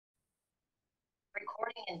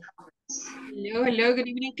Hello, hello, good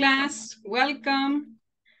evening, class. Welcome.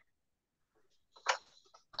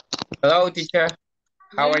 Hello, teacher.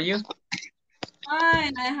 How Good. are you?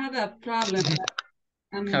 Fine, I have a problem.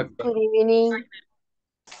 Okay. Good evening.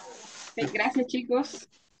 Okay, gracias, chicos. So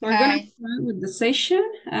we're going to start with the session.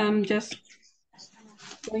 I'm just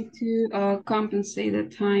going to compensate the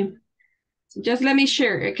time. So just let me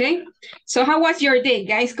share, okay? So how was your day,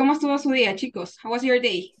 guys? ¿Cómo estuvo su día, chicos? How was your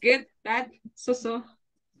day? Good, bad, so-so?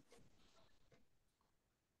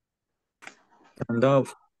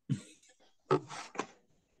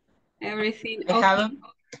 Everything okay?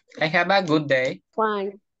 I have a good day.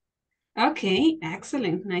 Fine. Okay,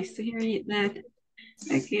 excellent. Nice to hear that.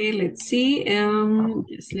 Okay, let's see.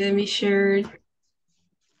 Just let me share.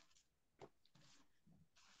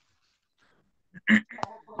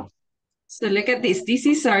 So look at this. This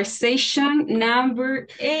is our session number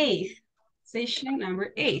 8. Session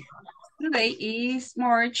number 8. Today is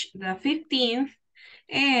March the 15th.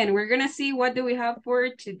 And we're going to see what do we have for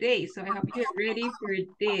today. So I hope you're ready for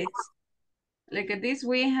this. Look at this.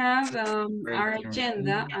 We have our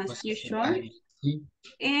agenda as usual.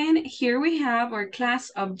 And here we have our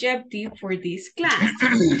class objective for this class.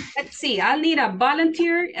 Let's see. I'll need a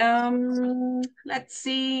volunteer. Let's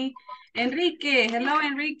see. Enrique. Hello,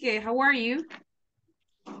 Enrique. How are you?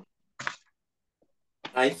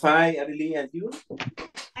 I'm fine, Adelie, and you?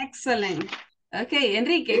 Excellent. Okay,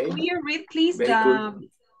 Enrique, Okay. could you read, please,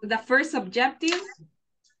 the first objective?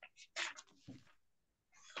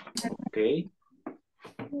 Okay.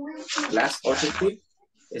 Last objective,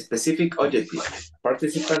 a specific objective.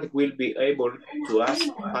 Participant will be able to ask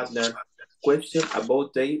partner questions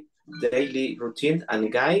about their daily routine and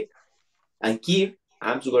give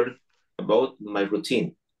answers about my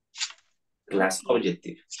routine. Class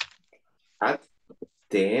objective. At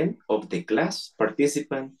the end of the class,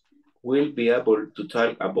 participant will be able to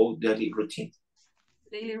talk about daily routine.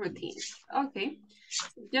 Daily routine. Okay.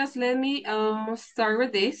 Just let me start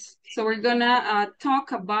with this. So we're gonna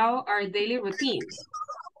talk about our daily routines.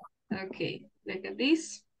 Okay, look at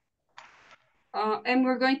this. And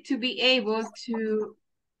we're going to be able to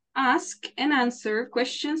ask and answer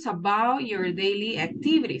questions about your daily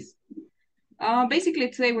activities. Basically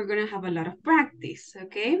today we're gonna have a lot of practice,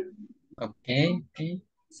 okay? Okay.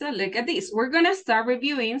 So look at this. We're gonna start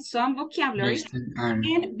reviewing some vocabulary.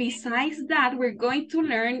 And besides that, we're going to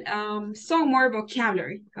learn some more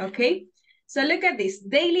vocabulary, okay? So look at this,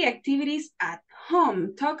 daily activities at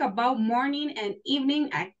home. Talk about morning and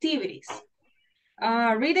evening activities.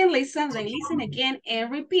 Read and listen, then listen again and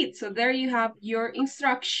repeat. So there you have your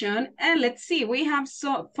instruction. And let's see, we have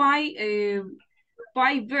five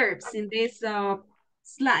verbs in this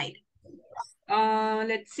slide.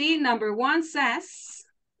 Let's see, number 1 says,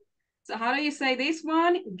 so how do you say this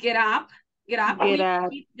one? Get up. Get up. Get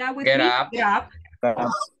up. That with Get me. up. Get up.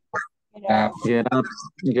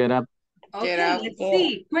 Get up. Okay, let's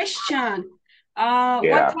see. Question. What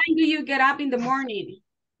time do you get up in the morning?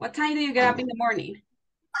 What time do you get up in the morning?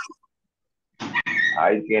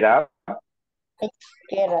 I get up.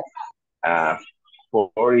 Get up.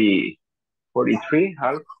 43,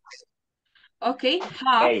 half. Okay,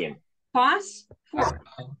 half AM. past 4.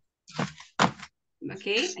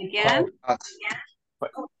 Okay, again.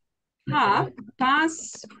 Half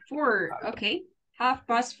past 4. Okay, half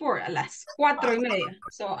past 4. Alas, 4:30.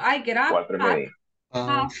 So I get up at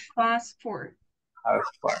half past 4. Half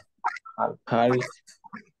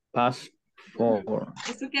past 4.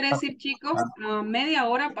 Esto quiere decir, chicos, media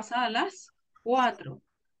hora pasada las 4.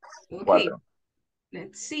 Okay.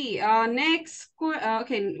 Let's see. Next,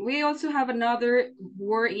 okay, we also have another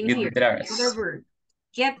word in here. Another verb.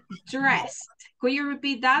 Get dressed. Could you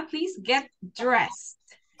repeat that, please? Get dressed.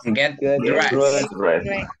 Get dressed.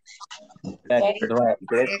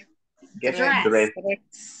 Get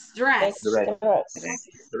Dressed. Okay,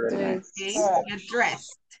 get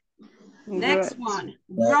dressed. Next one.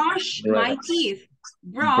 Brush my teeth.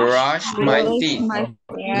 Brush my teeth.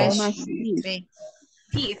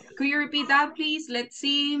 Teeth. Could you repeat that, please? Let's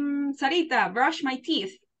see. Sarita, brush my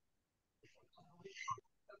teeth.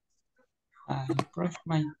 Brush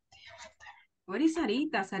my What is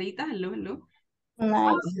Sarita? Sarita, hello.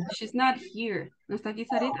 Nice. She's not here. ¿No está aquí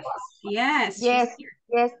Sarita? Yes. Yes.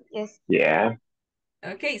 Yeah.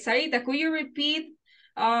 Okay, Sarita, could you repeat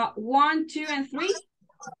 1, 2, and 3?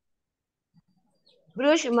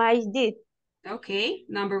 Brush my teeth. Okay,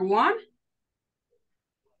 number 1.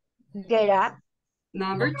 Get up.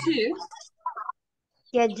 Number 2.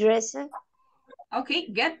 Get dressed. Okay,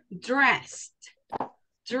 get dressed.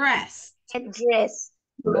 Dressed. Get dressed.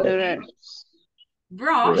 Okay.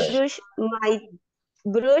 Brush.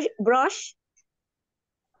 Brush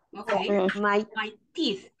Okay. My My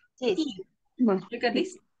teeth. teeth. Teeth. Look at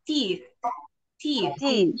this. Teeth. Teeth.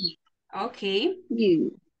 Teeth. Okay.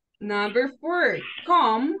 Number 4.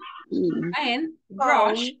 Comb and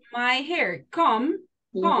brush my hair. Comb.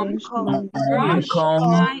 Brush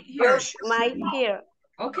my hair. Brush my hair.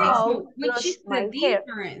 Okay, so which Brush is the my hair.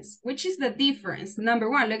 difference? Which is the difference? Number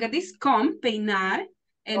 1, look at this. Comb, peinar,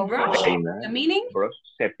 and brush. The meaning? Brush,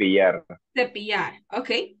 cepillar. Cepillar.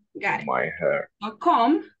 Okay, got it. My hair. Now,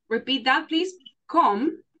 comb, repeat that, please.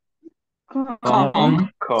 Comb, Comb.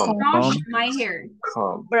 brush my hair.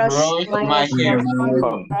 Comb. Brush my hair.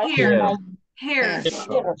 Hair. Hair.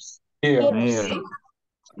 Here. Okay.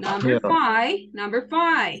 Number 5. Number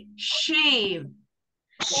 5. Shave.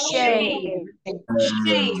 Shave.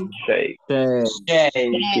 Shave. Shave.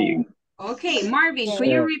 Shave. Okay, Marvin, could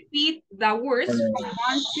you repeat the words from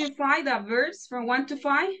 1 to 5, the verbs from 1 to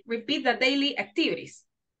 5? Repeat the daily activities.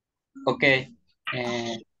 Okay.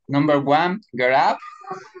 Number 1, get up.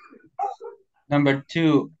 Number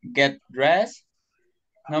 2, get dressed.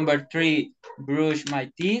 Number 3, brush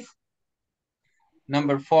my teeth.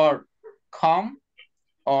 Number 4, comb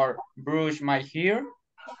or brush my hair.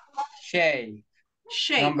 Shave.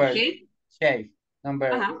 Shave, okay? Shave.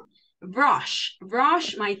 Number brush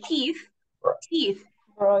my teeth. Teeth.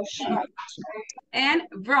 Brush my And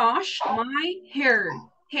brush my hair.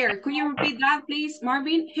 Hair. Could you repeat that, please,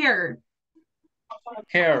 Marvin? Hair.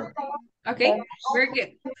 hair. Okay, very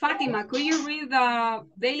good. Fatima, could you read the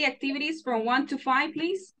daily activities from 1 to 5,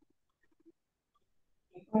 please?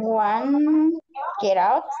 1, get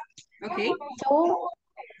out. Okay. 2,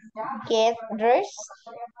 get dressed.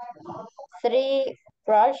 3,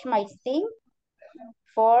 brush my teeth.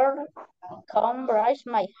 4, comb, brush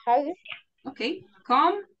my hair. Okay,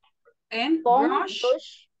 comb and Comb, brush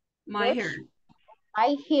my hair.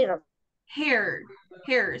 My hair. Hair.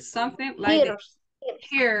 Hair. Something like this.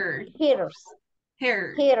 Hair. Hair.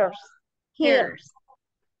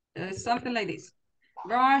 Something like this.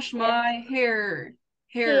 Brush my hair.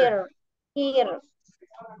 Hair.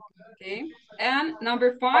 Okay. And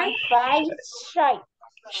number 5. 5,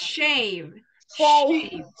 Shave.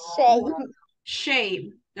 shave.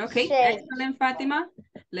 Shave. Okay, Shave. excellent, Fatima.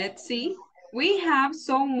 Let's see. We have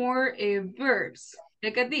some more verbs.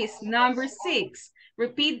 Look at this. Number 6.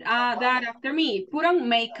 Repeat that after me. Put on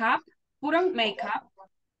makeup. Put on makeup.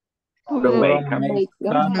 Put on makeup.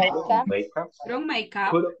 Put on makeup. Put on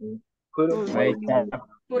makeup. Put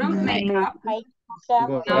on makeup.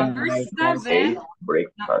 Number 7.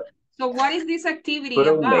 Breakfast. So what is this activity Put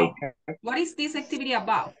on about? makeup. What is this activity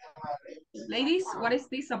about? Ladies, what is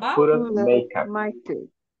this about? Put on makeup.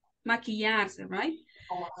 Maquillarse, right?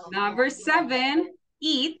 Number 7,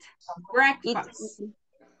 eat breakfast.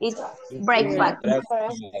 It's breakfast.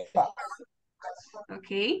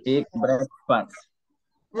 Okay. Eat breakfast.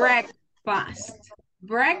 Breakfast.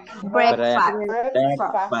 Breakfast.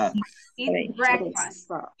 Eat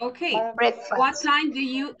breakfast. Okay. Breakfast. What time do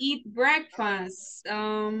you eat breakfast?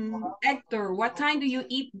 Hector, what time do you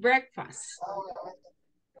eat breakfast?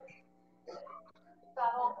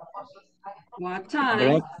 What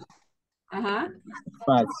time?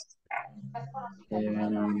 Breakfast.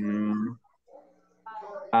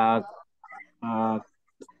 At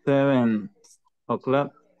 7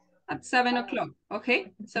 o'clock. At 7 o'clock.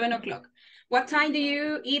 Okay, 7 o'clock. What time do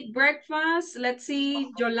you eat breakfast? Let's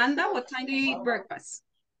see, Yolanda, what time do you eat breakfast?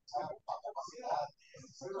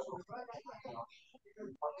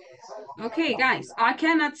 Okay, guys, I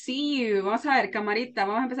cannot see you. Vamos a ver, camarita.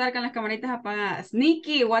 Vamos a empezar con las camaritas apagadas.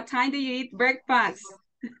 Nikki, what time do you eat breakfast?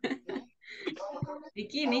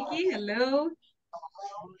 Nikki, hello.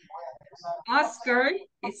 Oscar,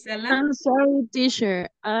 Isela. I'm sorry, teacher.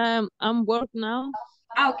 I'm work now.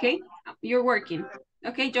 Okay, you're working.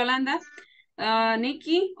 Okay, Yolanda.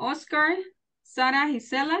 Nikki, Oscar, Sarah,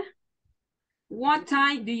 Isela. What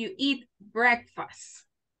time do you eat breakfast?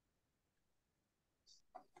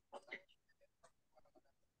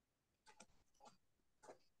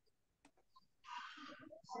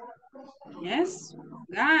 Yes,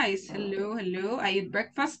 guys, hello. I eat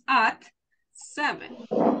breakfast at 7.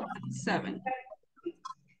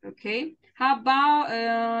 Okay, how about,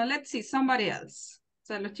 let's see, somebody else.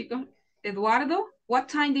 So, los chicos, Eduardo, what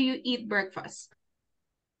time do you eat breakfast?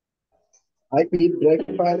 I eat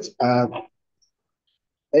breakfast at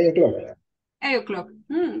 8 o'clock. 8 o'clock.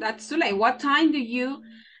 That's too late. What time do you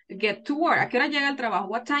get to work? ¿A qué hora llega el trabajo?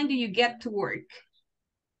 What time do you get to work?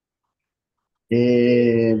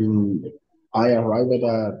 I arrived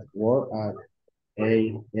at work at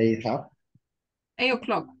 8:30. 8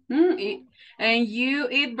 o'clock. And you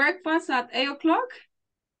eat breakfast at 8 o'clock?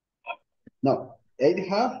 No,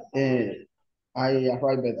 8:30. I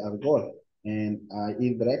arrived at work and I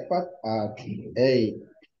eat breakfast at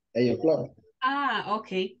 8 o'clock. Ah,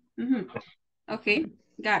 okay. Mhm. Okay,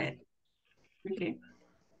 got it. Okay.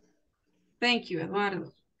 Thank you,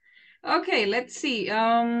 Eduardo. Okay, let's see.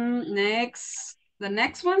 Next. The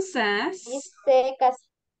next one says.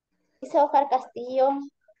 Dice Oscar Castillo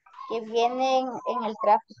que vienen en el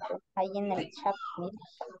tráfico, ahí en el chat. Mira.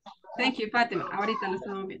 Thank you, Fatima. Ahorita lo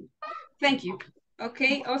estamos viendo. Thank you.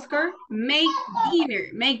 Okay, Oscar. Make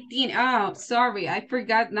dinner. Make dinner. Oh, sorry. I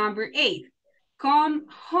forgot number 8. Come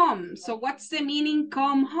home. So what's the meaning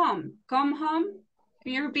come home? Come home.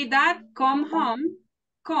 Can you repeat that? Come home.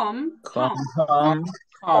 Come Come home.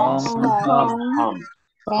 home, home.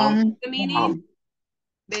 What's the meaning?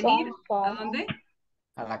 Venir. ¿A dónde?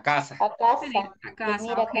 A la casa. A casa. Venir a casa,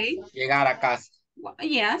 Venir a okay. casa. Llegar a casa.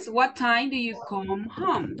 Yes. What time do you come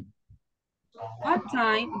home? What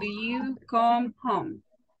time do you come home?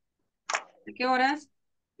 ¿A qué horas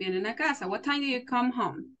vienen a casa? What time do you come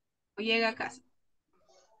home? ¿O llega a casa?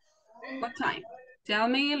 What time? Tell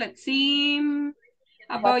me, let's see.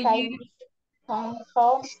 How about you? Come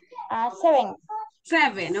home at 7.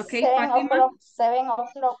 7, okay, 7 Fatima? o'clock. 7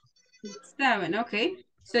 o'clock. 7, okay.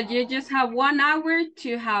 So you just have 1 hour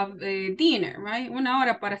to have dinner, right? 1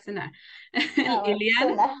 hora para cenar.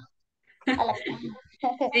 Eliana?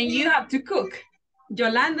 And you have to cook.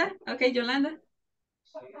 Yolanda? Okay, Yolanda?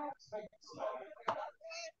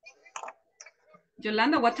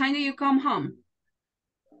 Yolanda, what time do you come home?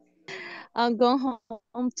 I'll go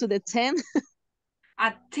home to the 10.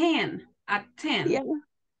 At 10. At 10. Yeah.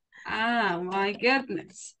 Ah, my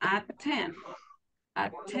goodness. At 10.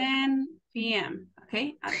 At 10 p.m.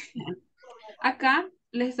 Okay, at 10. Acá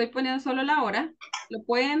les estoy poniendo solo la hora. Lo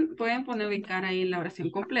pueden poner ubicar ahí en la oración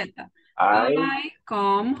completa. I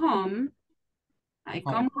come home. I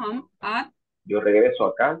come home at. Yo regreso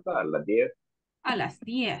a casa a las 10 A las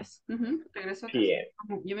 10. Regreso a casa.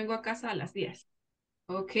 p.m. Yo vengo a casa a las 10.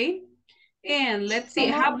 Okay. And let's see.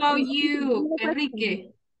 How about you,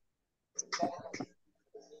 Enrique?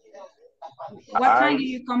 What time do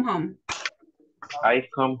you come home? I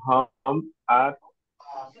come home at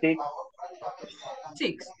 6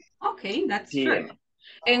 6. Okay, that's p.m. true.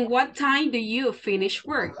 And what time do you finish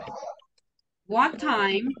work? What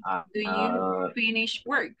time do you finish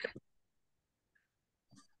work?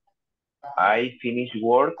 I finish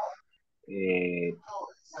work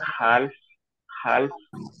half 5.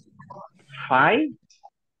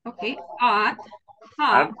 Okay, at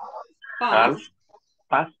half past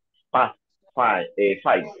 5.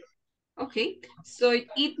 Okay, so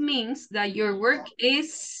it means that your work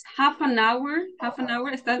is half an hour,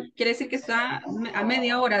 quiere decir que está a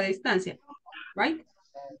media hora de distancia, right?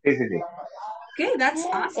 Sí, sí, sí. Okay, that's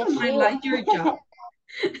awesome. I like your job.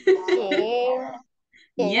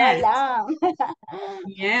 Yes.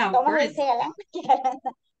 Yeah, of course.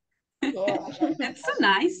 That's so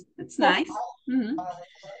nice. That's nice.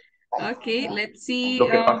 Okay, let's see. Lo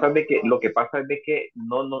que pasa es de que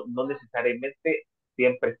no necesariamente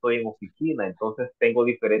siempre estoy en oficina, entonces tengo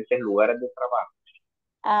diferentes lugares de trabajo,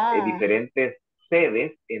 diferentes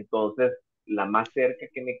sedes, entonces la más cerca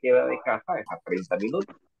que me queda de casa es a 30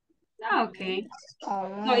 minutos. Okay.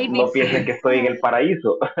 No piensen que estoy en el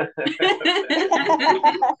paraíso.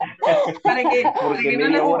 para que Porque no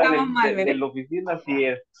media nos hora sintamos mal, de la oficina sí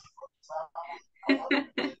es.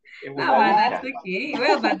 No, but that's okay.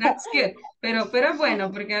 Well, but that's good. Pero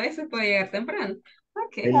bueno, porque a veces puede llegar temprano.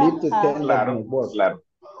 Okay. I live to 10 at my work. Claro.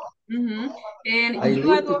 And I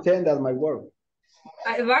live to 10 at my work.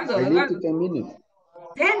 Eduardo, I live to 10 minutes.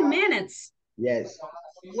 10 minutes? Yes.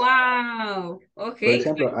 Wow. Okay. For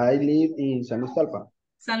example, I live in San Luis Talpa.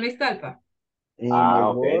 San Luis Talpa. And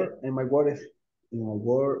my work is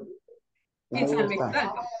En San Luis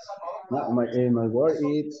Talpa. No, my work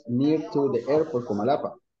is near to the airport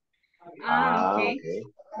Comalapa. Okay.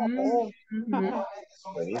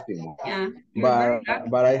 Buenísimo. Yeah.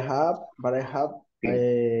 But I have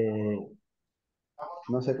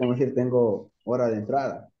no sé cómo decir, tengo hora de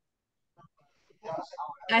entrada.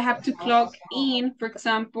 I have to clock in, for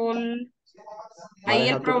example. Ahí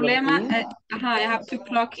el problema, I have to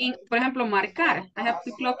clock in, por ejemplo, marcar. I have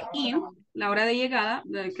to clock in, la hora de llegada,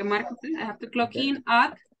 que marca usted. I have to clock in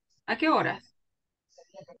at, ¿a qué horas?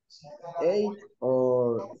 8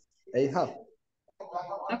 or 8:30.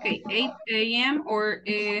 Okay, 8 a.m. or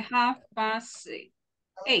 8:30.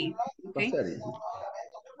 Okay.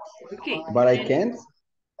 Okay. But I can't.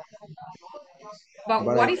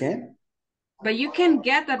 But you can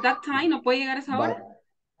get at that time, ¿no puede llegar a esa hora?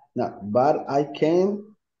 No, but I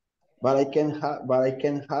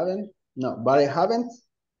haven't.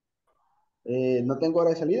 No tengo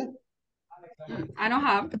hora de salida. I don't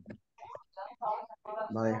have.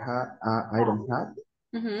 I don't have.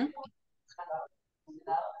 Mhm.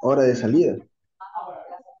 Hora de salida.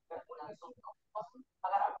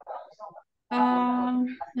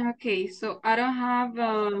 Okay, so I don't have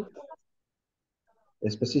A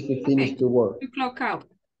specific finish to work. to clock out.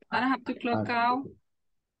 I don't have to clock out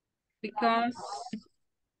because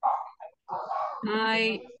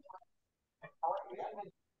I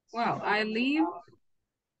leave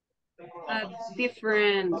at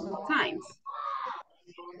different times.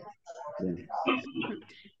 Bien.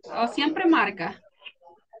 O siempre marca.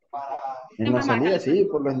 En la salida sí,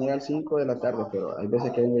 por lo general 5 de la tarde, pero hay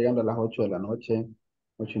veces que ven llegando a las 8 de la noche,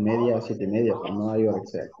 8:30, 7:30, pero no hay hora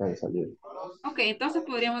exacta de salida. Ok, entonces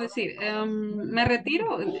podríamos decir, me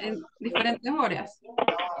retiro en diferentes horas.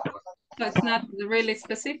 So it's not really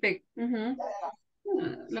specific.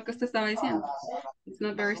 Lo que usted estaba diciendo. It's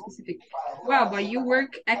not very specific. Well, but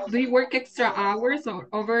do you work extra hours or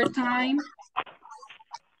overtime?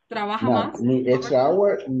 ¿Trabaja Not más? ni extra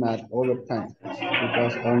hour, not overtime,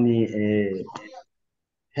 because only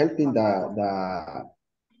helping the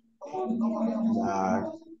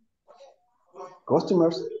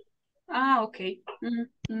customers. Okay.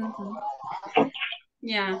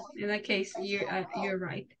 Yeah, in that case, you're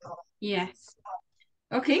right. Yes.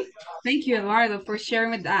 Okay. Thank you, Eduardo, for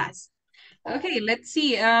sharing with us. Okay, let's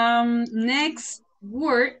see. Next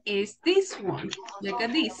word is this one. Look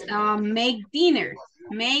at this. Make dinner.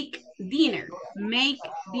 Make dinner. Make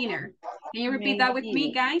dinner. Can you repeat that with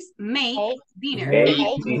me, guys? Make dinner. Make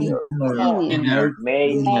dinner. Dinner.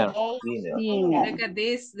 Make Dinner. dinner. Look at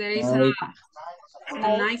this. There is a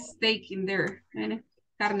nice steak in there.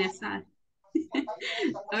 Carne asada.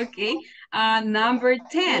 Okay. Number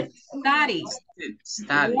 10. Study.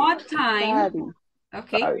 Study. What time? Study.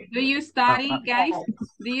 Okay. Study. Do you study, guys?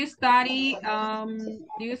 Do you study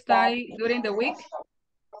during the week?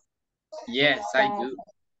 Yes, I do.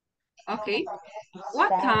 Okay. What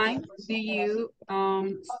time do you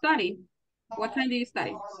study? What time do you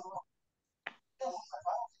study?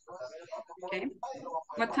 Okay.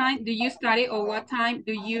 What time do you study or what time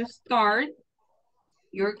do you start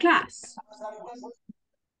your class?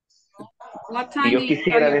 What Si time yo do you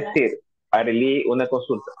start quisiera your decir, Arely, una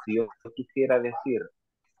consulta, si yo quisiera decir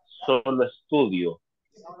solo estudio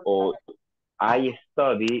o I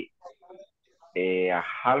study a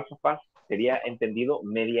half past, sería entendido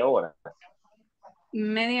media hora.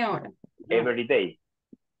 Media hora. Every day.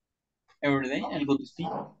 Every day I go to speak.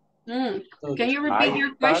 Can you repeat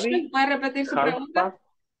your question? ¿Puede repetir su half pregunta? past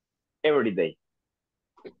every day.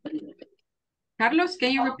 Carlos,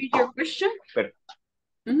 can you repeat your question?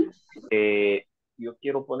 Yo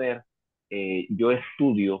quiero poner, yo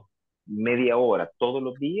estudio media hora todos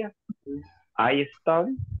los días. I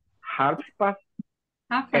study half past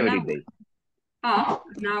every day. Half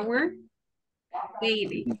an hour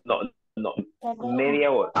daily. No, media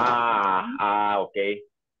hora. Ok.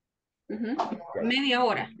 Media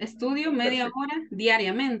hora. Estudio media hora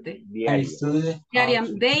diariamente. Diario.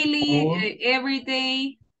 Daily, every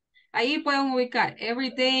day. Ahí pueden ubicar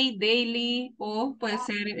every day, daily, o puede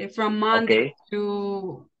ser from Monday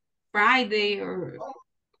to Friday, o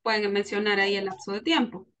pueden mencionar ahí el lapso de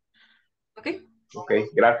tiempo. Ok. Ok,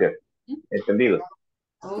 gracias. Entendido.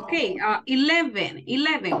 Okay, 11,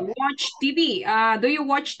 watch TV. Do you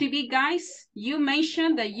watch TV, guys? You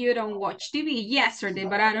mentioned that you don't watch TV yesterday,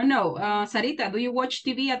 but I don't know. Sarita, do you watch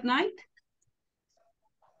TV at night?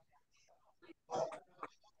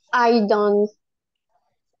 I don't.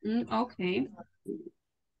 Okay.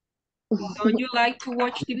 Don't you like to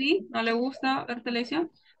watch TV? ¿No le gusta ver televisión?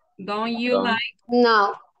 Don't you like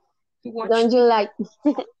No. to watch Don't TV? you like?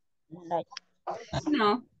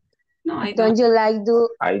 No, I don't. Don't you like to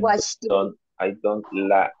watch TV? I don't.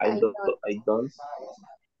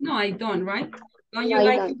 No, I don't, right? Don't you No, I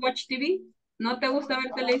like don't. to watch TV? ¿No te gusta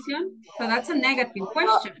ver televisión? So that's a negative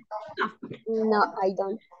question. No, I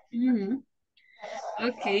don't.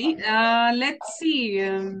 Okay, let's see.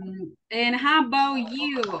 And how about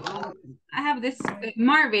you? I have this,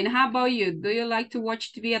 Marvin, how about you? Do you like to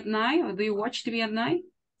watch TV at night or do you watch TV at night?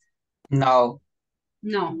 No.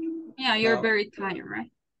 No. Yeah, you're very tired, right?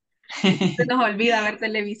 Se nos olvida ver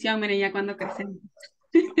televisión, miren, ya cuando crecemos.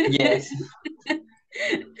 Yes.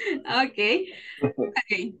 Okay.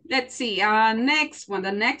 Okay, let's see. Next one.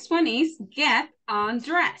 The next one is get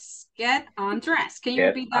undressed. Get undressed. Can you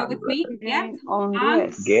repeat that with me? Get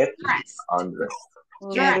undressed. Get undressed.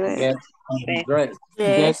 Dress.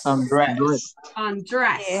 Get undressed.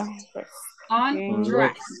 Undressed.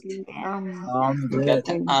 Undressed. Get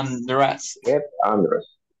undressed. Get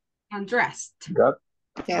undressed. Undressed. Get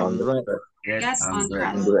Undressed. Get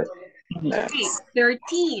undressed. undressed. Okay,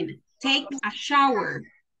 13. Take a shower.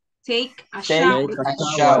 Take a Take shower. a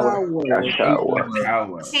shower. A shower.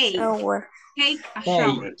 Shower. Take. Shower. Take a Take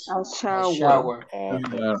shower. A a shower. shower.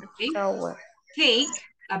 Okay. Shower. Take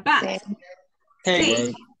a bath. Take Take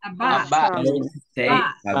a a bath. bath. Take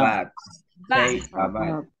a bath. Bath. Take a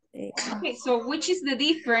bath. Okay, so which is the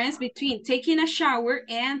difference between taking a shower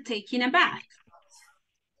and taking a bath?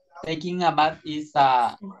 Taking a bath is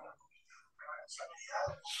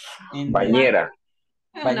in Bañera.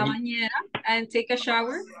 Una bañera. And take a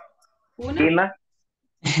shower. Una. Tina.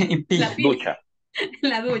 La pila. Ducha.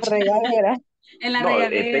 La ducha. Regadera. En la No,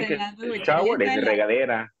 regadera, en la ducha. shower es de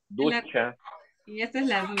regadera, ducha. Y esta es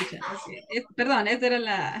la ducha. Okay. Perdón, esta era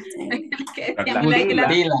la... que La Pila.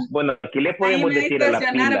 pila. Bueno, aquí le Ahí podemos me decir a la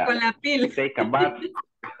distorsionaron pila. con la pila. Take a bath.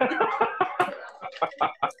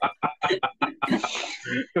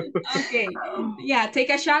 Okay. Yeah, take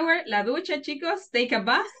a shower, la ducha, chicos. Take a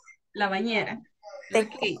bath, la bañera.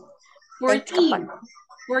 Okay. 14.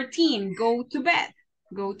 14. Go to bed.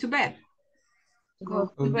 Go to bed. Go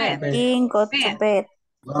to bed. Go to bed.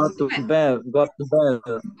 Go to bed. Go to bed.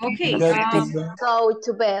 Okay. Go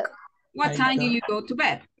to bed. What time do you go to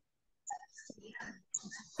bed?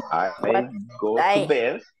 I go to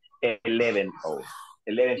bed 11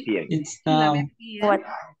 p.m. It's now. 11 p.m. What?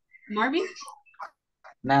 Marvin?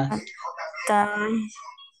 Nah. Time.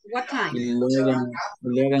 What time? 11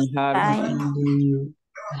 Time.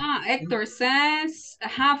 Héctor says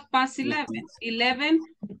 11:30. 11.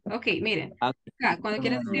 Ok, miren. Acá, cuando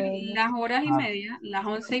quieren decir las horas y media, las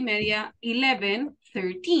 11:30,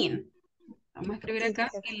 11:13. Vamos a escribir acá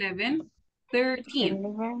 11:13.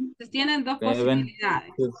 Entonces tienen dos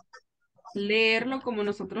posibilidades. Leerlo como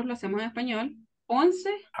nosotros lo hacemos en español.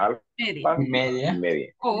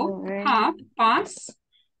 11:30. O half past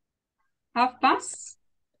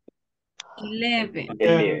 11.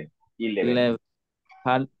 11.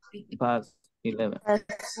 Half past 11.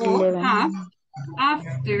 O half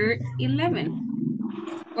after 11.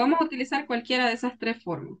 Vamos a utilizar cualquiera de esas tres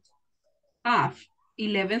formas. Half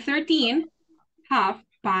 11:13, half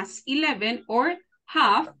past 11 or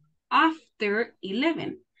half after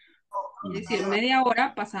 11. Es decir, media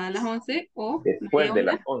hora pasada las 11 o después de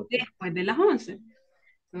las 11. Después de las 11.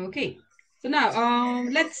 Okay. So now,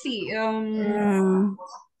 let's see.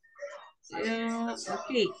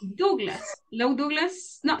 Okay, Douglas. Hello,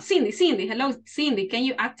 Douglas. No, Cindy. Hello, Cindy. Can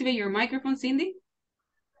you activate your microphone, Cindy?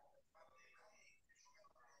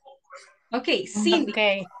 Okay, Cindy.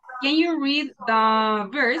 Okay. Can you read the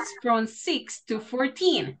verbs from 6 to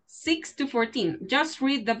 14? 6 to 14. Just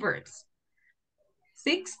read the verbs.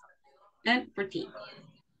 6 and 14.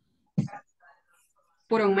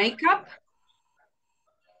 Put on makeup.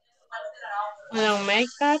 Put on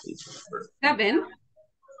makeup. 7.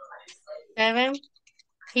 7.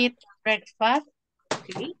 Eat breakfast.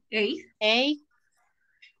 Okay. 8. 8.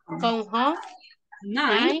 Come home.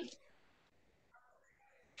 9.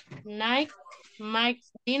 9. Make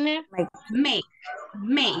dinner. Make Dinner.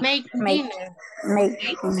 Make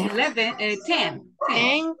 11. 10.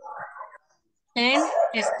 10.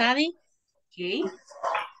 Study. Okay.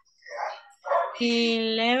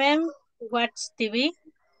 11. Watch TV.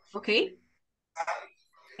 Okay.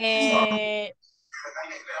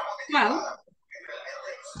 12.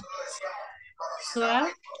 12.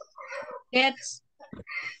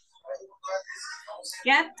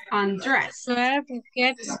 Get undressed. 12.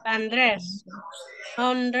 Gets undressed.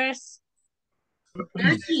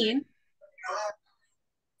 13.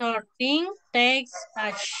 13. Takes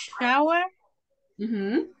a shower.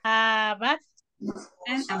 A bath.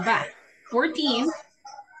 And a bath. 14.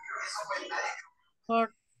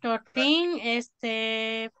 14.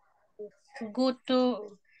 Go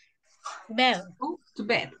to bed. Go to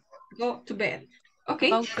bed. Go to bed. Okay.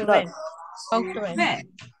 Go to bed. Go to bed.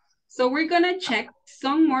 So we're gonna check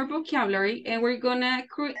some more vocabulary and we're gonna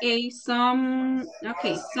create some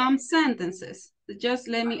sentences. Just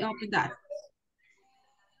let me open that.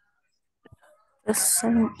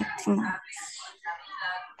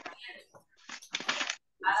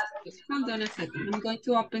 Hold on a second. I'm going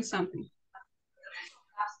to open something.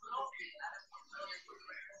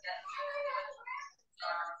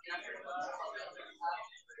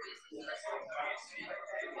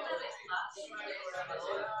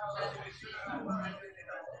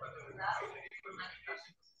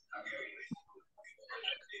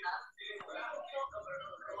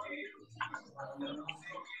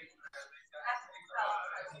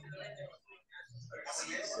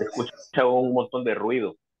 Se escucha un montón de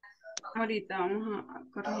ruido. Ahorita vamos a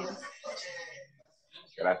corregir.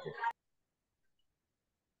 Gracias.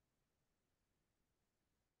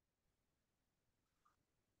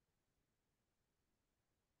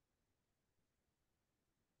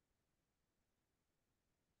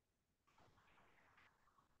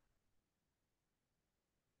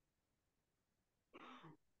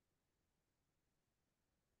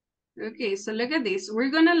 Okay, so look at this.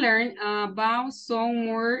 We're gonna learn about some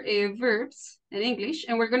more verbs in English,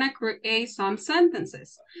 and we're gonna create some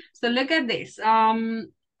sentences. So look at this.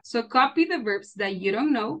 So copy the verbs that you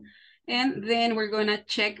don't know, and then we're gonna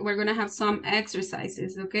check. We're gonna have some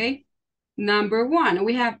exercises. Okay. Number 1,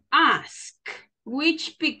 we have ask.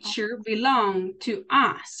 Which picture belong to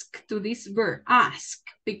ask, to this verb? Ask.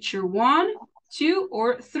 Picture 1, 2,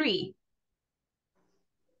 or 3?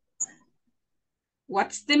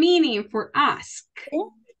 What's the meaning for ask?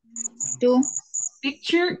 2.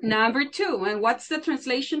 Picture number 2. And what's the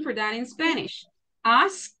translation for that in Spanish?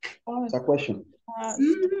 Ask. It's a question.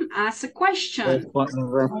 Ask a question.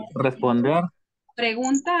 Responder.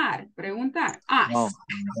 Preguntar. Preguntar. Ask. No.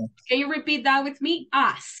 Can you repeat that with me?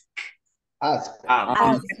 Ask. Ask.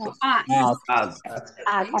 Ask. Ask. Ask.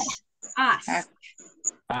 Ask. Ask.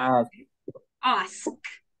 Ask.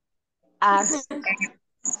 Ask.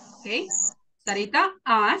 Okay. Sarita,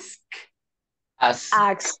 ask. Ask.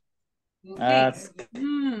 Okay. Ask.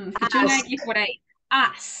 Escuché una X por ahí.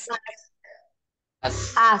 Ask.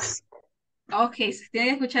 Ask. Ok, se tiene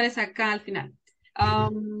que escuchar esa acá al final.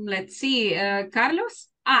 Let's see. Carlos,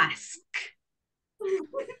 ask.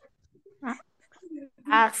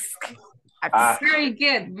 Ask. Very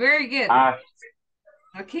good, very good. Ask.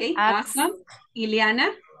 Okay, Ask. awesome.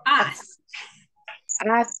 Ileana, ask.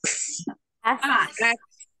 Ask. Ask. Ask.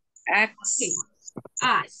 Okay.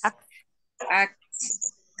 Ask. Ask.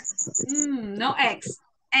 No X.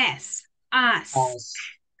 S. Ask.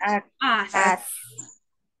 Ask. Ask.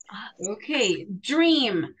 Okay.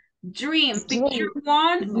 Dream. Dream. Picture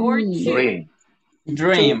 1 or 2.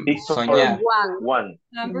 Dream. Soñar. One.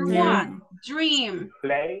 Number 1. Dream.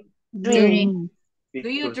 Play. Dream. Do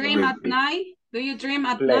you Picture dream at 3. night? Do you dream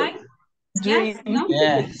at Play. night? Yes? No?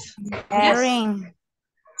 Yes. Yes. Dream.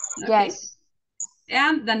 Okay. Yes.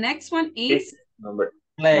 And the next one is Number.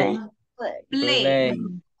 Play. play.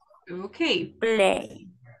 Okay. Play.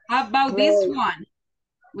 How about this one?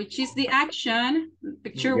 Which is the action?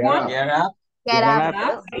 Picture Get 1. up. Get up. Get up.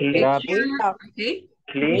 Up. Clean. Picture, okay.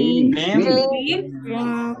 Clean. Clean.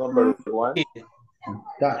 Number 1.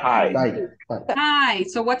 Tie. Tie.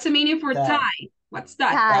 So what's the meaning for Tie. tie? What's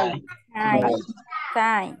that? Tie. Tie.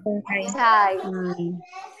 Tie.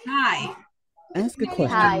 Tie. Ask a question.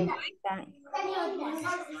 Tie. Tie.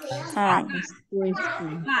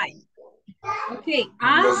 Tie. Okay.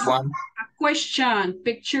 Number Ask 1. a question.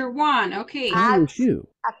 Picture 1. Okay. Tie your shoe.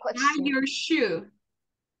 A Tie question. your shoe.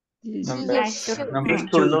 Number Picture 2.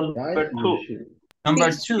 number 2.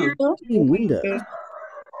 Number 2. Clean windows.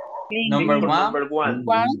 Number Picture 1. number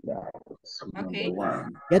 1. Okay.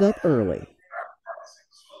 Get up early.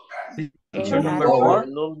 Picture number Four. 4.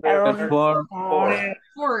 Number 4. 4.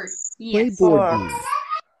 Play Yes. board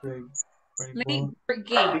games. Play board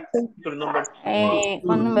game. Picture number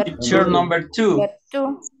 2. Picture number 2.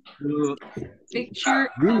 Picture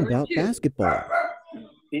Dream number about 2. basketball.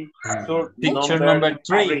 Picture number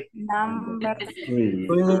 3. Number 3.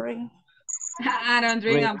 I don't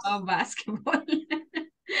dream 3. about basketball.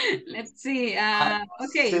 Let's see.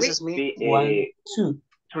 Okay. This wait. is me. 1, 2.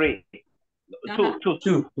 3. Uh-huh.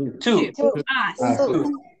 2. Ask.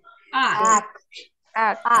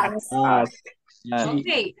 Ask. Ask. Ask.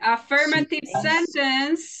 Okay. Affirmative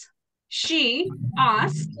sentence. She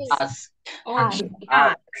asked Ask. or she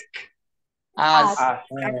Ask. asked.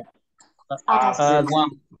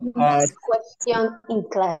 Ask. Question in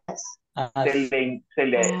class. Se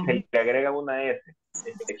le agrega una S.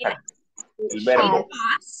 Exacto. El verbo.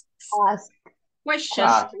 Asks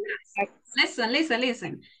questions. Ask.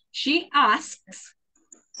 Listen. She asks.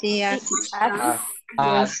 She asks.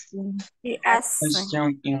 Ask. She asks.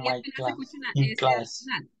 Question in my class. In class.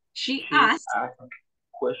 She asks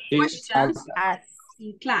questions Ask.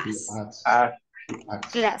 in class. Ask.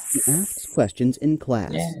 Class. She asks questions in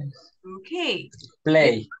class. Yes. Okay.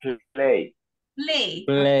 Play. Play. Play.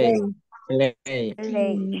 Play. Play.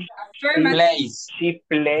 Play. Affirmative. Plays. She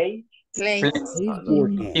play. Play. Play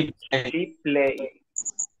board games. She play.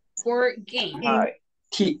 For game. Tie.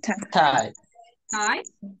 Tie. Tie.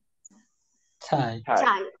 Tie.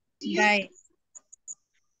 Tie.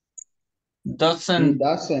 Doesn't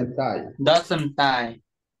tie.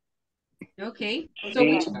 Okay. So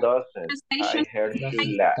She which doesn't translation? tie her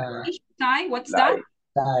shoe. Tie. What's that?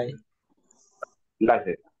 Tie.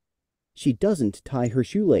 Laces. She doesn't tie her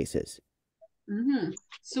shoelaces.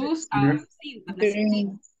 Sus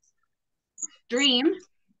Dream. Dream.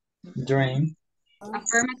 Dream.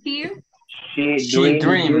 Affirmative. She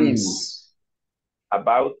dreams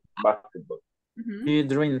about basketball. She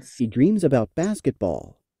dreams. She dreams about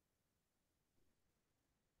basketball.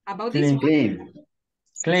 About this one.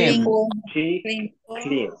 Clean. She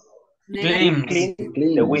cleans. Clean the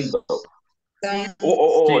Cleans. window. Done.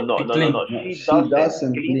 No. She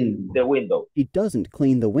doesn't clean the window. She doesn't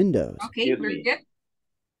clean the windows. Okay, Excuse very me. good.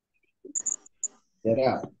 Get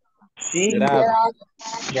up. She Get up.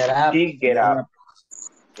 get up.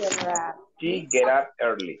 Get up. She get up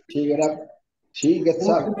early. She get up. She gets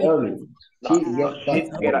up early. No, She gets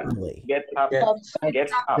up get up. Early. Get up.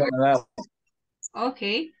 Get up.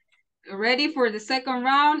 Okay, ready for the second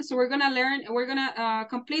round. So we're gonna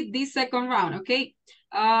complete this second round. Okay.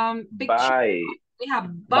 Picture. Bye. We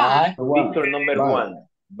have bye. Picture number Bye. one.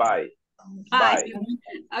 Bye. Bye.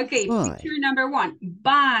 Bye. Okay, Bye. picture number one.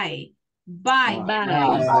 Bye. Bye.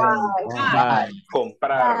 Bye.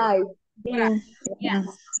 Comprar. Yes.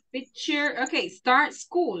 Picture. Okay, start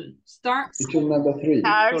school. Start Picture school. number 3.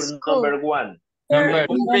 Picture number one. Number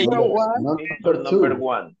three. Picture Number number 2.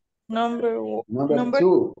 one. Number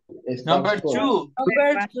 2. Number School.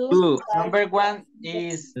 two. Number one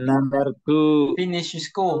is number two. Finish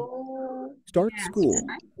school. Start Yes, school.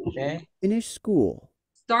 right. Okay. Finish school.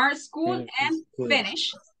 Start school and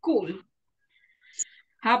finish school.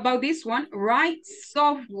 How about this one? Write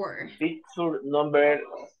software. Picture number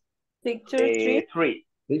three.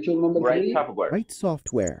 Picture number Right 3. software. Write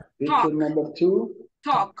software. Picture Talk. number 2.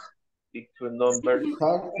 Talk. Picture number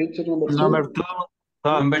Talk. Picture number 2. Number two.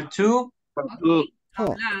 Number two. Okay.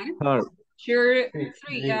 Talk. Hablar. Picture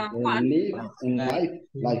three. One. Live in life.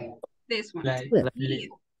 Life. This one. Like, Lift. Live.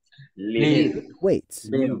 live. Weights.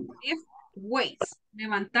 Lift weights.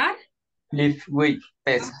 Levantar. lift weight.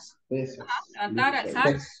 Pesas. Pesos. Levantar,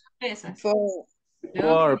 alzar, pesas. Four.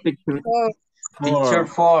 Picture Four.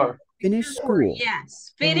 four. Finish school.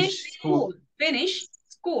 Yes. Finish school. Finish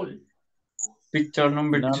school. Picture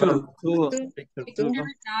number two. Picture Picture two.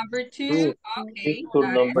 number 2. Okay. Picture got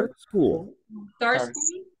it. number Start school. Start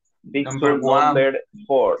school. picture Number one. number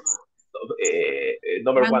 4.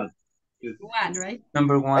 Number One. 1. One, right?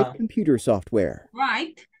 Number Write one. computer software.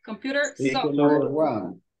 Right. Computer Picture software. Number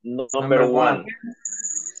 1. Number 1.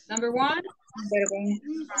 Number 1. Right.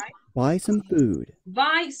 Buy some food.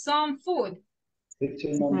 Buy some food.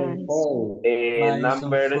 Picture number 4. Buy some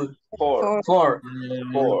Number food. 4. Four.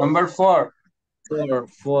 4. Number four.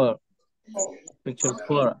 Four. Picture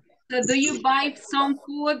four. So do you buy some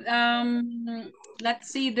food? Let's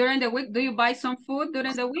see, during the week, do you buy some food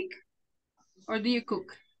during the week? Or do you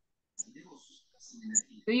cook?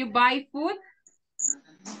 Do you buy food?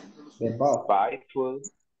 The boss. Buy food.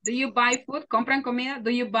 Do you buy food? ¿Compran comida?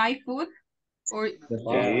 Do you buy food? Or The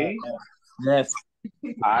boss. Okay. Left.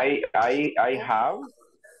 I have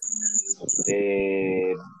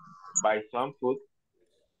buy some food.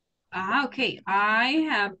 okay. I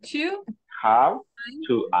have to Have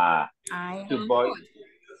to I to have buy. food.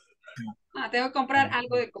 Tengo que comprar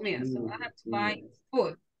algo de comida. So I have to buy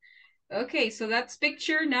food. Okay, so that's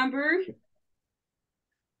picture number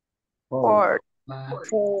 4.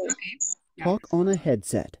 Okay. Talk on a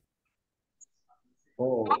headset.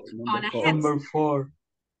 4. On a Number 4. Number four.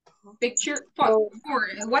 Picture 4.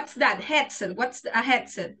 What's that? Headset. What's a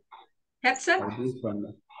headset? Headset?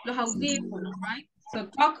 Audífono. Los audífonos, right? So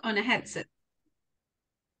talk on a headset.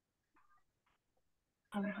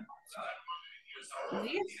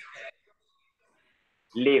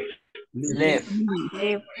 Live. Left.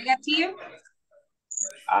 Negative.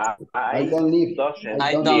 I don't live. Doesn't.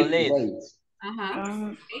 I don't live. Wait.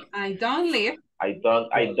 Okay. I don't live. I don't.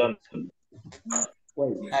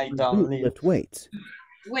 Wait. I don't live. Lift weights.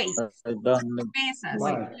 Wait. I don't live. Pesas.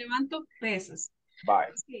 Bye. Levanto pesas. Buy.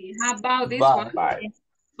 Okay. How about this Bye. one? Buy.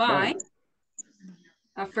 Buy.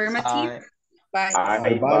 Affirmative. Bye.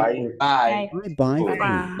 I buy. Bye. I buy Food. food.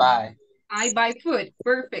 Bye. I buy food.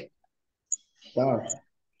 Perfect. Start.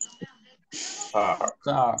 Start.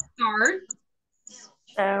 Star. Start.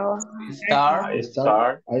 Star. I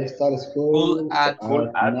start. I start school School at-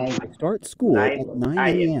 at 9. Start school at 9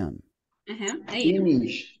 a.m.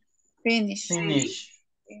 Finish. Finish.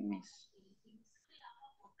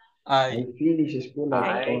 I I finish school at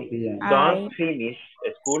I 4 p.m. don't finish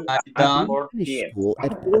school I at don't 4 Finish p.m. school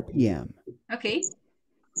at 4 p.m. Okay.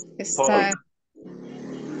 Talk.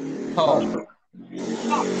 talk.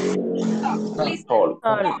 Please Talk.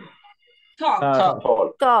 talk. Talk.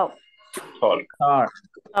 Talk. Talk.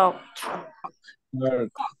 Talk.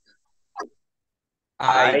 Work.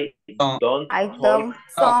 I don't I talk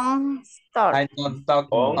don't start. I don't talk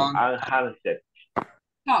on on a handset.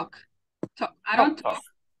 Talk. Talk. I don't talk.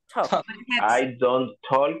 Talk. on headset. I don't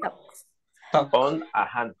talk talk. on a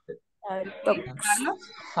handset. Carlos?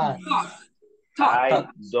 Hi. Talk. Talk. I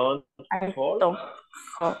don't I talk. don't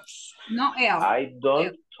talk. No L. I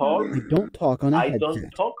don't talk. I don't talk on a I don't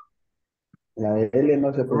headset. talk. La L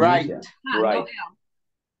no se Right. pronuncia. No Right. L.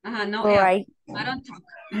 No, Right. I don't talk.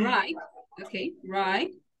 Right. Okay, right.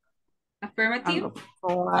 Affirmative.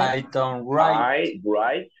 I don't write. I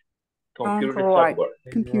write computer Right. software.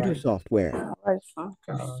 Computer software.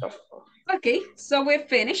 Okay, so we're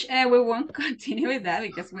finished and we won't continue with that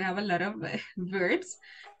because we have a lot of verbs.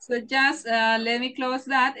 So just let me close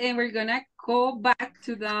that and we're gonna go back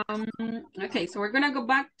to the, okay, so we're gonna go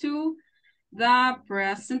back to the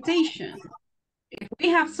presentation. If we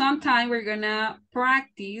have some time, we're gonna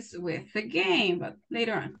practice with the game, but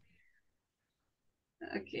later on.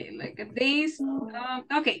 Okay, look at this.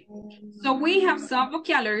 Okay, so we have some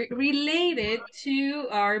vocabulary related to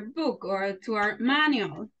our book or to our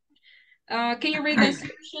manual. Can you read the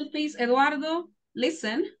instruction, please, Eduardo?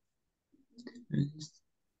 Listen.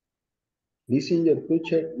 Listen to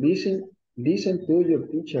your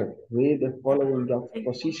teacher. Read the following job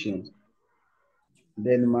positions.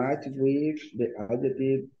 Then match with the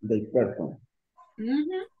adjective they perform.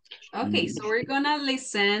 Okay, so we're gonna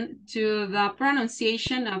listen to the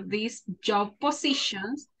pronunciation of these job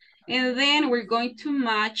positions, and then we're going to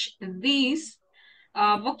match these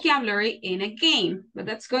vocabulary in a game, but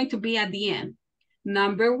that's going to be at the end.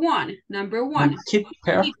 Number one.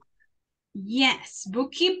 Bookkeeper. Yes,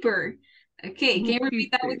 bookkeeper. Okay, can you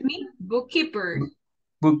repeat that with me? Bookkeeper.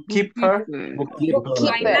 Bookkeeper.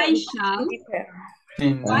 Financial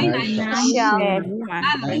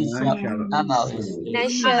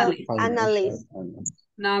Analyst.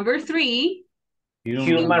 Number three.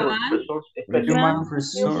 Human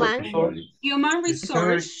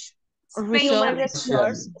resource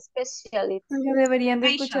specialist. Deberían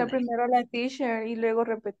de escuchar primero a la teacher y luego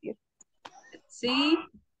repetir. Sí.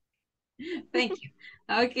 Thank you.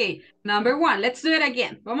 Okay, number one. Let's do it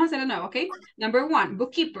again. Vamos a hacerlo de nuevo, okay? Number one,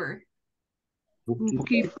 bookkeeper.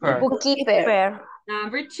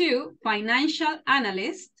 Number two, financial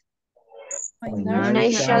analyst.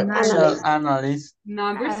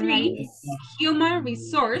 Number three, human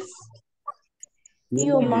resource.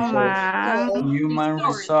 Human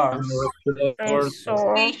resource.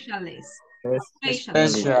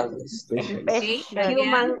 Specialist. Okay,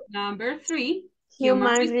 again, number three,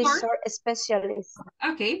 human resource specialist.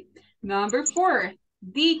 Okay, number four,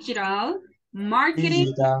 digital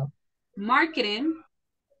marketing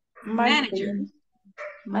manager.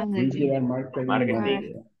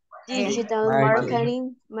 Digital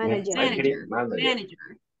marketing manager.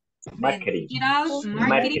 Marketing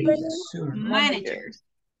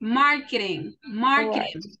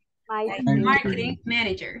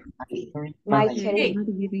manager. Okay.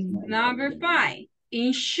 Number five,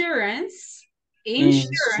 insurance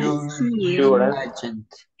agent.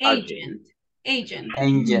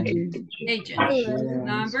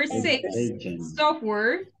 Number six,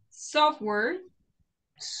 software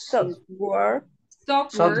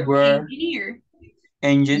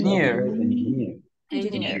engineer.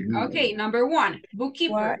 Okay, number one,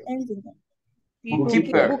 bookkeeper.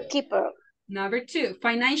 Number two,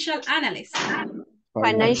 financial analyst.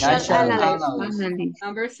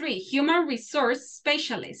 Number three, human resource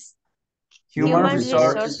specialist.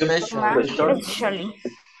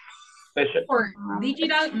 Four,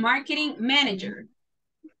 digital marketing manager.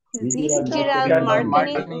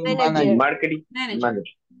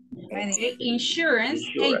 Okay, insurance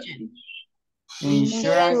agent.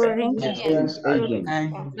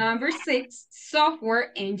 Number six,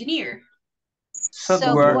 software engineer.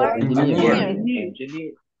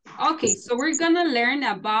 Okay, so we're gonna learn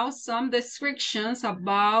about some descriptions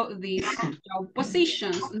about these job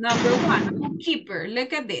positions. Number one, bookkeeper.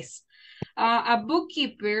 Look at this. A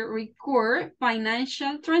bookkeeper record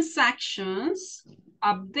financial transactions,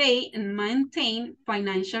 update and maintain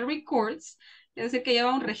financial records. Es decir, que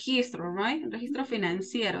lleva un registro, right? Un registro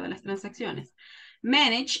financiero de las transacciones.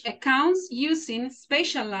 Manage accounts using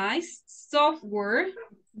specialized software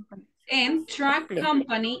and track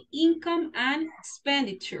company income and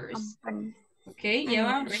expenditures. Ok,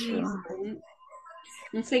 lleva un registro,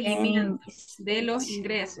 un seguimiento de los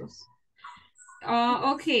ingresos.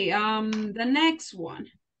 The next one.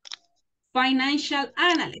 Financial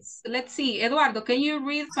analyst. Let's see, Eduardo, can you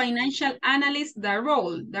read financial analyst, the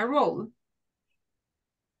role?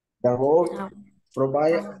 The role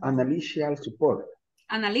provide analytical support.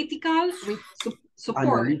 Analytical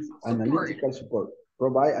support. Analytical support.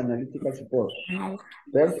 Provide analytical support.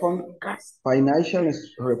 Perform financial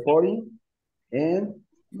reporting and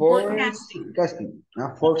forecasting.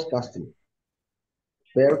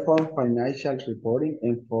 Perform financial reporting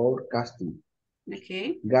and forecasting.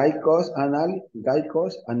 Okay. Guide cost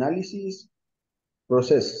analysis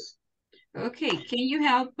process. Okay, can you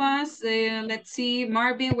help us? Let's see,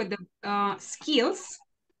 Marvin, with the skills.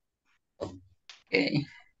 Okay.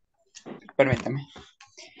 permítame.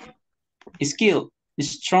 Skill,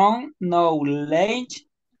 strong knowledge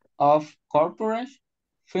of corporate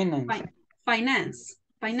finance. Finances.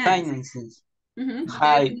 Debe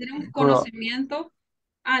High tener un conocimiento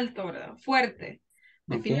alto, ¿verdad? Fuerte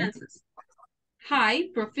de finanzas. High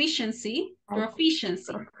proficiency.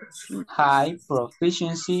 High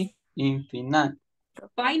proficiency in finance.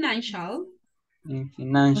 Financial. In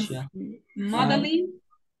financial. Modeling.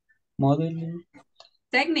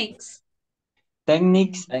 Techniques.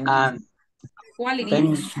 Techniques and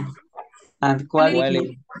Quality. And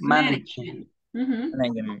quality management.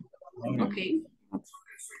 Okay.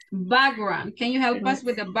 Background. Can you help us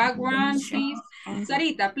with the background, please?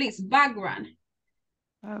 Sarita, please, background.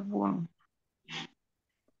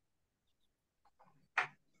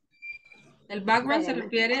 El background se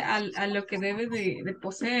refiere a lo que debe de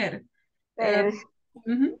poseer. Es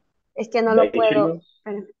que no lo puedo.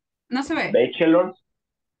 No se ve. Bachelor.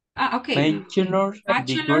 Ah, ok.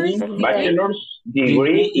 Bachelor's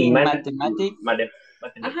degree in mathematics.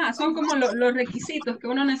 Ajá, son como los requisitos que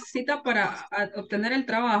uno necesita para obtener el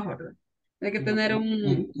trabajo, ¿verdad? Hay que tener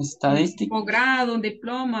un posgrado, un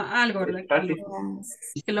diploma, algo, ¿verdad?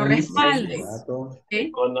 Que lo respalde.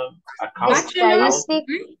 ¿Okay?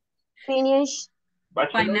 Finance.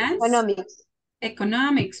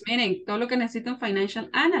 Economics. Miren, todo lo que necesita un financial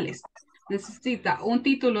analyst. Necesita un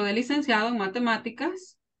título de licenciado en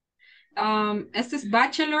matemáticas. Este es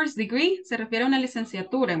bachelor's degree, se refiere a una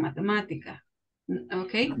licenciatura en matemática.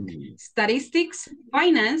 Ok. Statistics,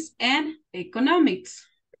 finance, and economics.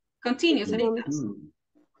 Continue, Sarita.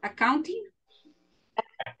 Accounting.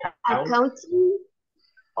 Accounting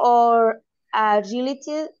or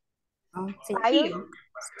related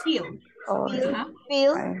field.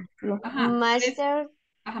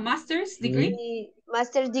 Master's degree.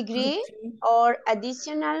 Master's degree or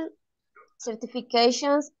additional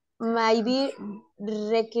certifications may be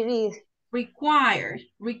required.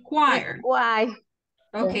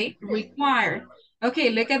 Okay, required.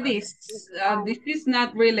 Okay, look at this. This is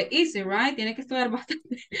not really easy, right? Tiene que estudiar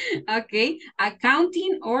bastante. Okay,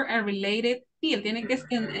 accounting or a related field. Tiene que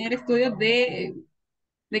tener estudios de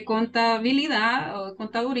contabilidad o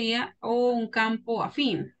contaduría o un campo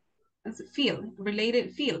afín. Field,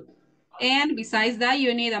 related field. And besides that,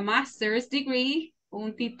 you need a master's degree,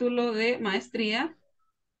 un título de maestría,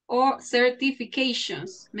 or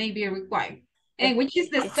certifications may be required. And which is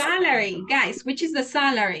the salary, guys? Which is the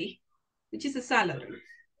salary? Which is the salary?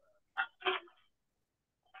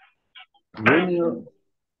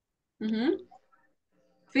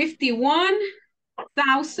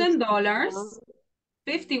 $51,000.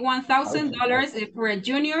 $51,000 for a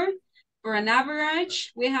junior. For an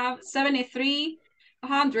average, we have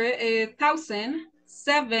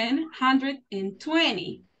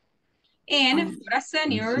 73,720. And for a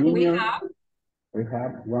senior, we have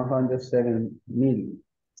 107 million.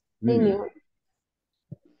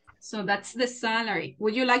 So that's the salary.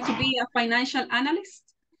 Would you like to be a financial analyst?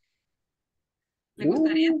 ¿Le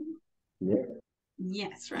gustaría? Yeah.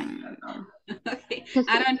 Yes, right. Okay,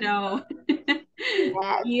 I don't know.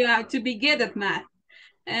 You have to be good at math.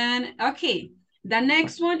 And okay, the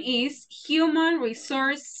next one is human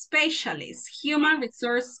resource specialist. Human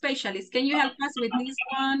resource specialist. Can you help us with this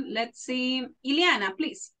one? Let's see. Ileana,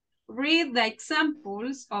 please. Read the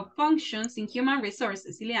examples of functions in human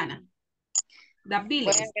resources. Ileana. The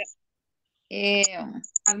abilities.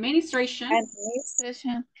 Administration.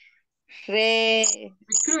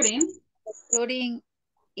 Recruiting.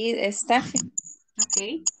 Staffing.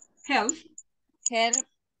 Okay. Health.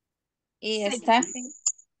 Staffing.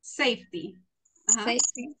 Safety.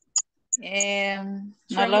 Safety.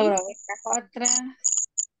 No logro ver las otras.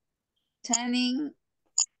 Training.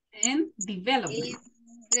 And development.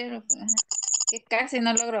 Que casi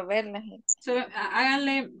no logro verlas.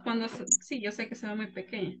 Háganle cuando... Sí, yo sé que se ve muy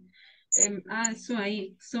pequeña. Zoom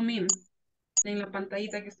ahí, zoom in. En la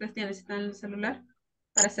pantallita que ustedes tienen, si están en el celular,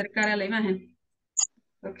 para acercar a la imagen.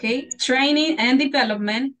 Okay. Training and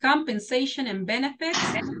development, compensation and benefits,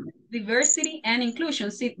 diversity and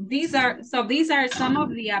inclusion. See, these are some of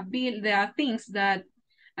the things that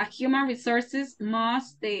a human resources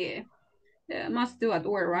must do at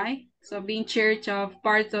work, right? So being in charge of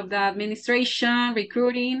parts of the administration,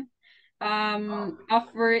 recruiting,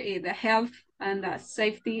 offer the health and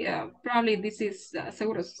safety. Probably this is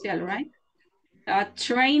Seguro Social, right?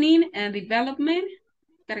 Training and development,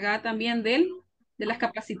 cargada también de las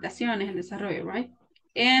capacitaciones, el desarrollo, right?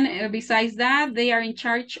 And besides that, they are in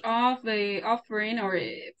charge of offering or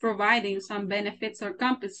providing some benefits or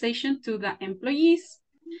compensation to the employees.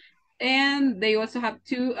 And they also have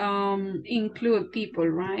to include people,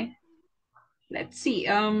 right? Let's see.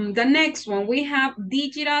 The next one, we have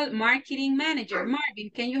digital marketing manager. Marvin,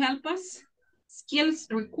 can you help us? Skills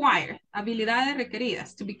required, habilidades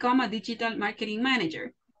requeridas to become a digital marketing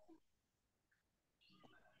manager.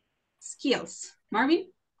 Skills. Marvin?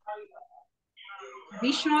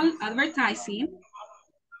 Visual advertising.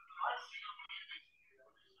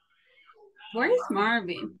 Where is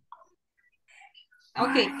Marvin?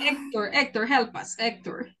 Okay, Hector, help us,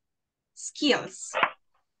 Hector. Skills.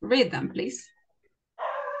 Read them, please.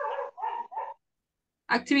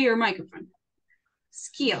 Activate your microphone.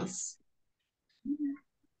 Skills.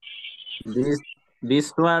 This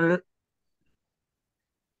visual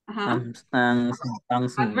advertising,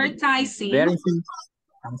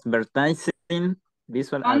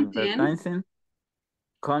 visual content, advertising,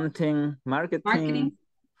 content marketing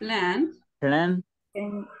plan,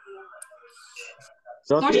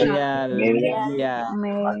 social media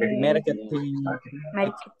marketing,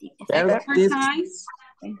 expertise,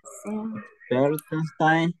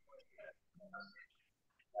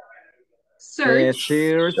 search,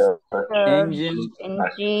 engine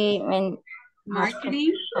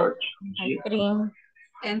marketing,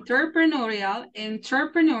 entrepreneurial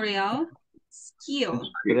skill,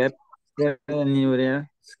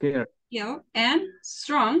 and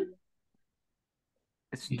strong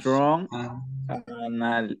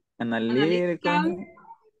analytical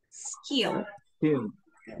skill.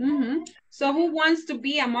 So who wants to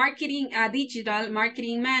be a digital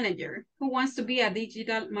marketing manager? Who wants to be a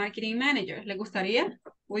digital marketing manager? ¿Le gustaría?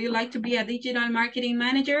 Would you like to be a digital marketing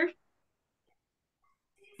manager?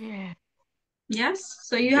 Yeah. Yes,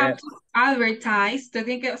 so you have to advertise. Usted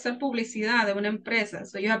tiene que hacer publicidad de una empresa.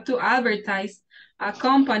 So you have to advertise a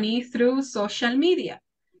company through social media.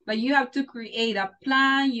 But you have to create a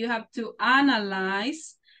plan, you have to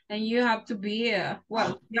analyze, and you have to be,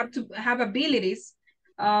 you have to have abilities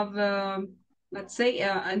of, let's say,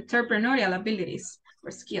 entrepreneurial abilities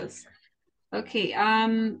or skills. Okay,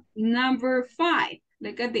 number 5,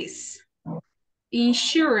 look at this.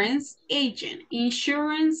 Insurance agent.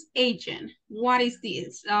 What is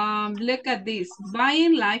this? Look at this.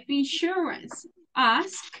 Buying life insurance.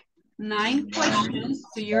 Ask 9 questions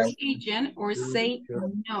to your agent or say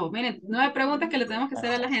no. Miren, 9 preguntas que le tenemos que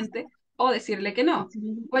hacer a la gente o decirle que no.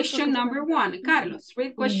 Question number 1. Carlos,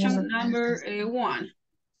 read question number 1.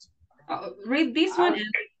 Read this one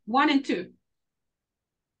and 1 and 2.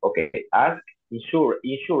 Okay, ask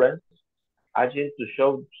insurance agent to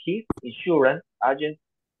show his insurance agent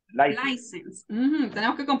license.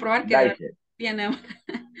 Tenemos que comprobar que tiene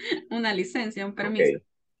una licencia, un permiso.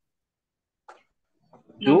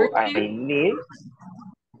 Okay.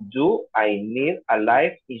 Do I need a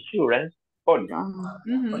life insurance policy?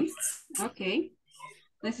 Okay.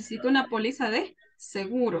 Necesito una póliza de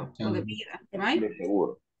seguro o de vida, right? De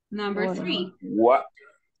seguro. Number 3. What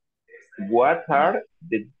are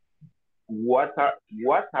the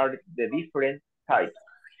different types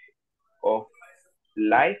of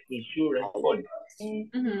life insurance policy?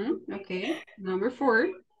 Okay. Number 4.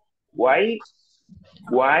 Why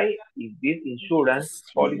is this insurance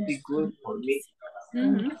policy good for me?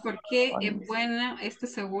 ¿Por qué es buena este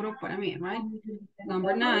seguro para mí, right?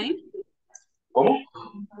 Number 9. ¿Cómo?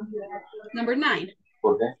 Number 9.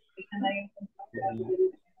 ¿Por qué?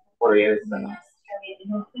 Por ahí está. No,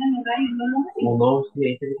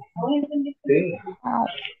 sí.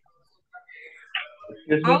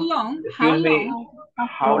 How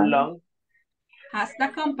long has the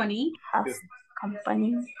company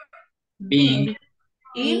been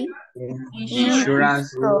in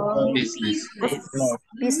insurance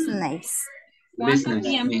business? ¿Cuánto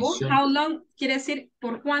tiempo? How long quiere decir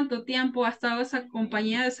por cuánto tiempo ha estado esa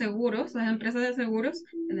compañía de seguros, esas empresas de seguros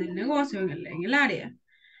en el negocio, en el área.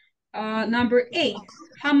 Number 8.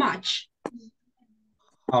 How much?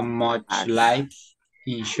 How much life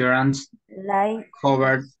insurance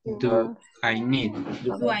covered do I need?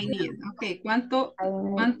 Okay, ¿cuánto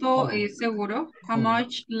seguro? How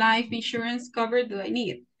much life insurance covered do I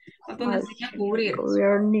need? ¿Cuánto necesita cubrir?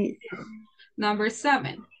 Number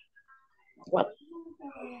 7. What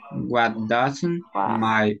does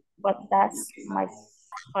my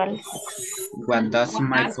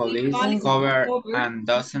policy cover and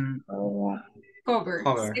doesn't cover?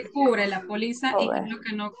 Se cubre la póliza y qué es lo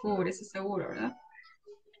que no cubre ese seguro, ¿verdad?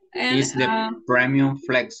 And, is the premium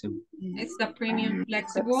flexible? It's the premium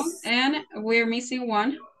flexible, and we're missing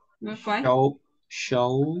one. Number 5.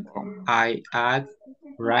 Show I add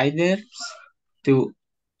riders to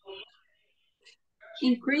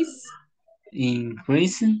increase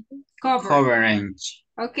coverage.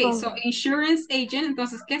 Okay, so insurance agent.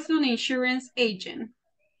 Entonces, ¿qué es un insurance agent?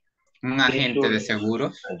 Un agente de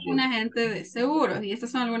seguros. Un agente de seguros. Y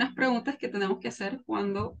estas son algunas preguntas que tenemos que hacer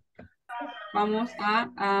cuando vamos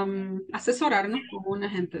a asesorarnos con un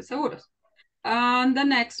agente de seguros. The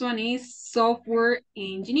next one is software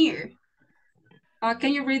engineer.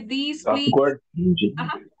 Can you read these, please? Software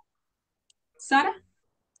engineer. Sarah?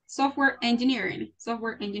 Software engineering.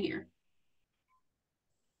 Software engineer.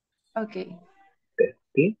 Okay.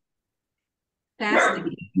 Testing.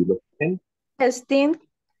 Testing.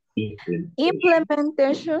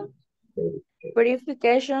 Implementation.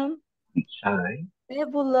 Verification. Design.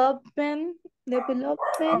 Development. Development.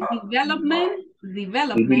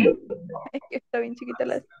 Está bien chiquita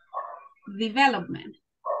la. Development.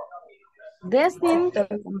 Testing.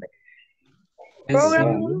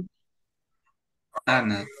 Programming.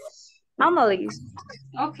 Analyst.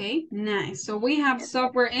 Okay, nice. So we have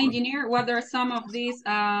software engineer. What are some of these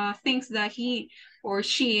things that he or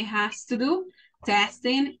she has to do?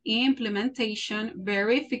 Testing, implementation,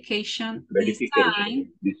 verification,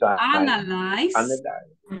 design, analyze,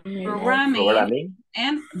 programming,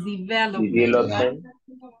 and development.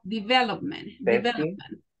 Development.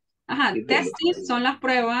 Ajá, testing son las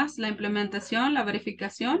pruebas, la implementación, la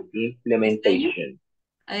verificación, Implementation.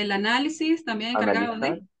 el análisis, también encargado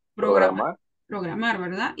de programar,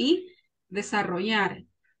 ¿verdad? Y desarrollar.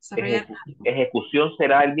 Ejecución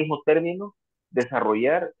será el mismo término,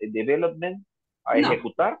 desarrollar, development, a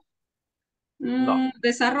ejecutar. No.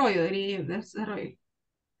 Desarrollo, diría yo, desarrollo.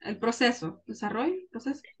 El proceso, desarrollo,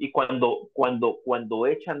 proceso. Y cuando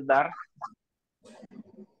echa a andar,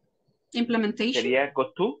 implementation. Sería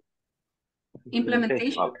go to.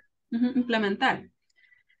 Implementation. Okay. Implementar.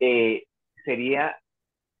 Sería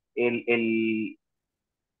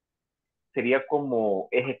sería como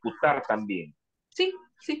ejecutar también. Sí,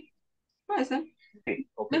 puede ser. Sí,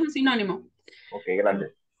 okay. Es un sinónimo. Ok,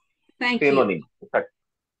 gracias. Thank sinónimo. you. Exacto.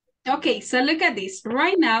 Okay, so look at this.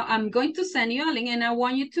 Right now, I'm going to send you a link and I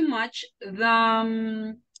want you to match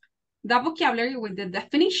the vocabulary with the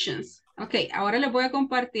definitions. Okay, ahora les voy a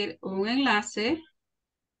compartir un enlace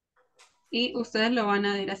y ustedes lo van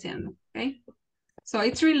a ir haciendo. Okay, so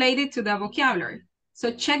it's related to the vocabulary.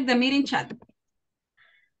 So check the meeting chat.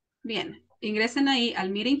 Bien, ingresen ahí al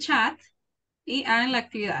meeting chat y hagan la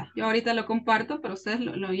actividad. Yo ahorita lo comparto, pero ustedes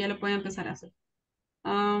ya lo pueden empezar a hacer.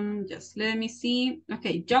 Just let me see.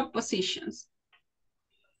 Okay, job positions.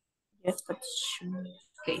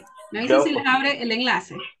 Okay, me dicen si les abre el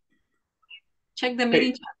enlace. Check the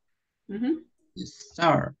meeting chat.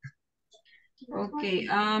 Start. Okay,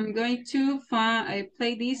 I'm going to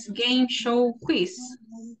play this game show quiz.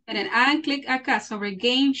 And then hagan clic acá sobre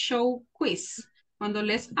game show quiz. Cuando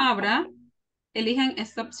les abra, elijan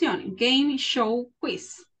esta opción, game show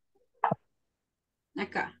quiz.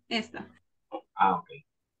 Acá, esta. Ok.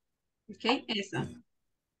 Ok, esa.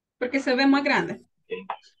 Porque se ve más grande.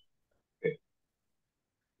 Okay.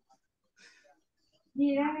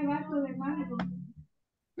 Mira, debajo de mango.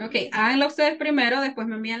 Ok, háganlo ustedes primero, después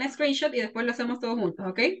me envían el screenshot y después lo hacemos todos juntos,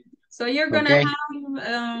 ok? So you're gonna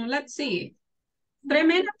have, let's see, 3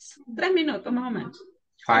 minutos más o menos.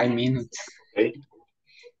 5 minutes. Okay.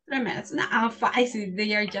 3 minutes. No, 5,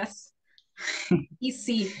 they are just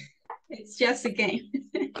easy. It's just a game.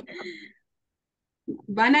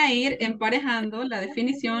 Van a ir emparejando la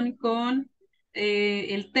definición con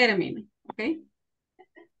el término, ¿ok?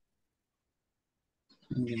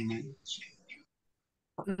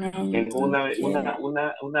 Tengo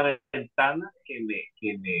una ventana que me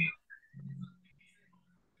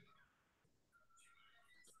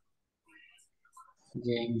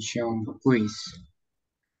Game show quiz.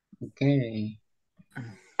 Okay.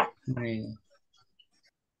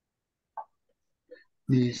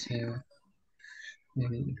 This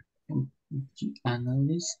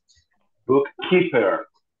analyst. Bookkeeper.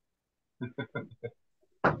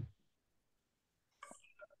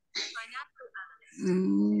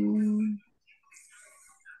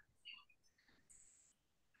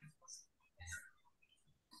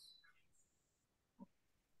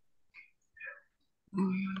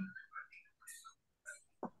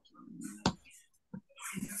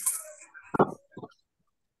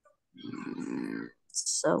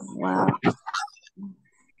 So, wow.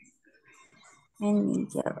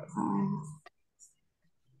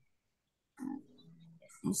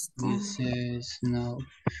 This is now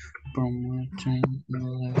promoting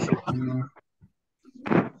knowledge.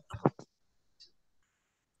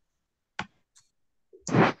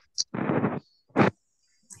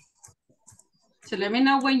 So let me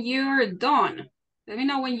know when you're done. Let me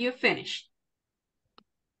know when you're finished.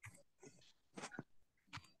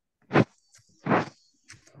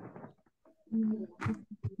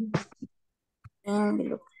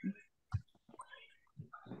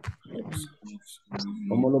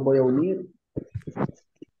 ¿Cómo los voy a unir?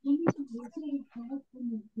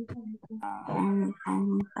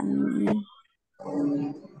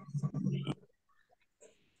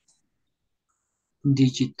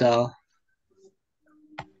 Digital.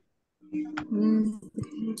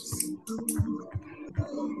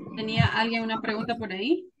 ¿Tenía alguien una pregunta por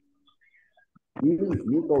ahí? Sí,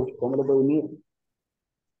 coach, ¿cómo los voy a unir?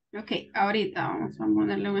 Ok, ahorita vamos a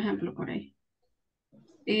ponerle un ejemplo por ahí.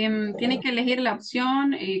 Tiene que elegir la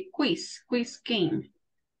opción quiz game.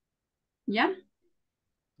 ¿Ya?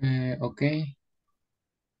 Ok.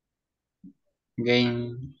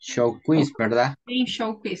 Game show quiz, ¿verdad? Game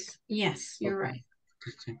show quiz. Yes, you're right.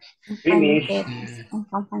 Finish.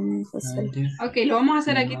 Ok, lo vamos a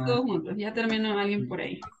hacer aquí todos juntos. Ya terminó alguien por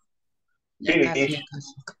ahí. Ya casi, Finish. ya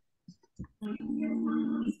casi.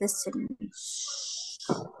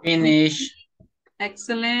 Finish.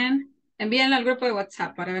 Excellent. Envíenlo al grupo de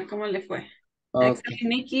WhatsApp para ver cómo le fue. Okay. Excellent,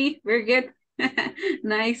 Nikki. Very good.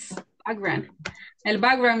 Nice background. El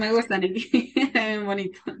background me gusta, Nikki. Bien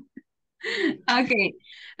bonito. Okay,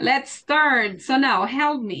 let's start. So now,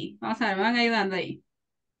 help me. Vamos a ver, me van ayudando ahí.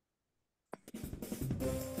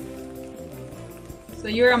 So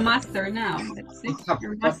you're a master now. Let's see.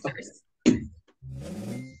 You're masters.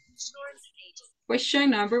 Question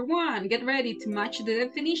number 1. Get ready to match the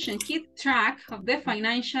definition. Keep track of the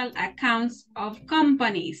financial accounts of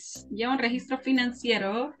companies. Lleva un registro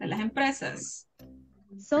financiero de las empresas.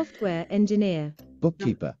 Software engineer.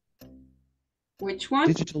 Bookkeeper. Which one?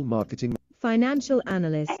 Digital marketing. Financial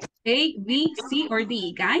analyst. A, B, C, or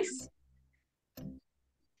D, guys?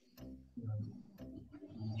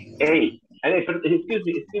 Hey, excuse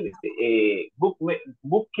me.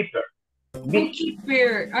 Bookkeeper.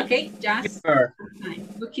 Bookkeeper. Okay, just.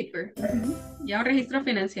 Bookkeeper. Ya un registro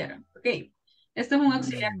financiero. Ok. Esto es un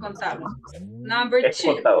auxiliar contable. Number 2.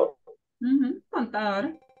 Contador.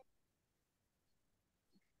 Contador.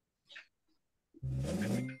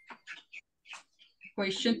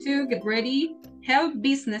 Question 2, get ready. Help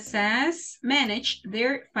businesses manage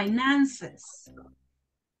their finances.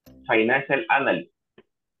 Financial analyst.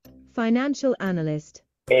 Financial analyst.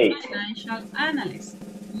 A. Financial analyst.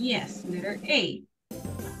 Yes, letter A.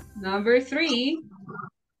 Number 3.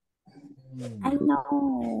 I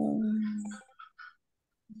know.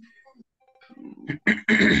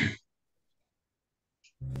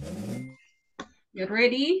 Get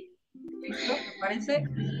ready. Listo, prepárense.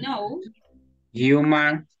 No.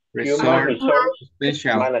 Human resource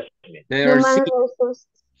special. Management.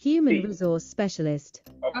 Human resource specialist.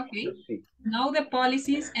 Okay. Know the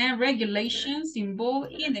policies and regulations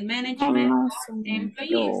involved in the management of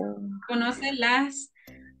employees. Conoce las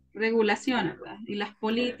regulaciones, ¿verdad? Y las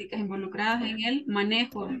políticas involucradas en el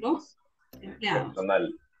manejo de los empleados.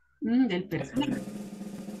 Personal. Del personal.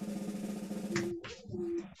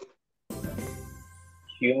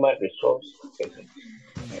 Human resource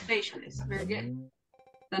Specialist. Very good.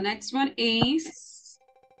 The next one is,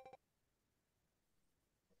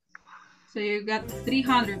 so you got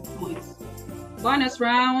 300 points. Bonus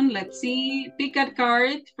round, let's see. Pick a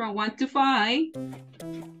card from 1 to 5.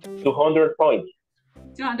 200 points.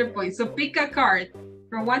 200 points. So pick a card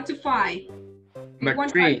from 1 to 5. Number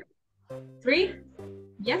 3. 3?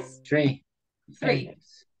 Yes? 3. 3.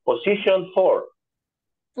 Position 4.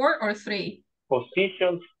 4 or 3?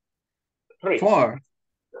 Position 3. 4.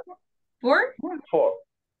 4? 4.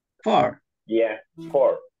 4. Yeah,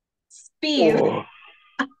 4. Speed. Oh.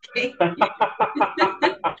 Okay.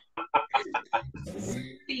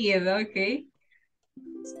 Speed, okay.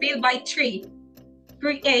 Speed by 3.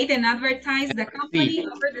 Create and advertise the company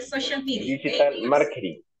over the social media. Digital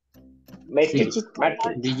marketing.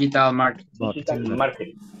 Digital marketing. Digital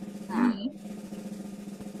marketing.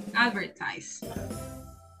 Advertise.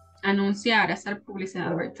 Anunciar, hacer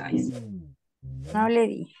publicidad, advertise. No le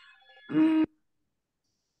di.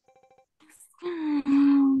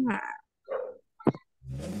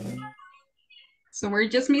 So we're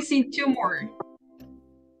just missing 2 more.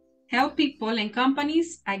 Help people and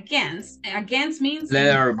companies against means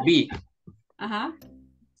letter B.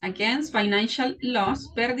 Against financial loss,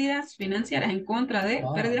 pérdidas financieras, en contra de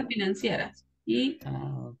pérdidas financieras. Y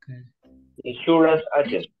okay. Insurance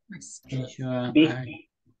agent. Insurance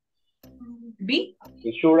B.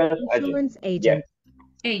 Insurance agent.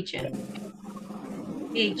 Agent.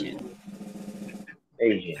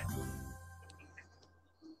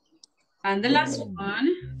 And the last one,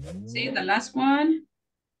 see the last one.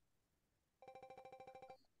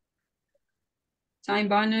 Time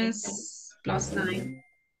bonus plus 9.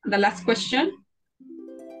 The last question.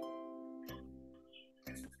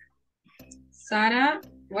 Sarah,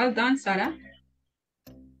 well done, Sarah.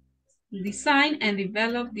 design and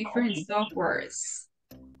develop different softwares.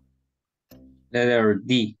 Letter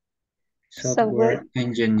D. Software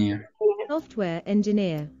engineer. Software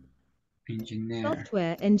engineer. Engineer.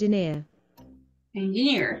 Software engineer.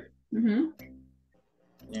 Engineer.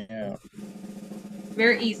 Yeah.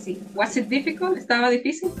 Very easy. Was it difficult? ¿Estaba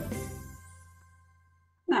difícil?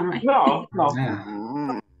 No, right? No.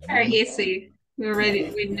 Very easy.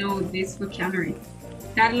 We know this vocabulary.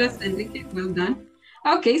 Carlos, Enrique, well done.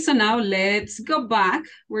 Okay, so now let's go back.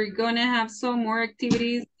 We're gonna have some more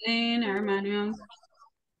activities in our manual.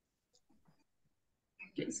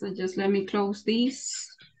 Okay, so just let me close these.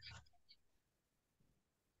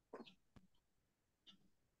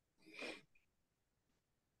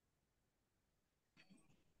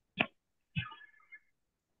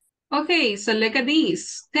 Okay, so look at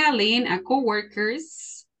these. Telling a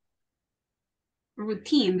coworker's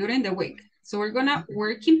routine during the week. So we're gonna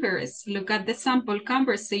work in pairs. Look at the sample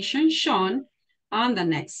conversation shown on the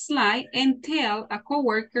next slide and tell a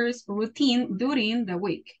coworker's routine during the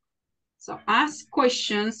week. So ask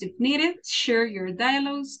questions if needed, share your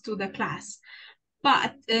dialogues to the class.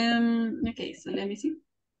 But, okay, so let me see.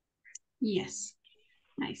 Yes,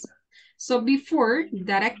 nice. So before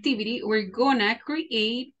that activity, we're gonna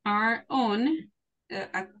create our own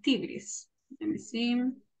activities. Let me see.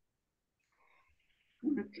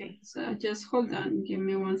 Okay, so just hold on, give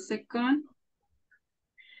me 1 second.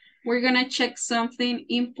 We're gonna check something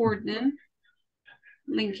important.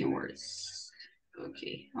 Linking words.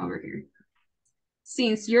 Okay, over here.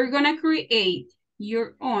 Since you're gonna create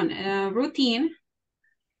your own routine,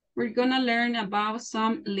 we're gonna learn about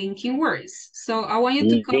some linking words. So I want you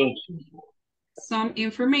to copy some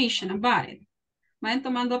information about it. Vayan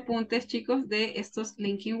tomando apuntes, chicos, de estos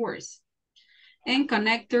linking words. And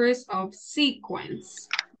connectors of sequence.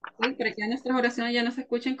 ¿Sí? Para que nuestras oraciones ya no se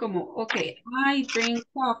escuchen como, okay, I drink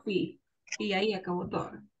coffee. Y ahí acabó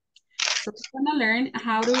todo. So we're gonna learn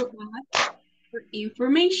how to add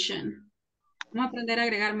information. Vamos a aprender a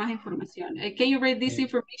agregar más información. Can you read this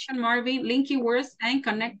information, Marvin? Linking words and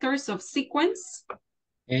connectors of sequence.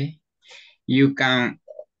 Okay. You can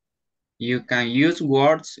use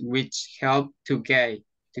words which help to guide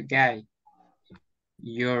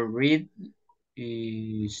your read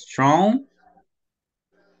is strong,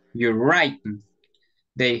 your writing.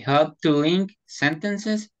 They help to link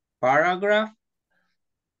sentences, paragraph,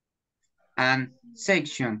 and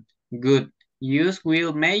section. Good use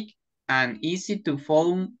will make an easy to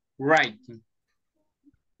follow writing.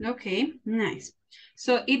 Okay, nice.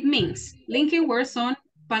 So it means linking words son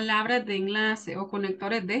palabras de enlace o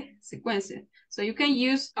conectores de secuencia. So you can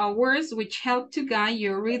use words which help to guide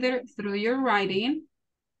your reader through your writing.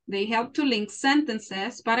 They help to link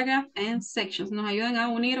sentences, paragraph, and sections. Nos ayudan a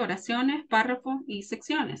unir oraciones, párrafos, y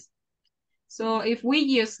secciones. So if we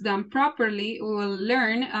use them properly, we will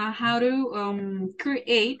learn how to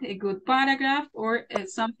create a good paragraph or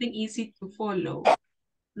something easy to follow.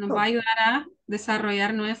 Nos va a ayudar a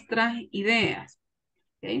desarrollar nuestras ideas.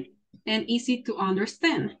 Okay? And easy to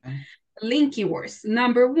understand. Linking words.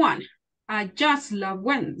 Number 1, I just love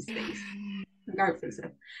Wednesdays.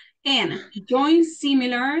 And join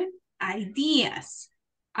similar ideas.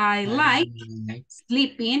 I like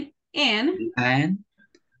sleeping and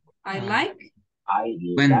I like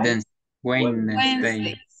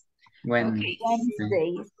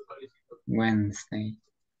Wednesday.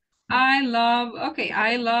 I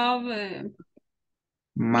love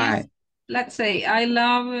my, let's say I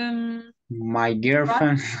love my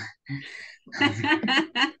girlfriend.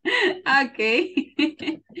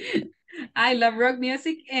 Okay. I love rock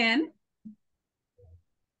music and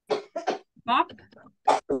pop.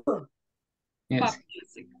 Yes. Pop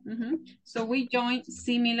music. So we join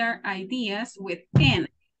similar ideas with N,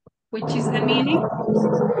 which is the meaning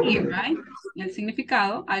here, right? El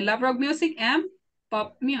significado. I love rock music and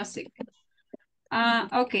pop music.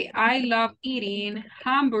 Okay, I love eating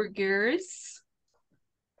hamburgers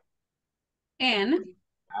and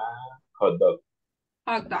hot dogs.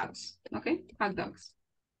 Hot dogs. Okay, hot dogs.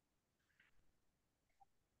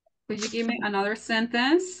 Could you give me another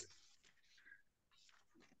sentence?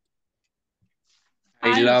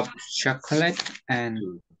 I love chocolate and...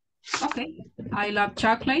 Okay, I love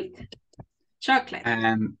chocolate. Chocolate.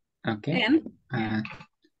 Okay. And?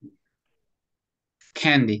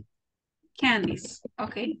 Candy. Candies.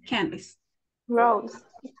 Okay, candies. Rose.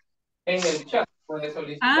 Okay,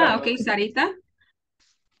 Sarita.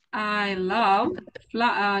 I love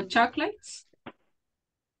chocolates.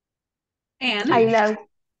 And?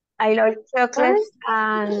 I love chocolates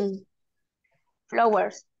and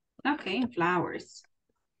flowers. Okay, flowers.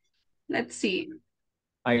 Let's see.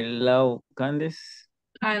 I love candies.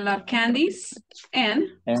 I love candies and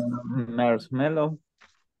marshmallow.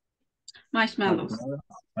 Marshmallows.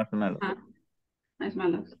 Marshmallow.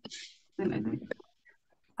 Marshmallows.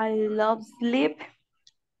 I love sleep.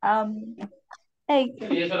 Egg.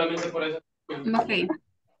 Okay.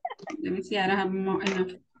 Let me see. I don't have more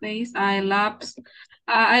enough space. I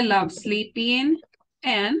love sleeping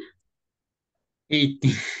and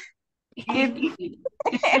eating.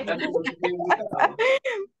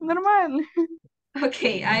 Normal.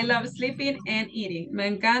 Okay, I love sleeping and eating. Me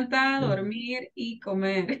encanta dormir y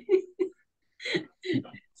comer.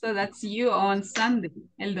 So that's you on Sunday,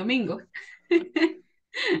 el domingo.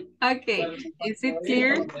 Okay, is it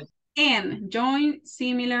clear? And join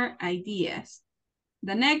similar ideas.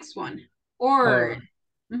 The next one, or.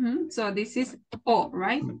 So this is O,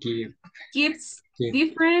 right? Gives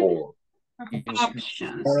different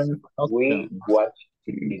options. We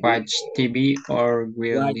watch TV or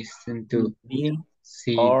will listen to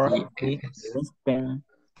CDs.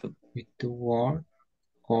 With to work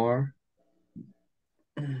or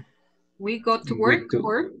we go to work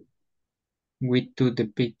or we to the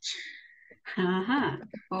beach.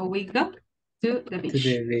 Or we go to the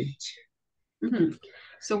beach.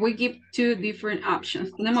 So we give two different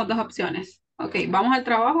options. Tenemos dos opciones. Ok, ¿vamos al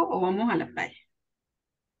trabajo o vamos a la playa?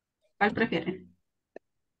 ¿Cuál prefieren?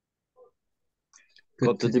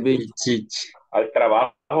 Go to the beach. Al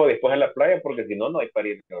trabajo, después a la playa, porque si no, no hay para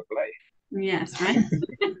ir a la playa. Yes, right?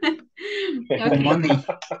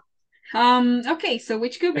 Okay. Okay, so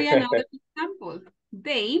which could be another example?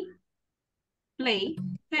 They play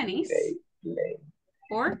tennis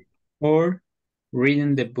or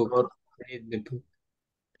reading the book. Read the book.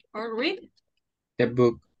 Or read? The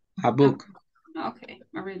book. A book. Okay,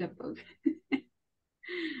 I'll read a book.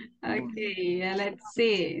 Okay, let's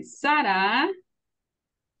see. Sarah.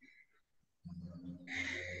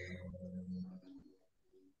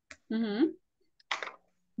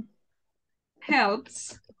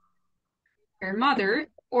 Helps her mother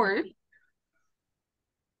or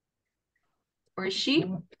she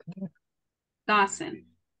doesn't.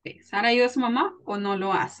 Okay. ¿Sara ayuda a su mamá o no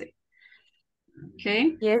lo hace?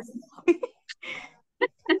 Okay. Yes.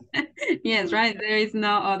 Yes, right. There is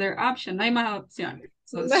no other option. No hay más opción.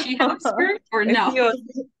 So she helps her or no?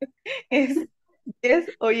 Yes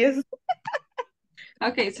or yes.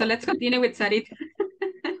 Okay, so let's continue with Sarita.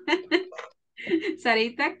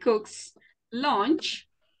 Sarita cooks lunch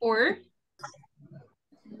or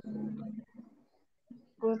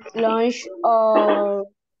lunch or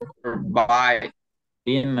buy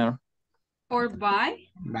dinner or buy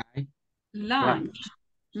lunch.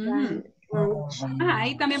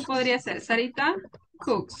 Ahí también podría ser Sarita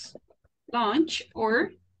cooks lunch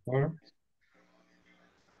or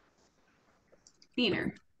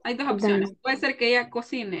dinner. Hay dos opciones. Puede ser que ella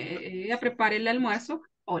cocine, ella prepare el almuerzo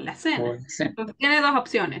o la cena. Entonces, tiene dos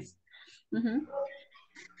opciones.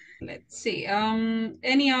 Let's see.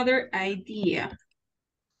 Any other idea?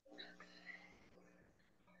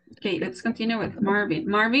 Okay, let's continue with Marvin.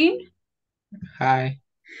 Marvin? Hi.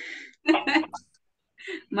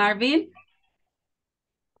 Marvin?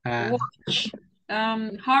 Watch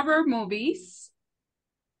horror movies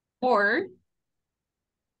or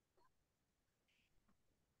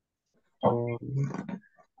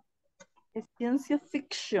Science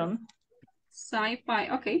fiction. Sci-fi.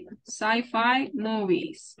 Okay, sci-fi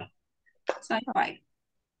movies. Sci-fi.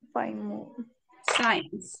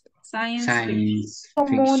 Science. Science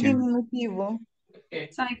Como un fiction. diminutivo.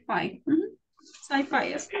 Sci-fi.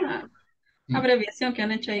 Sci-fi es una abreviación que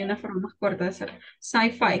han hecho ahí, una forma más corta de ser.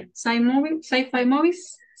 Sci-fi. Sci-fi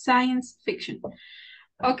movies. Science fiction.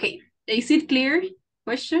 Okay. Is it clear?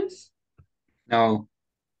 Questions? No.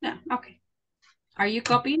 No. Okay. Are you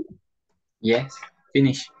copying? Yes.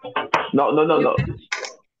 Finish. No.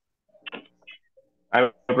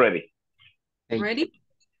 I'm ready. Ready?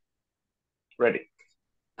 Ready.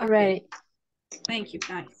 Okay. Ready. Thank you,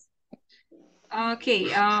 guys. Okay,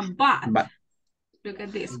 but. Look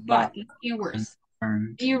at this, but in words.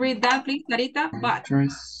 Can you read that, please, Sarita? But.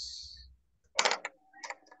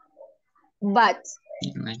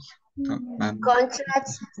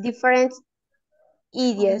 Contrasts different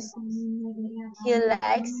ideas. He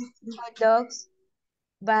likes hot dogs,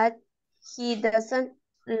 but he doesn't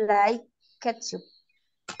like ketchup.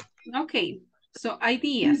 Okay, so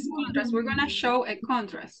ideas, contrast. We're gonna show a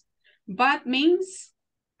contrast. But means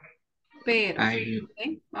pero.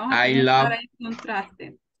 Okay? I love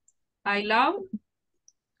contraste. I love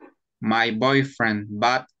my boyfriend,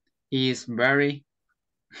 but he is very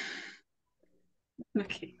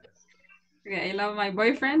okay. I love my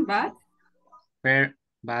boyfriend, but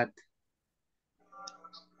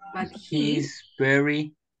but He's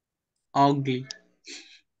very ugly.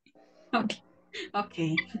 Okay.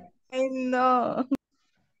 Okay. Ay, no.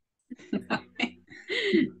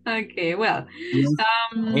 Okay, well.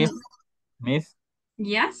 Miss.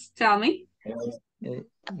 Yes, tell me.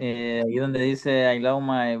 Ahí donde dice I love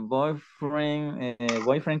my boyfriend,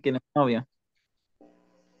 boyfriend que no es novio.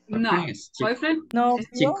 No, boyfriend. No,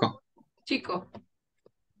 Chico. Chico.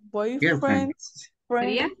 boyfriend.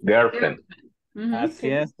 ¿Sería? Girlfriend. Así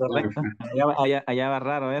es, correcto. Allá va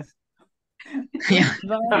raro es.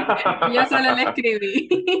 Yo solo le escribí.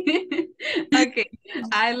 Okay.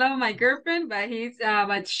 I love my girlfriend,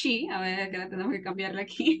 but she, a ver, que la tenemos que cambiarla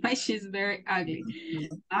aquí, but she's very ugly.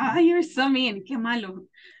 Ah, you're so mean. Qué malo.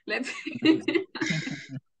 Let's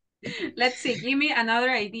see. Give me another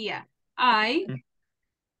idea. I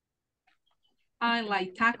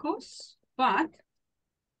like tacos, but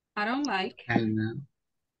I don't like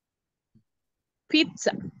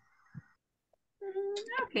Pizza.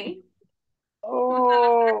 Okay.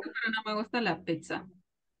 Oh. Pero no me gusta la pizza.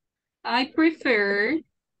 I prefer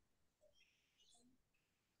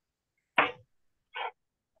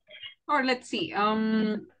or let's see. Tell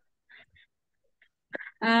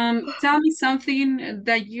me something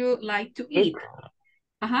that you like to eat.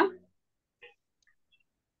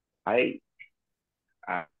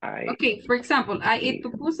 Okay, for example, I eat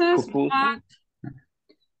pupusas, but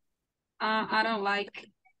I don't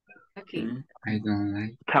like. Okay. I don't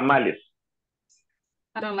like tamales.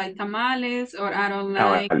 I don't like tamales, or I don't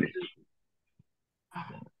like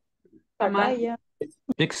Papaya.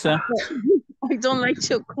 Pizza. I don't like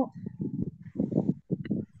choco.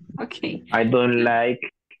 Okay. I don't like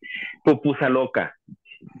pupusa loca.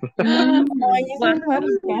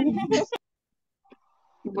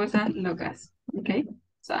 Pupusas locas. Okay.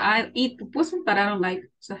 So I eat pupusas, but I don't like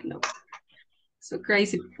pupusas locas. So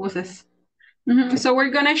crazy pupusas. So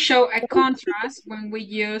we're going to show a contrast when we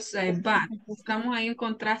use but. Estamos ahí en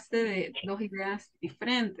contraste de dos ideas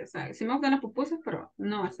diferentes. ¿Sabes? Sí me gustan las pupusas, pero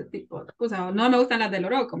no ese tipo de pupusas. No me gustan las del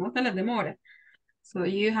oroco, me gustan las de mora. So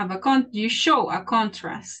you have you show a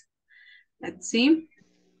contrast. Let's see.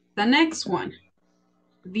 The next one.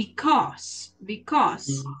 Because.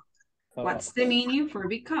 What's the meaning for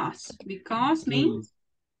because? Because means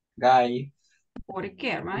guy. ¿Por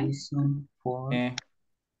qué, right? Reason for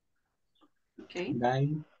Okay. guy.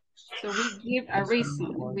 So we give a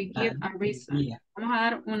reason. We give a reason. Vamos a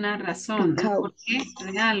dar una razón. ¿Por qué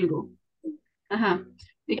de algo? Ajá.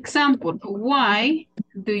 Example. Why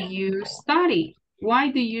do you study?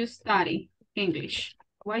 Why do you study English?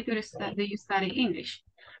 Why do you study English?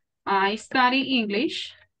 I study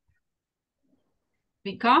English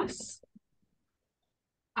because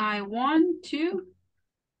I want to.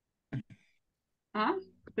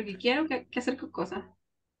 Porque quiero que hacer qué cosa.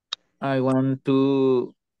 I want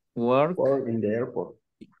to work in the airport.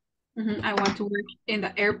 I want to work in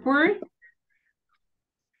the airport.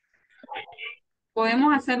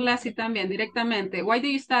 Podemos hacerla así también, directamente. Why do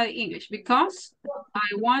you study English? Because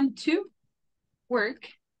I want to work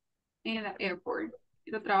in the airport.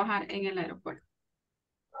 Quiero trabajar en el aeropuerto.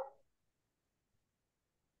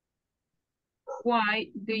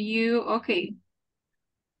 Why do you, okay.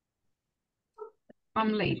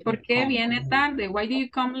 Come late. ¿Por qué viene tarde? Why do you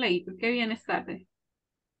come late? ¿Por qué vienes tarde?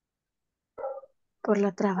 Por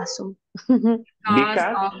la trabazón. Because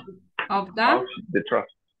of the traffic.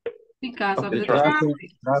 Because of the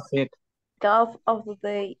traffic. Half of the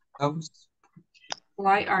day.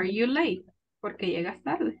 Why are you late? Porque llegas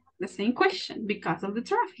tarde. The same question. Because of the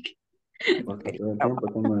traffic. Porque todo el tiempo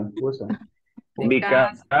tengo una excusa.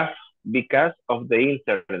 Because of the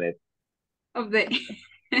internet.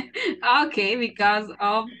 Okay, because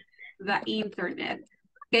of the internet.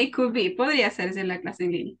 Okay, could be. Podría hacerse en la clase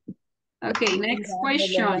en línea. Okay, next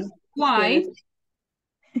question. Why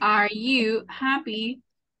are you happy?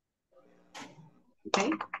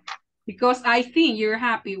 Okay, because I think you're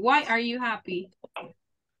happy. Why are you happy?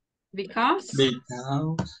 Because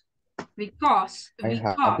I'm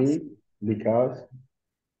happy because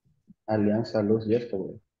Alianza lost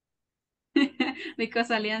yesterday. Because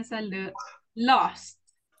Alianza lost.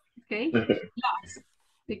 Okay, lost.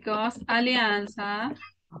 Because Alianza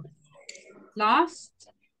lost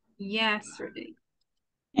yesterday.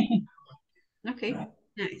 Okay,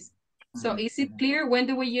 nice. So is it clear when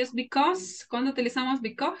do we use because? ¿Cuándo utilizamos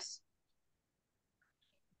because?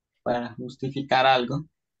 Para justificar algo.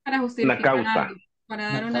 Para justificar una causa. algo.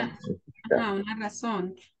 Para dar una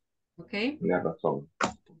razón. Okay. Una razón.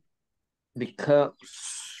 Because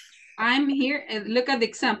I'm here. Look at the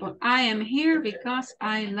example. I am here because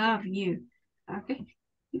I love you. Okay.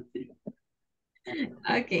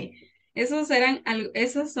 Okay. Esos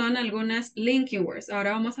son algunas linking words.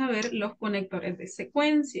 Ahora vamos a ver los conectores de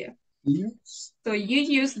secuencia. So you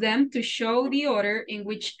use them to show the order in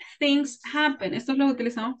which things happen. Esto lo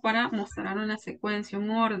utilizamos para mostrar una secuencia, un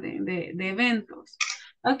orden de eventos.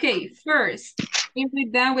 Okay, first. Can you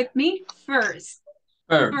read that with me? First.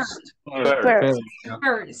 First.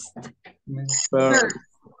 First.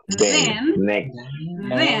 Then. Next.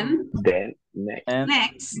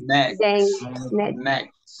 Next.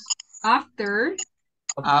 After.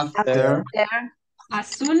 As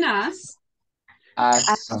soon as.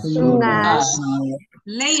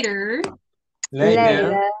 Later.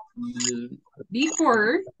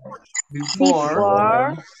 Before.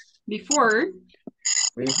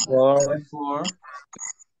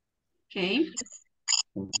 Okay.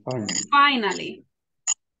 Finally.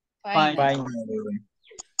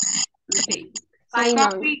 Okay.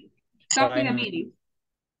 So copy the meaning.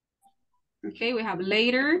 Okay, we have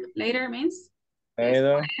later. Later means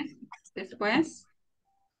después.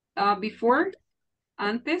 Before,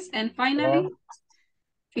 antes, and finally,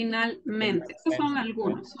 finalmente. Estos son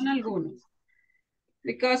algunos.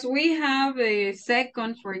 Because we have a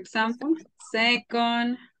second, for example,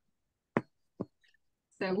 second,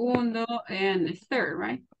 segundo, and third,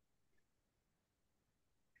 right?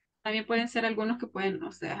 También pueden ser algunos que pueden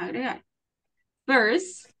ustedes agregar.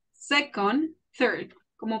 First, second, third.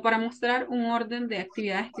 Como para mostrar un orden de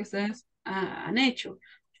actividades que ustedes han hecho.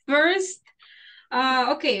 First,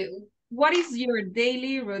 okay, what is your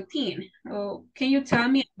daily routine? Oh, can you tell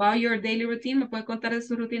me about your daily routine? ¿Me puede contar de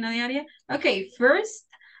su rutina diaria? Okay, first,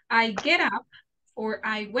 I get up or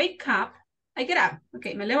I wake up. I get up.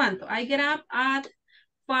 Okay, me levanto. I get up at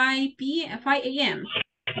 5 a.m.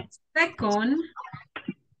 Second,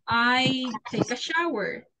 I take a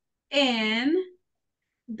shower. And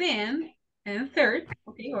then, third,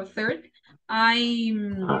 I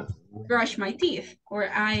brush my teeth or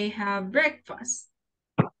I have breakfast.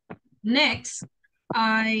 Next,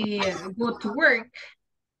 I go to work.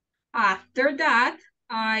 After that,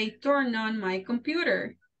 I turn on my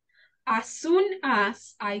computer. As soon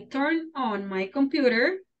as I turn on my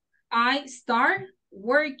computer, I start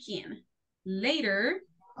working. Later,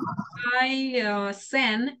 I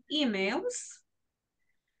send emails.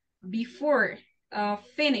 Before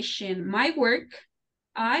finishing my work,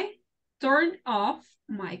 I turn off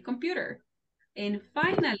my computer. And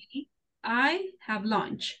finally, I have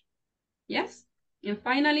lunch. Yes? And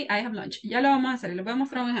finally, I have lunch. Ya lo vamos a hacer. Les voy a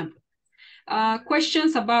mostrar un ejemplo.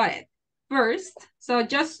 Questions about it. First, so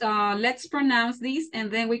just let's pronounce these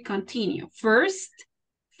and then we continue. First.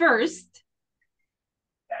 Can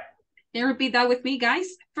you repeat that with me,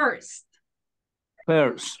 guys? First.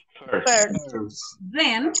 Then.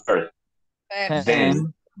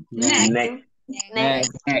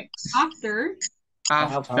 Next. After.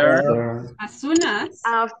 As soon as.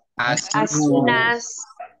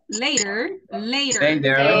 Later. Or later. Okay.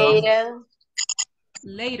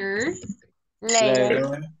 Later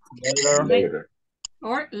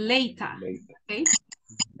or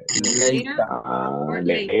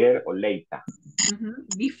later.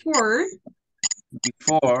 Before.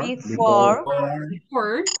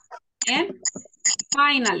 And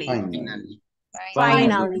finally.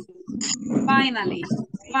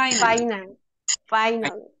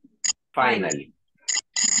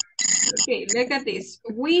 Okay, look at this.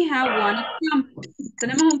 We have one example.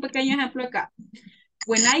 Tenemos un pequeño ejemplo acá.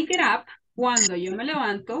 When I get up, cuando yo me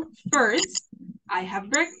levanto, first, I have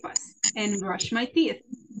breakfast and brush my teeth.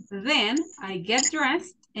 Then I get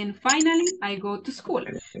dressed and finally I go to school.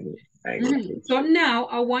 So now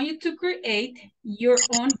I want you to create your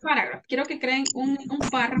own paragraph. Quiero que creen un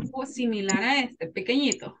párrafo similar a este,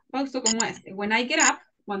 pequeñito, justo como este. When I get up,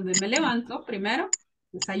 cuando me levanto, primero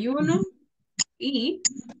desayuno y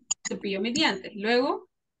cepillo mis dientes. Luego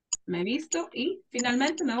me visto y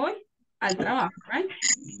finalmente me voy al trabajo, right?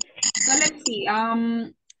 So let's see.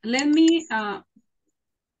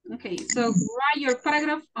 Okay, so write your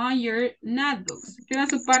paragraph on your notebooks. Escriban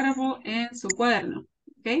su párrafo en su cuaderno,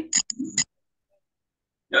 okay?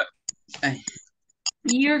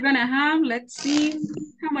 You're gonna have, let's see,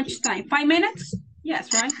 how much time? 5 minutes?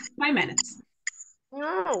 Yes, right? 5 minutes.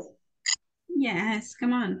 No. Yes,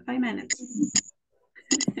 come on, 5 minutes.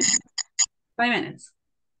 5 minutes.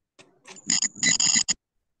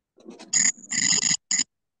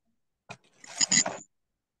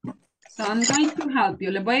 So I'm going to help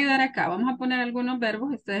you. Les voy a ayudar acá. Vamos a poner algunos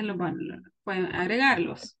verbos. Ustedes pueden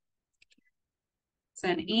agregarlos.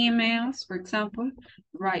 Send emails, for example.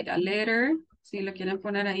 Write a letter. Si lo quieren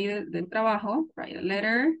poner ahí del trabajo. Write a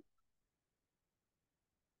letter.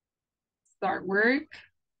 Start work.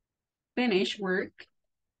 Finish work.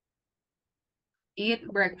 Eat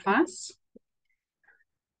breakfast.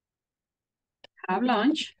 Have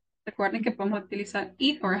lunch. Recuerden que podemos utilizar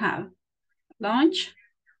eat or have. Lunch.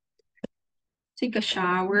 Take a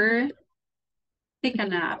shower. Take a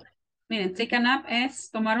nap. Miren, take a nap es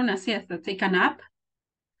tomar una siesta. Take a nap.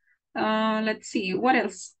 Let's see, what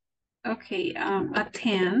else? Okay,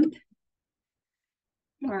 attend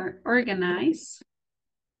or organize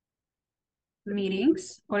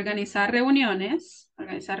meetings. Organizar reuniones.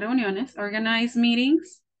 Organize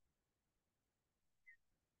meetings.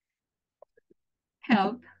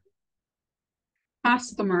 Help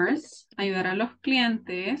customers. Ayudar a los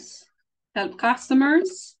clientes. Help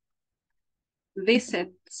customers.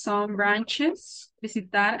 Visit some branches.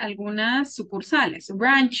 Visitar algunas sucursales.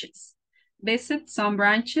 Branches. Visit some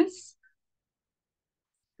branches.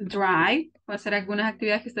 Drive. Puede ser algunas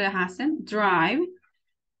actividades que ustedes hacen. Drive.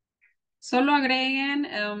 Solo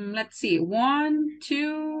agreguen, let's see, 1,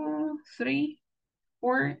 2, 3,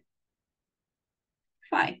 4,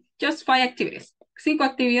 5. Just 5 activities. 5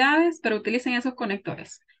 actividades, pero utilicen esos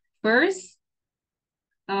conectores. First,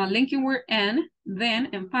 linking word and, then,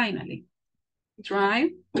 and finally.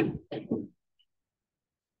 Drive.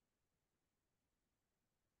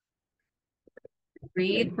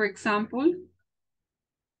 Read, for example.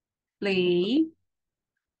 Play.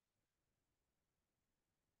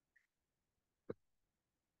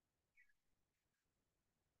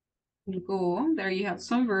 Go. There you have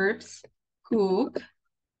some verbs. Cook.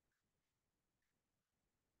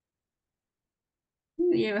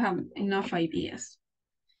 You have enough ideas.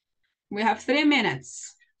 We have 3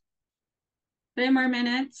 minutes. 3 more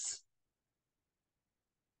minutes.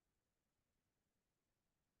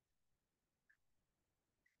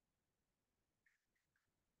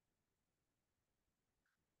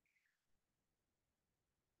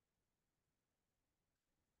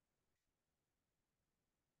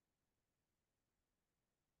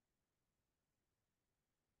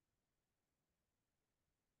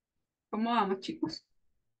 ¿Cómo vamos, chicos?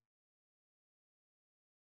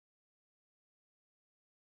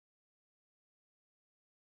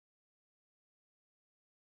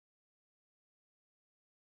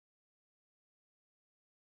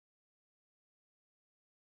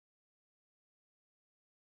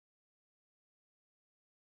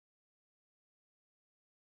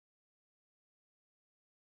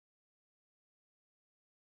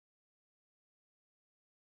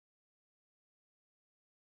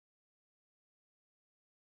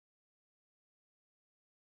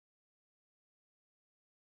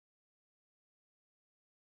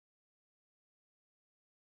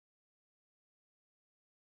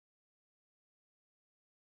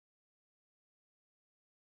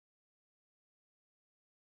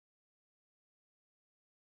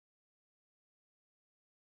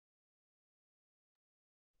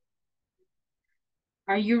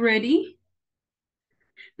 Are you ready?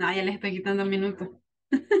 No, ya les estoy quitando un minuto.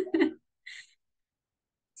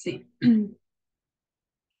 Sí.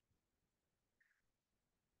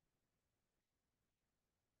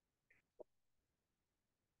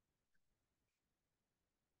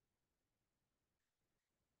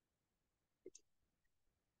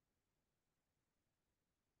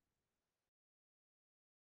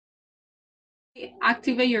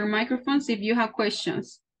 Activate your microphones if you have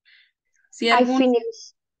questions. I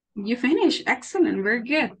finished. You finished. Excellent. Very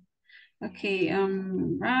good. Okay.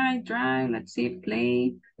 Ride, drive. Let's see.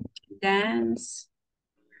 Play, dance.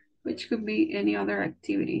 Which could be any other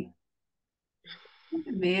activity.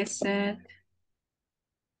 Visit.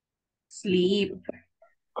 Sleep.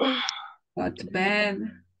 Go to bed.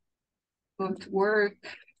 Go to work.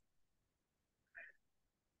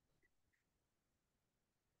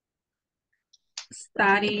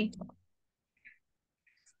 Study.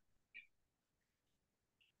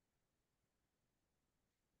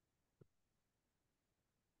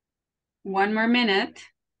 One more minute.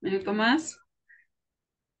 Minuto más.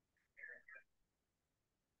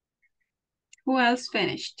 Who else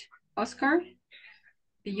finished? Oscar?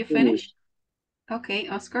 Did you finish? Okay,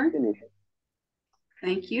 Oscar. Finish.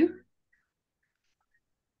 Thank you.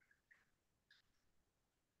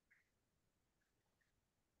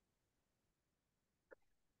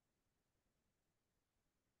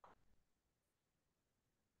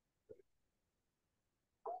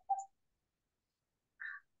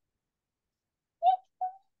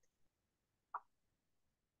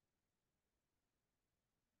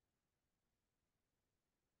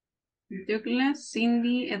 Douglas,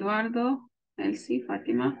 Cindy, Eduardo, Elsie,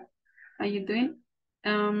 Fatima. How you doing?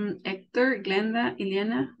 Hector, Glenda,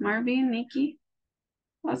 Ileana, Marvin, Nikki,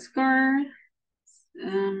 Oscar,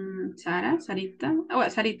 Sarah, Sarita. Oh,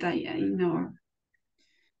 Sarita, yeah, you know her.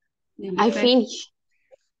 I finish.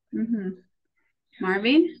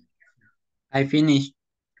 Marvin? I finished.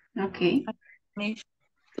 Okay.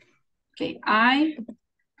 Okay, I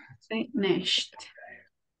finished.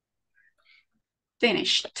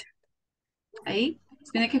 Finished. Ahí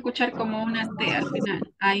tiene que escuchar como una T al final.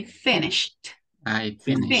 I finished. I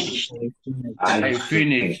finished. I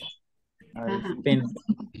finished. Ajá.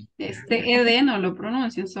 Este ED no lo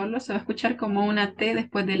pronuncian, solo se va a escuchar como una T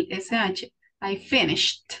después del SH. I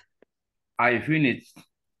finished. I finished.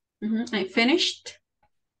 I finished.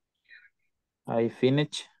 I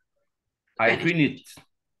finish. I finished.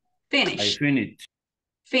 Finished. I finished.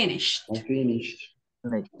 Finished. I finished.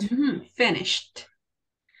 Finished.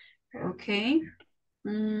 Okay.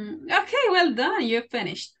 Okay, well done. You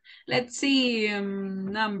finished. Let's see.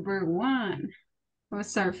 Number 1.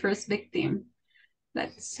 What's our first victim?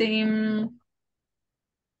 Let's see.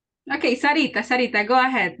 Okay, Sarita, go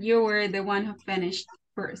ahead. You were the one who finished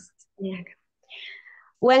first. Yeah.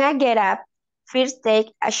 When I get up, first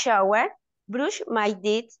take a shower, brush my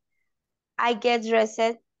teeth, I get dressed,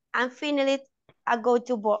 and finally I go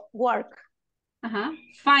to work.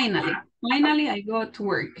 Finally, I go to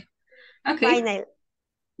work. Okay.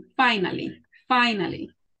 Finally.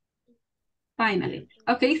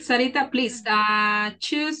 Okay, Sarita, please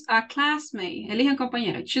choose a classmate. Elige un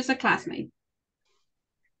compañero. Choose a classmate.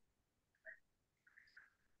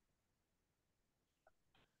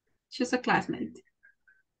 Choose a classmate.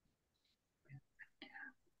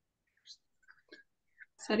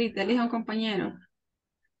 Sarita, elige un compañero.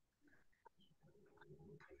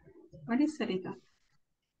 What is Sarita?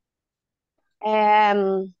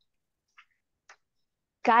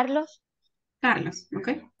 Carlos. Carlos,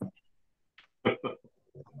 okay.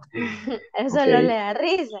 Eso no le da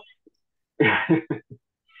risa.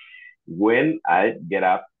 When I get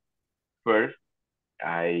up, first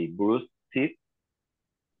I brush teeth,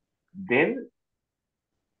 then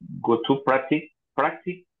go to practice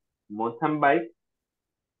mountain bike,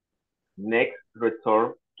 next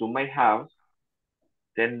return to my house,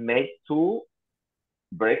 then make 2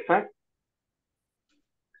 breakfast,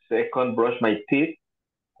 second brush my teeth,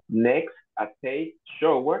 next I take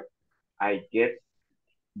shower, I get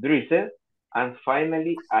dressed, and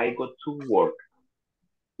finally I go to work.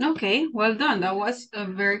 Okay, well done. That was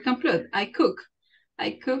very complete. I cook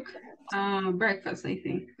breakfast, I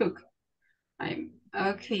think. Cook.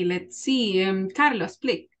 Okay, let's see. Carlos,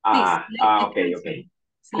 please. Okay.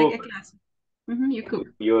 Select a class. You cook.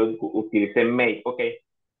 Yo utilicé make. Okay,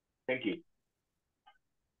 thank you.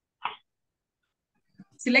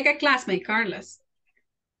 Select a classmate, Carlos.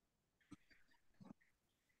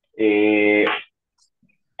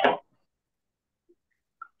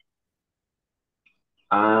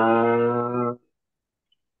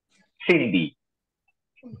 Cindy.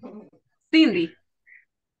 Cindy.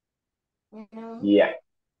 Yeah.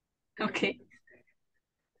 Okay.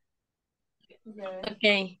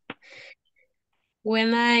 Okay.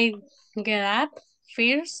 When I get up,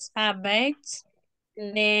 first I bathe,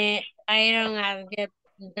 then iron and get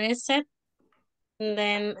dressed,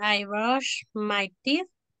 then I brush my teeth.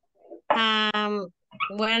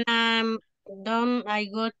 When I'm done, I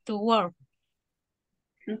go to work.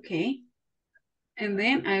 Okay. And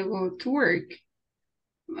then I go to work.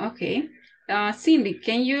 Okay. Cindy,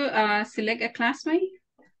 can you select a classmate?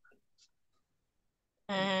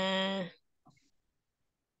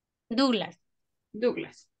 Douglas.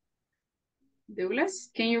 Douglas,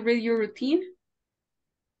 can you read your routine?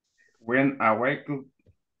 When I wake up,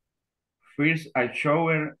 first I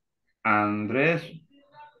shower and dress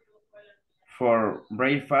for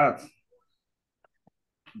breakfast.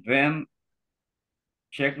 Then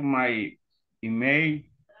check my email.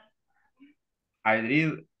 I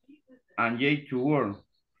read and get to work.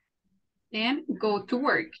 And go to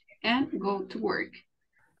work.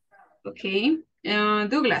 Okay.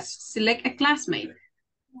 Douglas, select a classmate.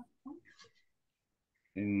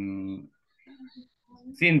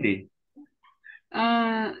 Cindy.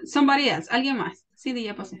 Somebody else. Alguien más. Cindy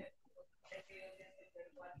ya pasó.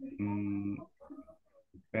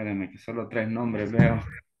 Espérenme, que solo 3 nombres veo.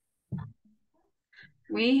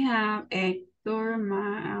 We have Héctor,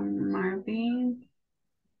 Marvin,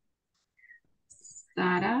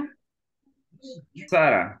 Sara.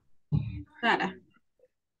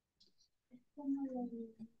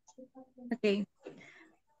 Okay.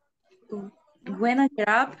 When I get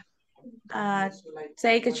up,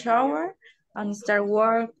 take a shower and start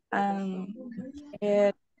work and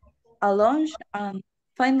get a lunch and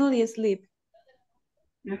finally sleep.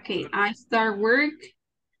 Okay, I start work.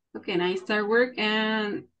 Okay, and I start work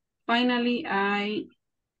and finally I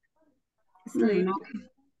sleep.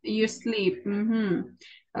 You sleep.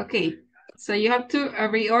 Okay. So you have to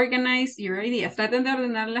reorganize your ideas. Traten de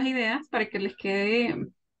ordenar las ideas para que les quede,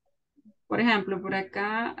 por ejemplo, por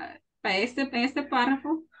acá, en este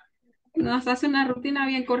párrafo, nos hace una rutina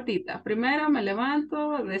bien cortita. Primero me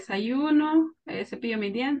levanto, desayuno, cepillo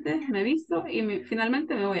mis dientes, me visto y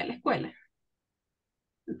finalmente me voy a la escuela.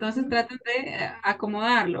 Entonces traten de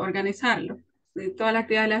acomodarlo, organizarlo. Todas las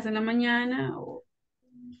actividades las hacen en la mañana o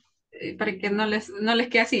para que no les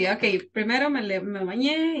quede así. Ok, primero me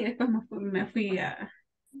bañé y después me fui a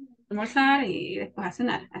almorzar y después a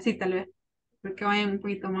cenar. Así tal vez, porque vayan un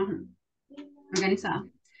poquito más organizados.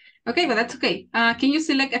 Okay, but that's okay. Can you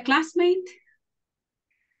select a classmate?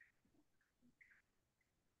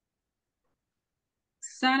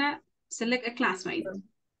 Sara, select a classmate.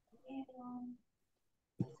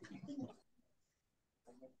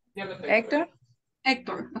 Hector?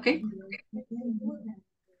 Hector, okay.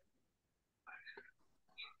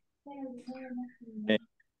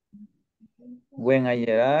 When I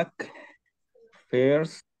get up,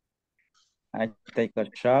 first I take a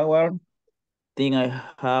shower, then I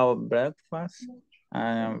have breakfast,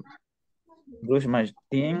 and brush my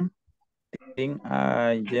teeth, then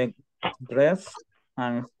I get dressed,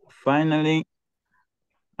 and finally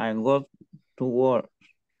I go to work.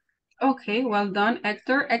 Okay, well done,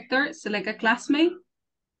 Hector. Hector, select a classmate.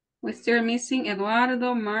 We're still missing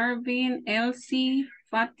Eduardo, Marvin, Elsie,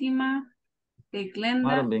 Fatima, Glenda,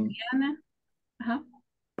 Marvin. Diana.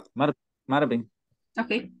 Marvin.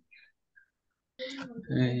 Okay.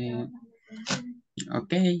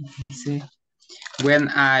 Okay, see. When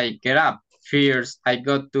I get up, first I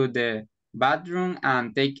go to the bathroom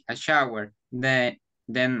and take a shower. Then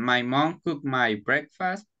my mom cook my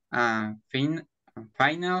breakfast and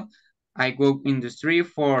final I go in the street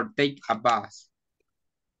for take a bus.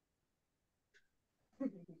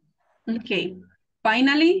 Okay.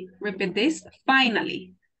 Finally, repeat this.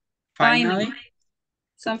 Finally. Finally.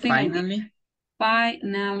 Something Finally. like this.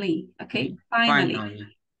 Finally. Okay. Finally.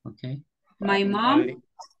 Okay. My mom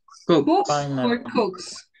cooks or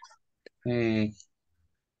cooks?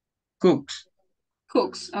 Cooks.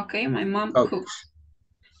 Cooks. Okay. My mom cooks.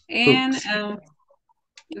 And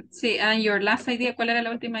let's see. And your last idea, ¿cuál era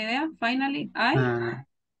la última idea? Finally,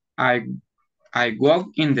 I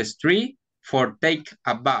walk in the street for take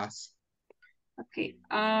a bus. Okay.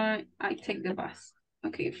 I take the bus.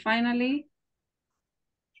 Okay. Finally,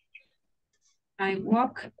 I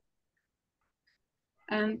walk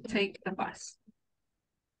and take the bus.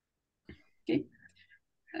 Okay.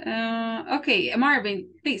 Okay, Marvin,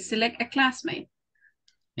 please select a classmate.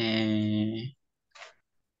 Quiero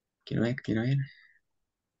ver.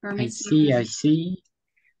 I see.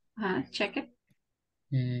 Check it.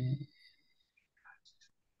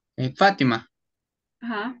 Fatima.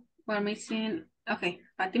 We're missing. Okay,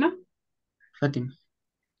 Fatima.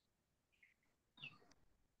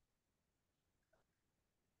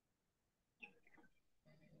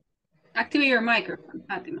 Activate your microphone,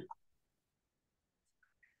 Fatima.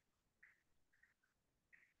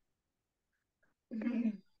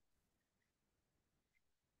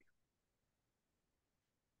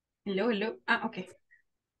 Hello. Okay.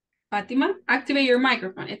 Fatima, activate your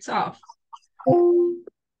microphone. It's off.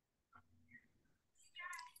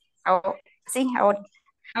 Sí, ahora.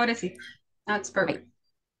 Ahora sí. That's perfect.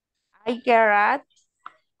 I get up.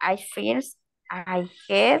 I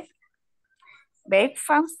have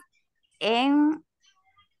breakfast and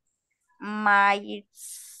my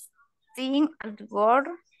thing at work.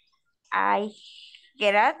 I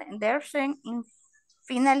get up and there's and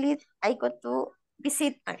finally I go to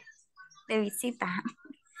visit. De visita.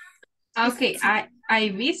 Okay, I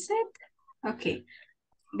visit. Okay.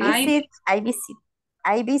 I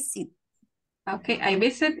visit. Okay, I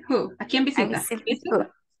visit who? ¿A quién visita? I visit who?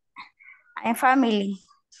 My family.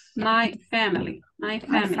 My family.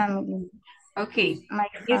 Okay. My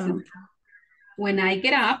family. When I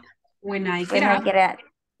get up.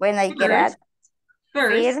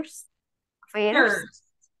 First.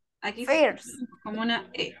 Aquí first. Como una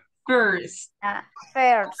E. First.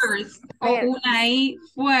 First. O una I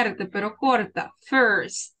fuerte, pero corta.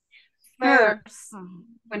 First.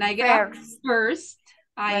 When I get up first.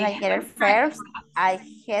 When I get up first, I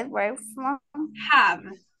had breakfast.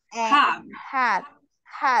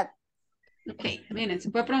 Had. Ok, miren, se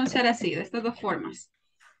puede pronunciar así, de estas dos formas.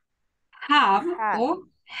 Have o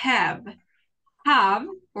have. Have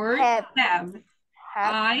or have.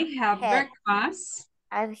 I have breakfast.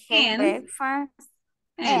 I have breakfast.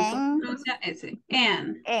 And pronuncia ese.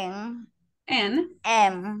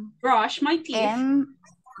 And brush my teeth.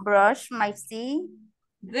 Brush my teeth.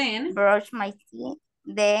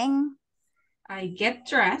 Then I get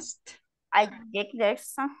dressed. I get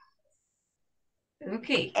dressed.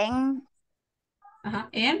 Okay. And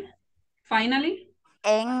finally?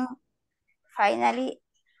 And finally,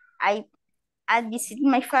 I visit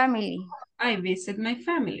my family. I visit my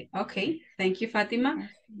family. Okay, thank you, Fatima.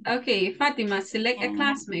 Okay, Fatima, select a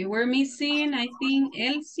classmate. We're missing, I think,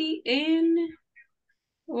 Elsie and,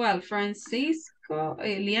 well, Francisco,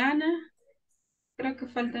 Eliana. Creo que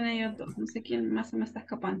faltan ellos dos. No sé quién más se me está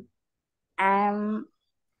escapando. En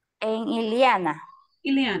Ileana.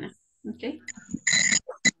 Ileana, okay.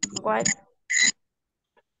 What?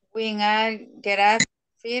 When I get up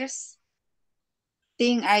first,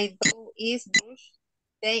 thing I do is brush.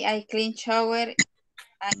 Then I clean shower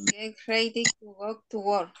and get ready to go to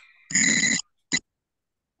work.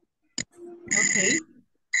 Ok.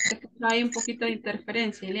 Es que hay un poquito de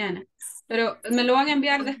interferencia, Ileana. Pero me lo van a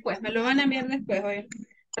enviar después. Oye,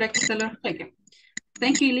 para que se lo explique.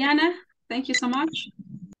 Thank you, Ileana. Thank you so much.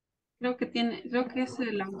 Creo que es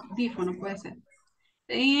el audífono, puede ser.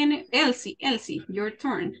 And Elsie, your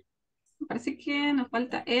turn. Parece que nos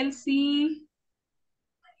falta Elsie.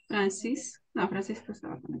 Francisco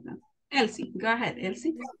estaba conectando. Elsie, go ahead,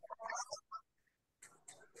 Elsie.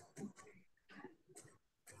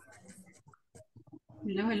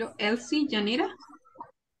 Hello, Elsie, Yanira.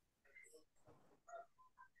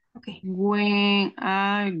 Okay. When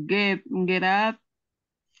I get up,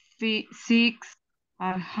 6,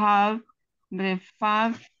 I have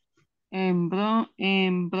breakfast and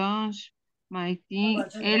brunch my team.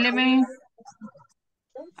 11,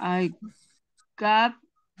 I got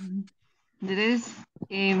dressed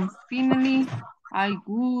and finally I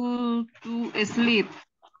go to sleep.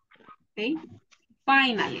 Okay.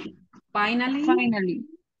 Finally, I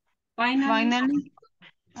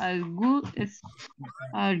go to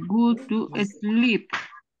sleep.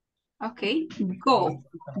 Okay, go.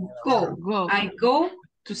 I go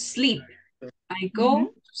to sleep. To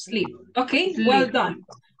sleep. Okay, sleep.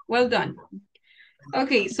 Well done.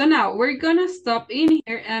 Okay, so now we're gonna stop in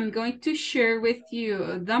here. I'm going to share with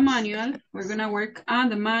you the manual. We're gonna work on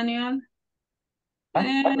the manual.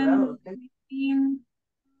 And,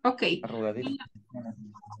 okay.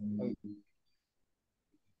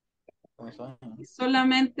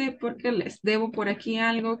 Solamente porque les debo por aquí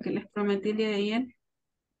algo que les prometí el día de ayer.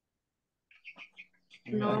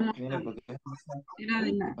 Lo vamos a ver. Era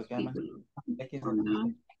del artículo.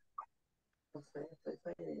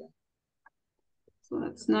 So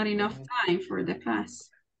that's not enough time for the class.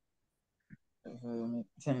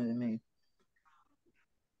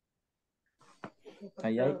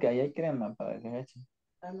 Ahí hay crema para que se eche.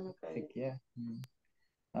 Si quiere.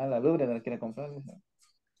 La Lubre no quiere comprar.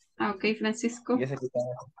 Ok, Francisco. Y ese que está...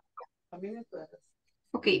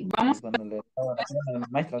 Ok, vamos a cuando le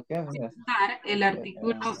maestro, ¿qué? dar el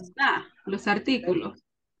artículo da, los artículos.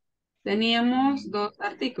 Teníamos dos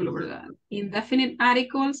artículos, ¿verdad? Indefinite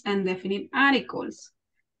articles and definite articles.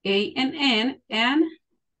 A and N and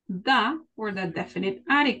the for the definite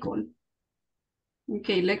article.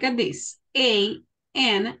 Okay, look at this. A,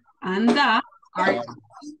 N, and the are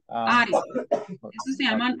articles. Estos se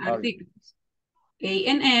llaman artículos. A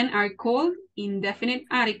and N are called indefinite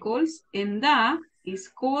articles and the is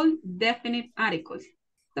called definite articles.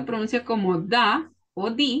 Se pronuncia como da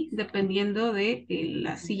o di dependiendo de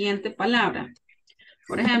la siguiente palabra.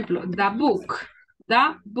 Por ejemplo, the book.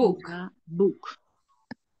 The book.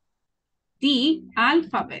 The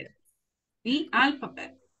alphabet. The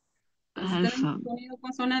alphabet. Entonces, tenemos sonido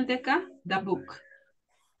consonante acá, the book.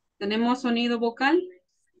 Tenemos sonido vocal,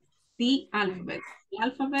 the alphabet. The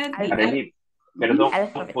alphabet, the Arely, perdón,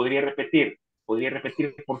 podría repetir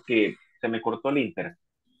porque se me cortó el inter.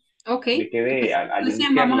 Ok. Me quedé al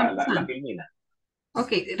iniciar la filmina.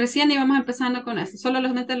 Ok, recién íbamos empezando con esto.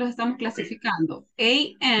 Solamente los estamos clasificando.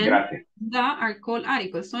 A and the are called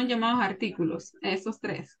articles. Son llamados artículos, esos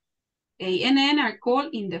tres. A and N are called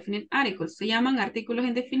indefinite articles. Se llaman artículos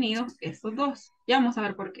indefinidos estos dos. Ya vamos a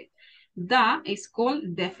ver por qué. The is called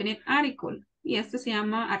definite article. Y este se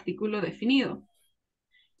llama artículo definido.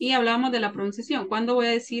 Y hablamos de la pronunciación. ¿Cuándo voy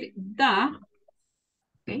a decir the?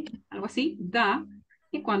 Okay, algo así, the.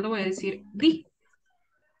 ¿Y cuándo voy a decir the?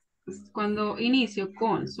 Cuando inicio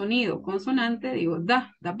con sonido consonante, digo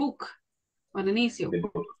the book. Cuando inicio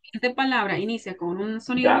con esta palabra, inicia con un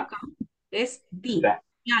sonido vocal, es the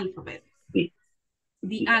alphabet.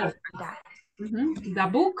 The alphabet. The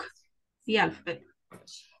book, the alphabet.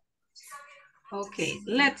 Okay,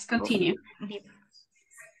 let's continue.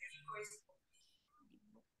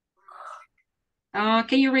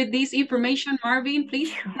 Can you read this information, Marvin,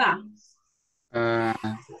 please?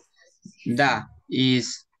 The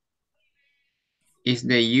is is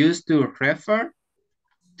the use to refer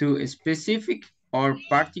to specific or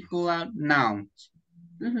particular nouns.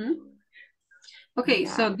 Okay,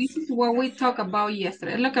 so this is what we talked about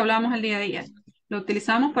yesterday. Es lo que hablamos el día de ayer. Lo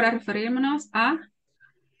utilizamos para referirnos a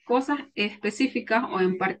cosas específicas o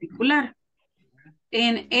en particular.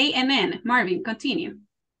 En ANN, Marvin, continue.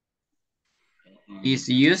 Is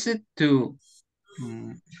used to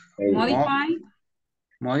modify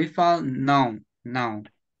noun,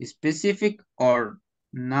 specific or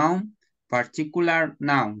noun, particular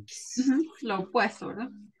noun. Lo opuesto, ¿verdad?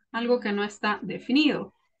 Algo que no está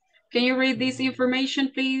definido. Can you read this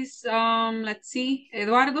information, please? Let's see.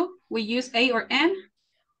 Eduardo, we use A or N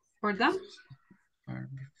for that?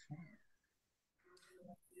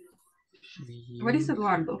 What is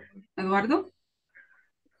Eduardo? Eduardo?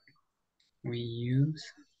 We use...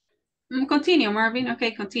 Continue, Marvin.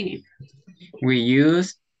 Okay, continue. We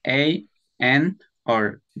use A, N,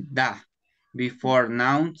 or da before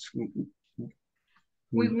nouns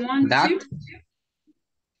we want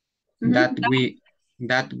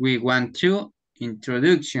that we want to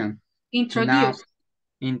introduce.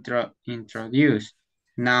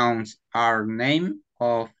 Nouns are name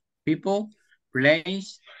of people,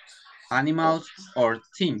 place, animals, or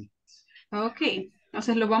things. Ok,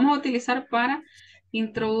 entonces lo vamos a utilizar para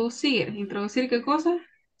introducir. ¿Introducir qué cosa?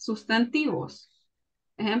 Sustantivos.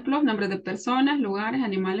 Ejemplos, nombres de personas, lugares,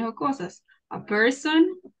 animales o cosas. A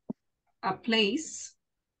person, a place.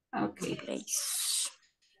 Ok.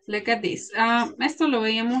 Look at this. Esto lo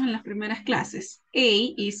veíamos en las primeras clases.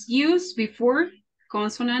 A is used before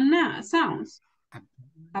consonant sounds.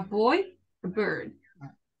 A boy, a bird.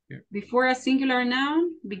 Before a singular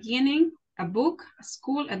noun, beginning, a book, a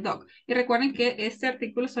school, a dog. Y recuerden que este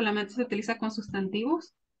artículo solamente se utiliza con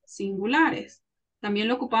sustantivos singulares. También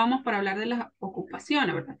lo ocupábamos para hablar de las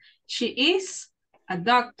ocupaciones, ¿verdad? She is a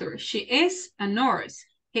doctor. She is a nurse.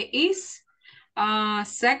 He is a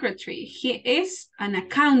secretary. He is an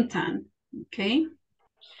accountant. Okay?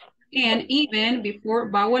 And even before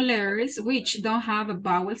vowel letters which don't have a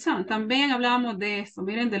vowel sound. También hablábamos de esto.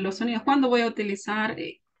 Miren, de los sonidos. ¿Cuándo voy a utilizar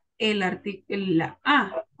el artículo, la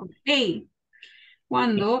A? Okay.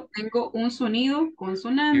 Cuando tengo un sonido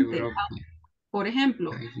consonante. Por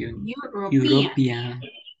ejemplo,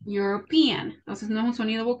 European. Entonces no es un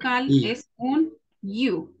sonido vocal, es un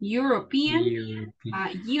U. European.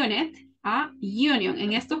 Unit, a union.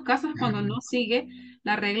 En estos casos cuando no sigue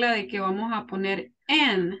la regla de que vamos a poner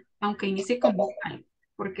N, aunque inicie con vocal,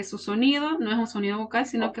 porque su sonido no es un sonido vocal,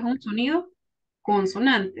 sino que es un sonido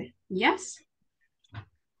consonante. Yes.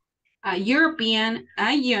 A European,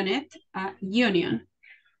 a unit, a union.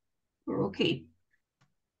 Okay.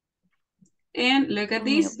 And look at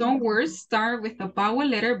this. Some words start with a vowel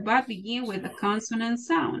letter but begin with a consonant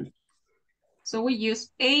sound. So we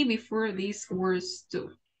use A before these words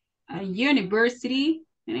too. A university,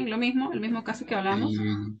 miren lo mismo, el mismo caso que hablamos.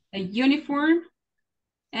 A uniform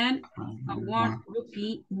and a 1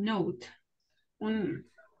 rupee note. Un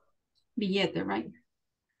billete, right?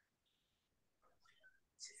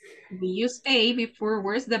 We use A before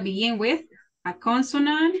words that begin with a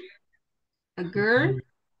consonant, a girl,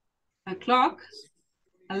 a clock,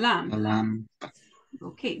 a lamp.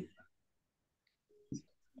 Okay.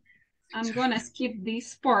 I'm gonna skip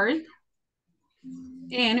this part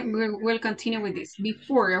and we'll continue with this.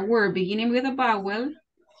 Before a word beginning with a vowel,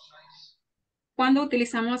 ¿cuándo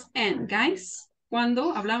utilizamos N, guys?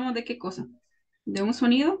 ¿Cuándo hablamos de qué cosa? ¿De un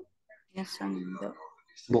sonido? El sonido.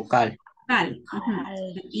 Vocal. An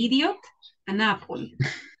idiot, an apple.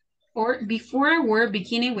 Or before a word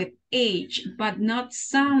beginning with H, but not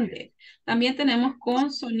sounded. También tenemos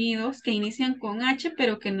con sonidos que inician con H,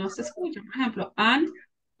 pero que no se escuchan. Por ejemplo, an,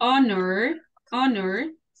 honor.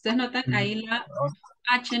 Ustedes notan ahí la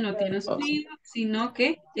H no tiene sonido, sino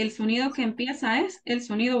que el sonido que empieza es el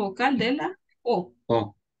sonido vocal de la O.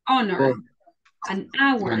 Honor. An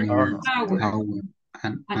hour. An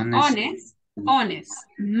honest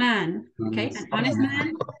man. Okay, an honest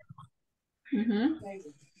man.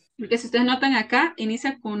 Porque si ustedes notan acá,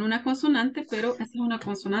 inicia con una consonante, pero esta es una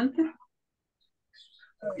consonante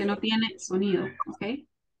que no tiene sonido. Okay.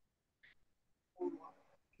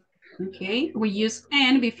 Okay, we use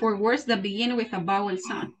N before words that begin with a vowel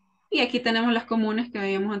sound. Y aquí tenemos las comunes que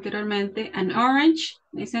veíamos anteriormente. An orange,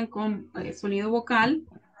 dicen con sonido vocal.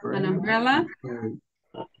 An umbrella.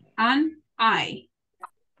 An eye.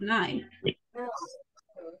 An eye.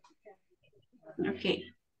 Ok.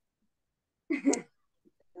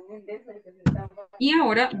 Y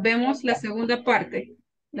ahora vemos la segunda parte.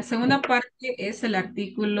 La segunda parte es el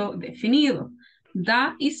artículo definido.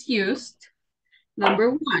 That is used. Number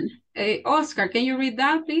 1. Oscar, can you read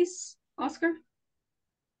that, please? Oscar?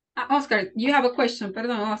 Oscar, you have a question.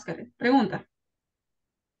 Perdón, Oscar. Pregunta.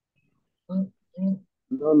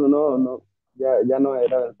 No. Ya no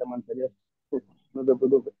era el tema anterior. No te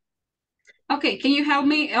preocupes. Okay, can you help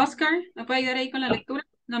me, Oscar? ¿Me puede ayudar ahí con la lectura?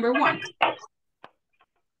 Number 1.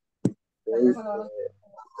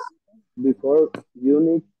 Before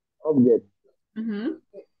unique object. The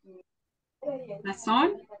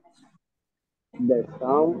sun. The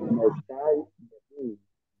sun, the sky, the moon.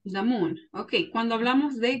 The moon. Ok, cuando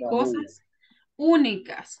hablamos de The cosas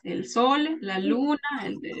únicas, el sol, la luna,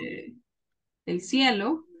 el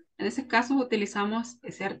cielo, en ese caso utilizamos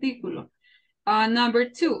ese artículo.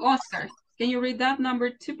 Number 2, Oscar, can you read that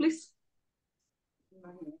number 2, please?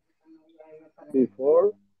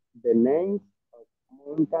 Before the names of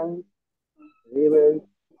mountains, rivers,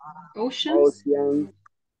 Oceans.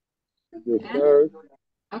 deserts.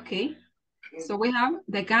 Okay, so we have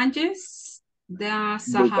the Ganges, the The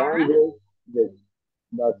Sahara, Ganges,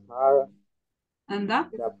 the Sahara, and the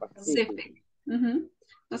Pacific.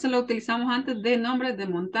 Entonces lo utilizamos antes de nombres de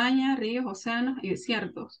montañas, ríos, océanos y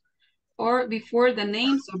desiertos. Or before the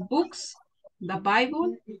names of books, the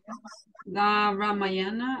Bible, the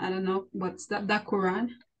Ramayana, I don't know what's that, the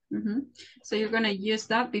Quran. So you're going to use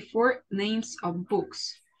that before names of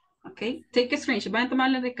books. Okay, take a screenshot. Vayan a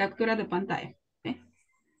tomarle de captura de pantalla. Okay?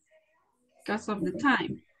 Because of the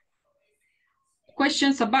time.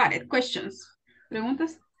 Questions about it. Questions.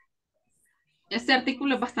 ¿Preguntas? Este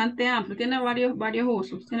artículo es bastante amplio. Tiene varios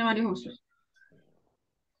usos.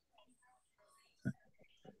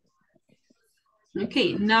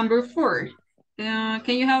 Okay, number 4. Can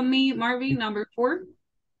you help me, Marvin? Number 4.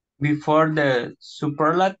 Before the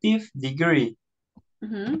superlative degree.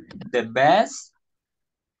 The best.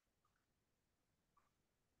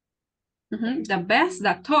 The best,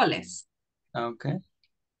 the tallest. Okay.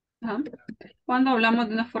 Cuando hablamos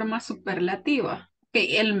de una forma superlativa.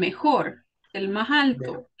 Okay, el mejor, el más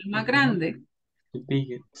alto, el más grande. The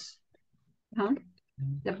biggest.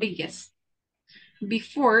 The biggest.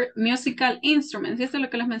 Before musical instruments. Y esto es lo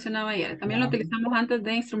que les mencionaba ayer. También lo utilizamos antes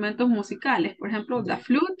de instrumentos musicales. Por ejemplo, the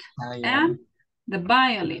flute and the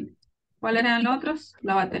violin. ¿Cuáles eran los otros?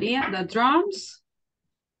 La batería, the drums.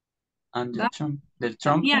 And the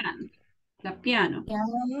trumpet. The piano.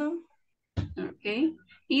 Ok.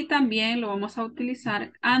 Y también lo vamos a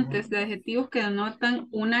utilizar antes de adjetivos que denotan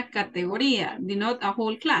una categoría. Denote a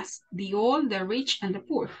whole class. The old, the rich, and the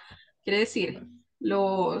poor. Quiere decir,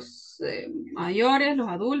 los mayores, los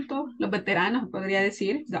adultos, los veteranos, podría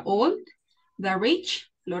decir. The old, the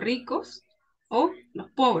rich, los ricos, o los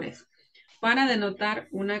pobres. Para denotar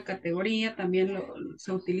una categoría también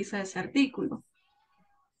se utiliza ese artículo.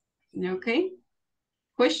 Ok.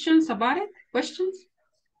 Questions about it? Questions?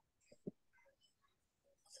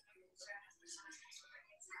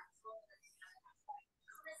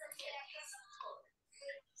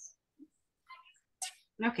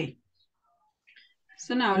 Okay.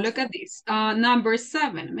 So now look at this. Number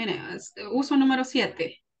 7. Mire, uso número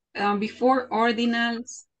 7. Before ordinal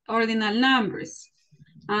numbers.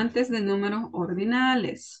 Antes de números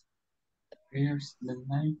ordinales.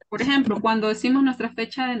 Por ejemplo, cuando decimos nuestra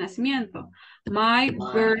fecha de nacimiento. My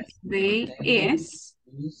birthday is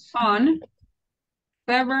on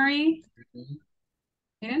February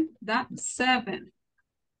the 7th.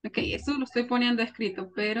 Ok, eso lo estoy poniendo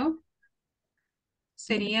escrito, pero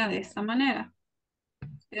sería de esta manera.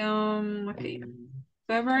 Okay.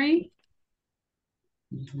 February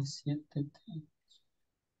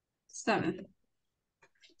 7th.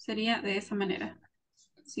 Sería de esa manera.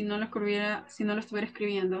 Si no lo estuviera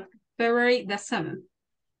escribiendo. February the 7th.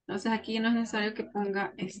 Entonces aquí no es necesario que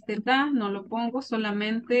ponga este da, no lo pongo,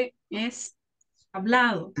 solamente es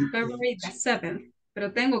hablado. February the 7th.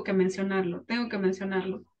 Pero tengo que mencionarlo. Si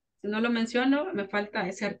no lo menciono, me falta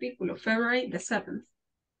ese artículo. February the 7th.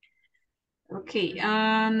 Okay,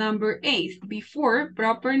 number 8. Before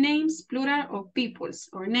proper names, plural of peoples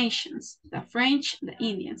or nations. The French, the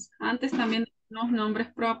Indians. Antes también los nombres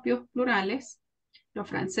propios plurales. Los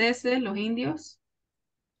franceses, los indios.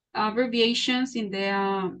 Abbreviations in the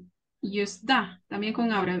use da. También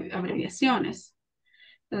con abreviaciones.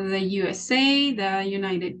 The USA, the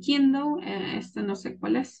United Kingdom. Este no sé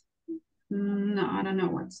cuál es. No, I don't know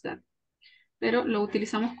what's that. Pero lo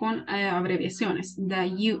utilizamos con abreviaciones. The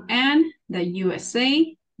UN, the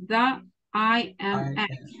USA, the IMF,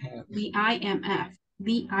 the IMF,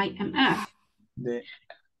 the IMF.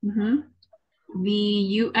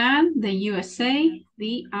 The UN, the USA,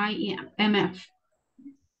 the IMF.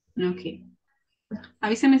 Ok.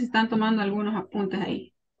 Avísenme si están tomando algunos apuntes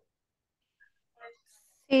ahí.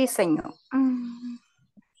 Sí, señor.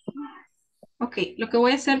 Ok, lo que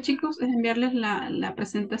voy a hacer, chicos, es enviarles la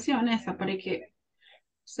presentación esa para que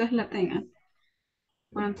ustedes la tengan.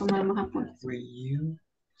 Puedan tomar más apuntes.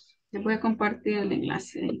 Les voy a compartir el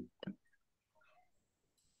enlace ahí.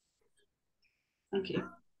 Okay.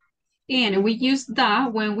 And we use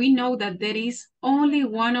that when we know that there is only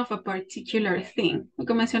one of a particular thing. Lo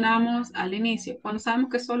que mencionábamos al inicio. Cuando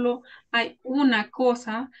sabemos que solo hay una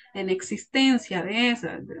cosa en existencia de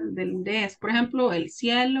esa, de eso. Por ejemplo, el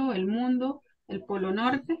cielo, el mundo, el polo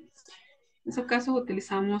norte. En esos casos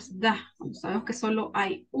utilizamos da. Cuando sabemos que solo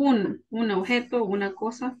hay un objeto, una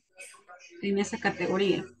cosa en esa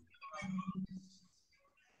categoría.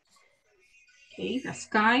 Okay, the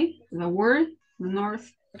sky, the world, the North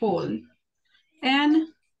Pole.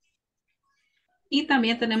 Y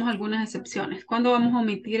también tenemos algunas excepciones. Cuando vamos a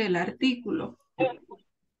omitir el artículo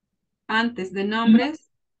antes de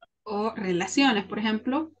nombres o relaciones, por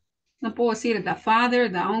ejemplo, no puedo decir the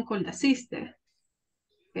father, the uncle, the sister.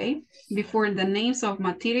 Okay. Before the names of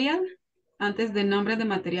material, antes de nombres de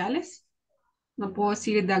materiales. No puedo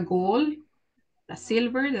decir the gold, the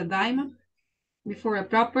silver, the diamond. Before a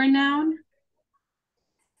proper noun.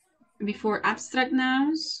 Before abstract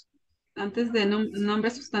nouns. Antes de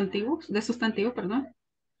nombres sustantivos, perdón.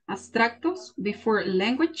 Abstractos. Before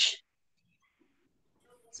language.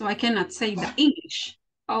 So I cannot say the English.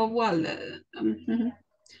 Oh, well,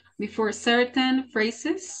 before certain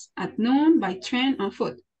phrases, at noon, by train, on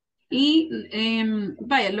foot. Y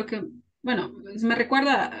vaya, lo que, bueno, me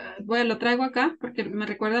recuerda, lo traigo acá porque me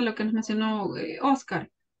recuerda lo que nos mencionó Oscar,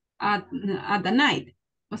 at the night.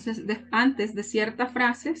 O sea, antes de ciertas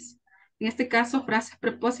frases, en este caso frases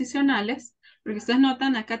preposicionales, porque ustedes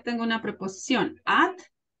notan, acá tengo una preposición, at,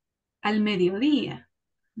 al mediodía,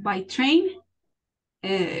 by train,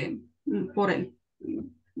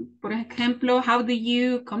 por ejemplo, how do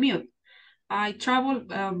you commute? I travel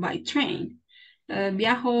by train.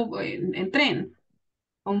 Viajo en tren.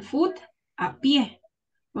 On foot, a pie.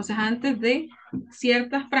 O sea, antes de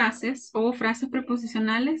ciertas frases o frases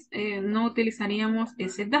preposicionales, no utilizaríamos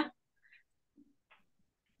ese da.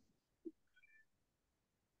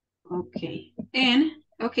 Ok.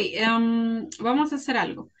 Vamos a hacer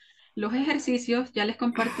algo. Los ejercicios, ya les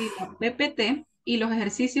compartí la PPT y los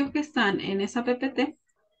ejercicios que están en esa PPT.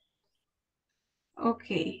 Ok.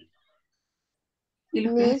 Y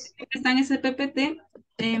los que están en ese PPT,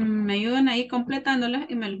 me ayudan ahí completándolos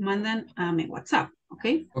y me los mandan a mi WhatsApp, ¿ok?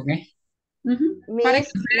 Ok. Para que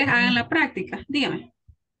ustedes hagan la práctica. Dígame.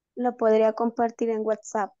 Lo podría compartir en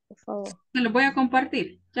WhatsApp, por favor. Se los voy a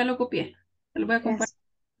compartir. Ya lo copié. Se los voy a compartir.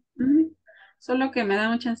 Solo que me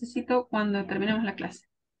da un chancecito cuando terminemos la clase.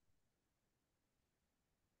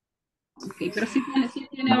 Ok, pero sí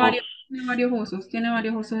tiene varios usos. Tiene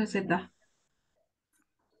varios usos de Z.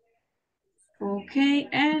 Ok,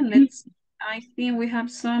 and let's see. I think we have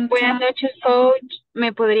some Buenas time. noches, coach.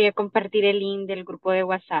 ¿Me podría compartir el link del grupo de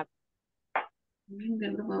WhatsApp?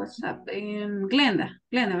 Del grupo de WhatsApp. Glenda,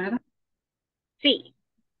 ¿verdad? Sí.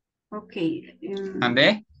 Ok.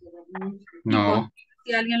 ¿Andé? No.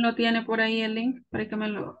 Si alguien lo tiene por ahí el link, para que me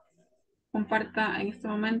lo comparta en este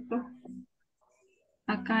momento.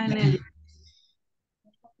 Acá en el...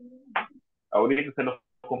 Ahorita se los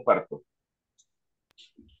comparto.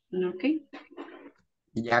 Ok.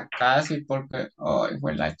 Ya casi porque... Ay,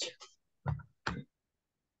 fue el hacha.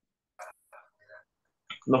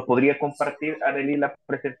 Nos podría compartir, Arely, la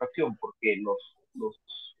presentación, porque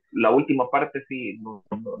la última parte sí, no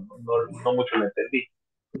mucho la entendí.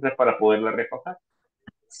 Entonces, para poderla repasar.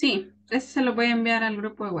 Sí, ese se lo voy a enviar al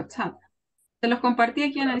grupo de WhatsApp. Se los compartí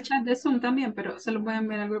aquí en el chat de Zoom también, pero se los voy a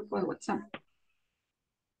enviar al grupo de WhatsApp.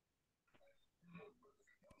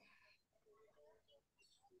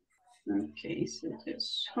 Okay, so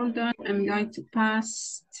just hold on. I'm going to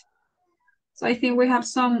pass. So I think we have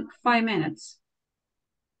some 5 minutes.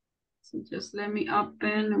 So just let me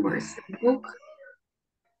open. Where's the book?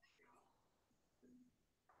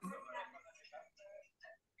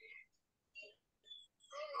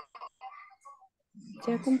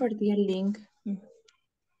 Ya compartí el link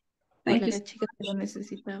para la chica que lo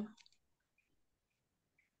necesitaba.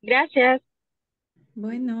 Gracias.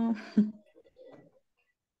 Bueno.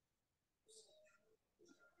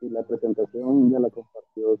 Y la presentación ya la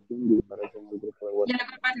compartió Cindy, parece, en el grupo de Ya WhatsApp. la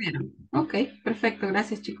compartieron. Ok, perfecto.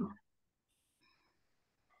 Gracias, chicos.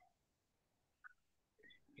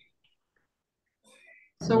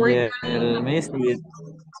 So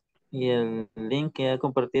y el link que ha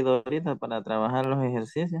compartido ahorita para trabajar los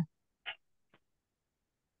ejercicios.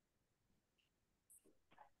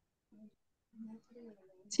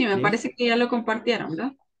 Sí, me parece que ya lo compartieron,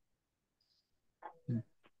 ¿verdad?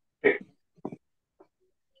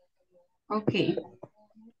 Okay.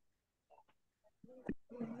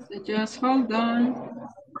 So just hold on.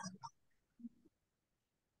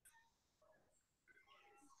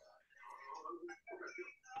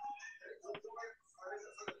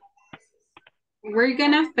 We're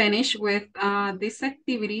gonna finish with this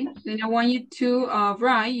activity. Then I want you to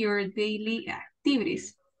write your daily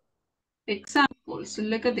activities. Examples,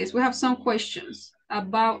 look at this. We have some questions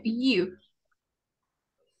about you.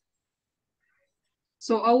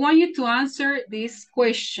 So I want you to answer these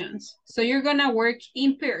questions. So you're gonna work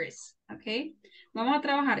in pairs, okay? Vamos a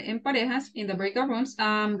trabajar en parejas in the breakout rooms.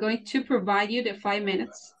 I'm going to provide you the 5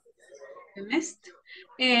 minutes you missed.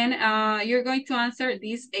 And you're going to answer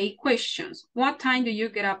these 8 questions. What time do you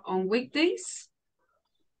get up on weekdays?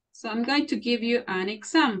 So I'm going to give you an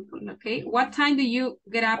example, okay? What time do you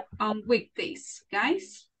get up on weekdays,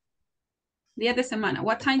 guys? Días de semana,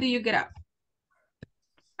 what time do you get up?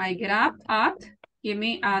 I get up at, give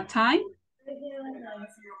me a time.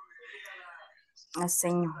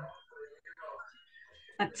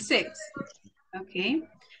 At 6, okay.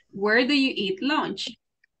 Where do you eat lunch?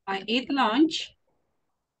 I eat lunch.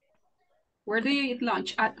 Where do you eat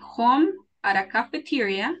lunch? At home, at a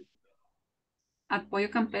cafeteria, at Pollo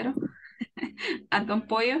Campero, at Don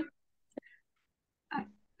Pollo.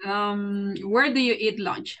 Where do you eat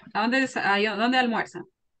lunch? ¿Dónde almuerzan?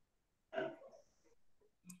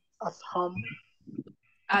 At home.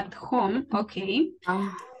 At home, okay.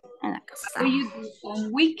 En la What casa. do you do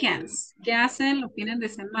on weekends? ¿Qué hacen los fines de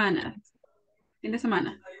semana? Fin de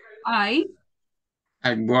semana. I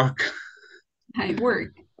work.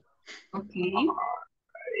 work. Okay.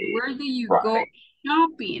 Where do you go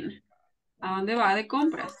shopping? ¿A dónde va de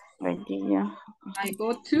compras? I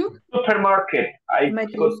go to Supermarket. I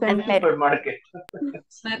go to supermarket.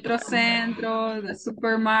 Metro Centro, the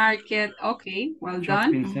supermarket. Okay, well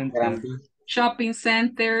Shopping done. center. Shopping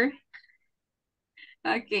center.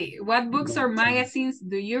 Okay, what books or magazines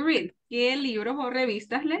do you read? ¿Qué libros o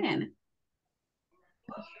revistas leen?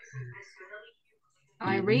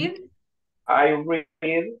 I read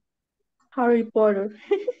Harry Potter.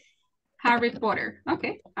 Harry Potter.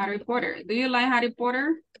 Okay, Harry Potter. Do you like Harry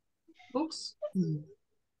Potter books?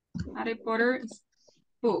 Harry Potter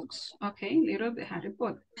books. Okay, libros de Harry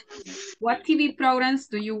Potter. What TV programs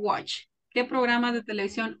do you watch? ¿Qué programas de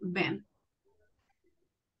televisión ven?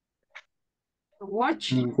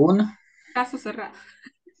 Watch. Ninguno. Caso cerrado.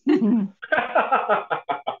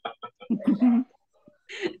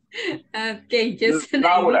 Okay, just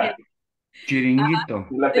Laura. Chiringuito.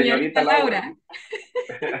 La Señorita señorita Laura.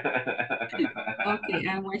 Laura. Okay,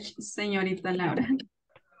 I watch Señorita Laura.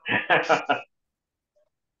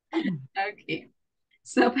 Okay.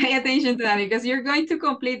 So pay attention to that because you're going to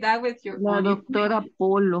complete that with your La own doctora information.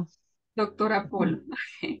 Polo. Doctora Polo.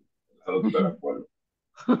 Okay. La doctora Polo.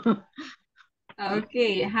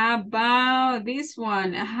 Okay, how about this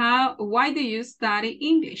one? Why do you study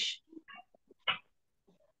English?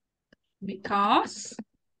 Because?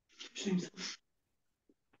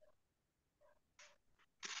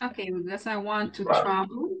 Okay, because I want to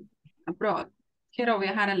travel abroad. Quiero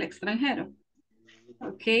viajar al extranjero.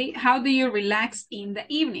 Okay, how do you relax in the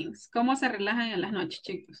evenings? ¿Cómo se relajan en las noches,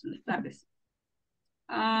 chicos? En las tardes.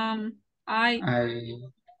 I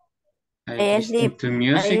listen to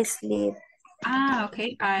music. I sleep.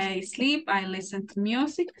 Okay. I sleep, I listen to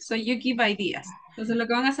music. So you give ideas. Entonces lo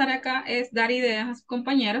que van a hacer acá es dar ideas a sus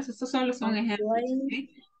compañeros. Estos solo son ejemplos.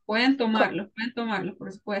 ¿Okay? Pueden tomarlos,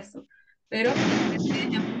 por supuesto. Pero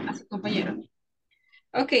a sus compañeros.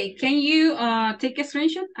 Okay, can you take a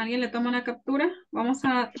screenshot? ¿Alguien le toma una captura? Vamos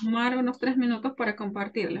a tomar unos 3 minutos para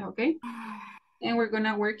compartirles, ¿ok? And we're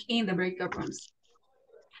gonna work in the breakout rooms.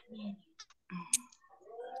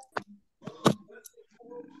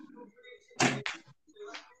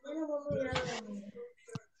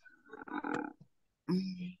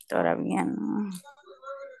 Todavía no.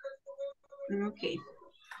 Okay.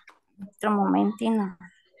 Otro momentino.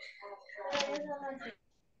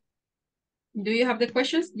 Do you have the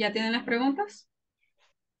questions? ¿Ya tienen las preguntas?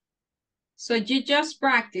 So you just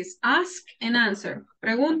practice, ask and answer.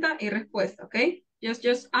 Pregunta y respuesta, ¿ok?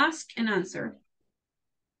 Just ask and answer.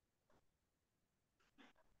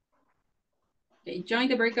 Okay, join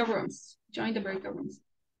the breakout rooms. Join the breakout rooms.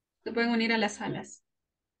 Se pueden unir a las salas.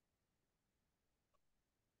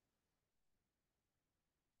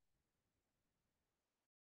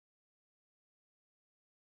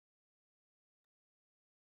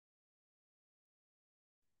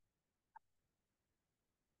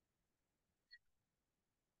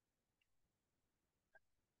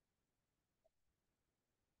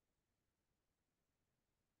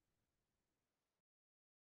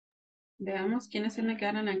 Veamos quiénes se me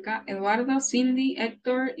quedaron acá. Eduardo, Cindy,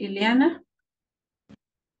 Héctor, Ileana.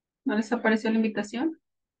 ¿No les apareció la invitación?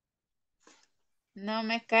 No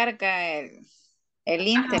me carga el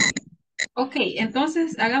Inter. Ok,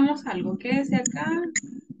 entonces hagamos algo. Quédese acá,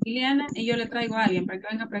 Ileana, y yo le traigo a alguien para que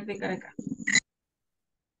venga a practicar acá.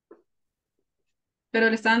 Pero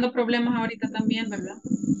le está dando problemas ahorita también, ¿verdad?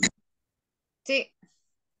 Sí.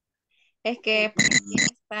 Es que por aquí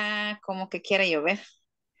está como que quiere llover.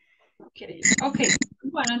 Ok,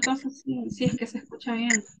 bueno, entonces sí es que se escucha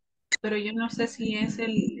bien. Pero yo no sé si es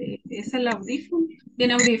el audífono.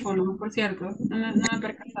 Tiene audífono, por cierto. No me he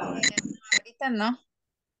percatado. Ahorita no.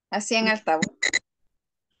 Así en altavoz.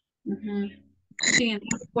 Ujú. Sí,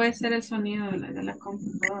 entonces puede ser el sonido de la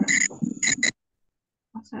computadora.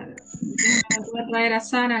 O sea, voy a traer a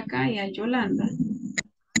Sara acá y a Yolanda.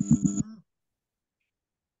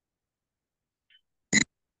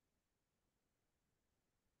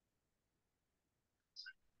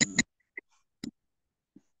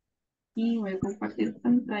 Y voy a compartir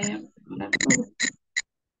pantalla para todos.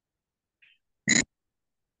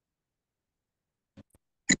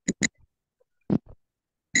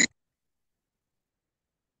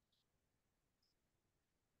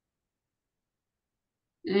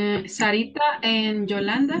 Sarita en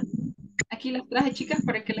Yolanda. Aquí las traje, chicas,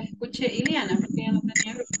 para que las escuche Ileana, porque ella no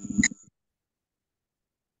tenía grupo.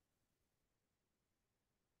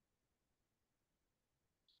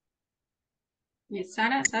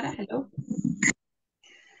 Sara, hello.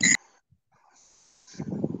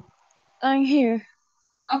 I'm here.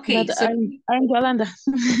 Okay, But so, I'm Yolanda.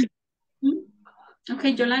 ok,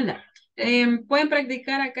 Yolanda. ¿Pueden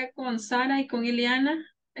practicar acá con Sara y con Ileana?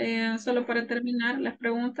 Solo para terminar las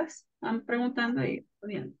preguntas. Van preguntando y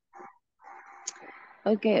respondiendo.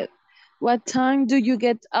 Okay. What time do you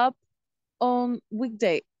get up on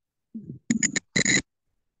weekday?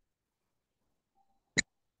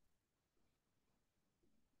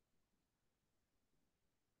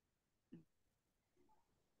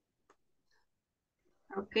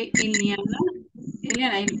 Ok, Ileana,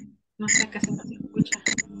 no sé qué se escucha.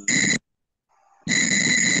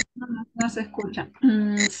 No se escucha.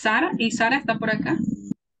 Sara, ¿y Sara está por acá?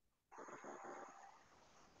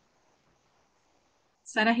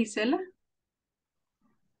 Sara Gisela.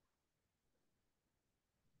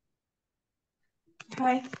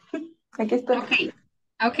 Hi. Aquí estoy.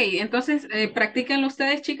 Ok, entonces practíquenlo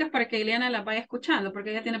ustedes, chicas, para que Ileana las vaya escuchando,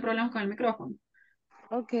 porque ella tiene problemas con el micrófono.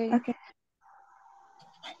 Okay.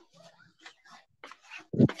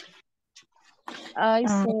 I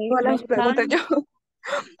say Todas las what preguntas time? yo.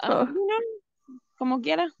 Como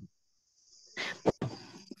quiera.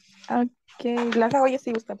 Ok, las hago yo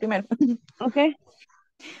si gusta primero. Okay.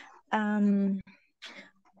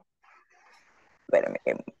 Espérame,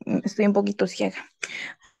 estoy un poquito ciega.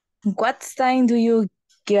 What time do you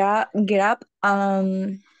get up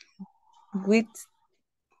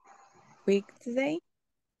weekday?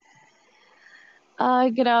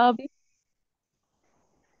 I get up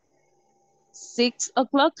 6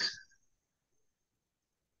 o'clock.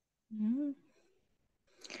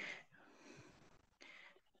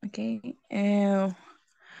 Okay.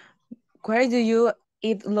 Where do you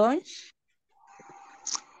eat lunch?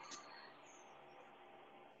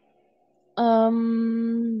 I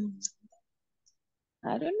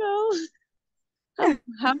don't know.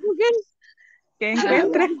 Hamburgers. Que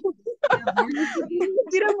encuentre.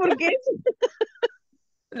 Mira por qué.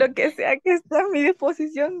 Lo que sea que está a mi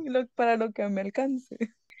disposición para lo que me alcance.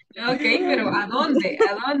 Ok, pero ¿a dónde?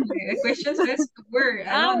 ¿A dónde? The question says where,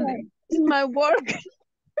 ¿a dónde? In my work.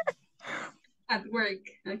 At work,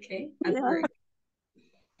 okay, at work.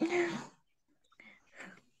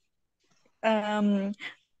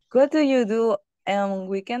 What do you do on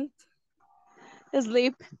weekend?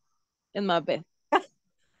 Sleep in my bed.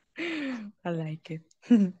 I like it.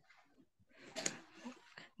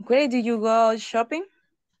 Where do you go shopping?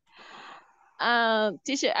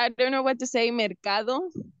 Teacher, I don't know what to say.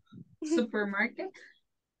 Mercado. Supermarket?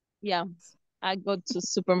 Yeah, I go to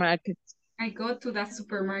supermarket. I go to that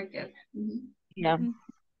supermarket. Yeah.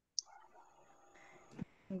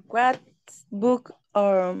 What book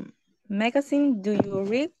or magazine do you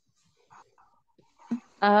read?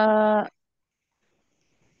 I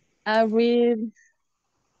read.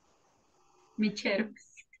 Michero.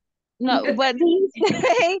 No, what do you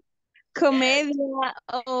say? Comedia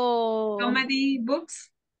or Comedy books?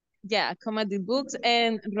 Yeah, comedy books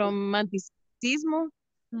and romanticismo.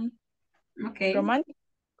 Okay. Romantic?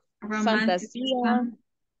 Fantasía.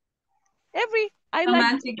 I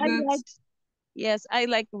Romantic like, books. yes, I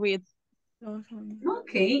like read.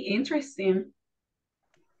 Okay, interesting.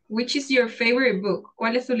 Which is your favorite book?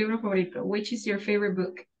 ¿Cuál es tu libro favorito? Which is your favorite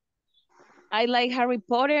book? I like Harry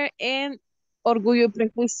Potter and Orgullo y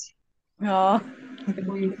Prejuicio. No.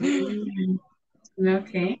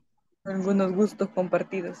 Okay. Algunos gustos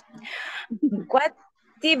compartidos. What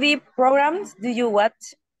TV programs do you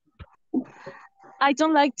watch? I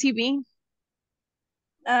don't like TV.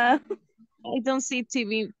 Uh, I don't see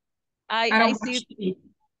TV. I I don't see watch TV.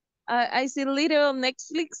 I see little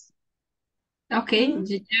Netflix. Okay,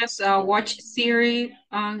 you just watch series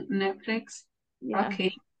on Netflix. Yeah.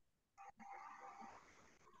 Okay.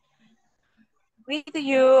 Why do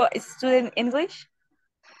you study English?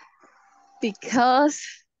 Because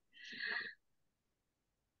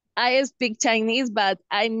I speak Chinese, but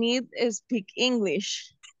I need to speak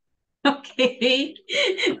English. Okay.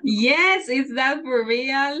 Yes, is that for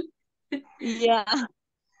real? Yeah.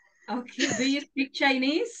 Okay, do you speak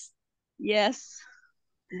Chinese? Yes.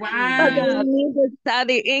 Wow. But I need to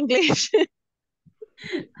study English.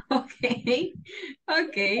 Okay.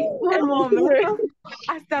 Okay. Un momento.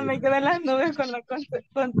 Hasta me quedan las nubes con las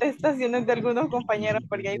contestaciones de algunos compañeros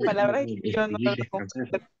porque hay palabras que yo no las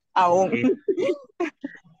comprendo aún.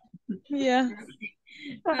 Yeah.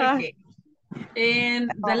 Okay. And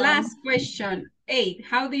the last question, 8.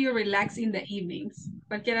 How do you relax in the evenings?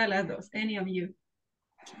 Cualquiera de las dos, any of you.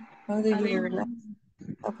 How do you relax?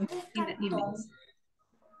 In the evenings.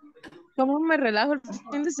 ¿Cómo me relajo el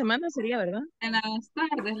fin de semana sería, verdad? En las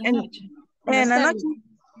tardes, en la noche. En la noche.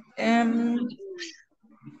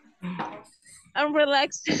 I'm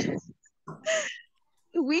relaxed.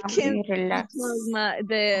 Weekend. Relax.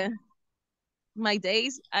 My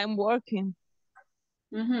days I'm working.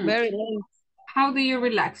 Mm-hmm. Very late. How do you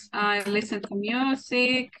relax? I listen to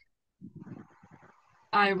music.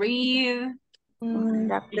 I read.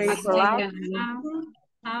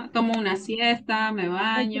 Tomo una siesta, me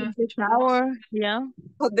baño. I take a shower, yeah.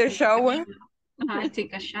 The shower. I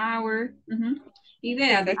take a shower.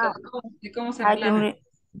 Idea de cómo se relaja.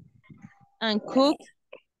 And cook.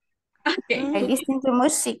 Okay. I listen to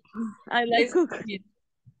music. I like cooking.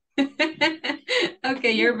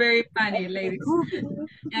 Okay, you're very funny, ladies.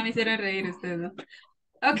 Ya me hicieron reír ustedes, ¿no?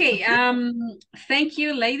 Okay, thank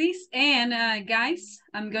you, ladies. And guys,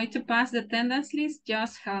 I'm going to pass the attendance list.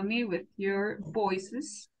 Just help me with your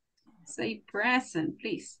voices. Say present,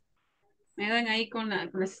 please. Me dan ahí con la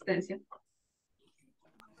asistencia.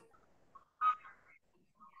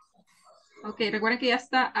 Ok, recuerden que ya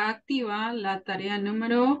está activa la tarea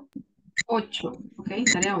número 8. Ok,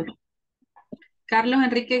 tarea 8. Carlos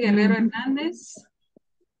Enrique Guerrero Hernández.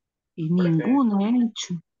 Y ninguno he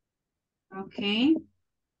hecho. Ok.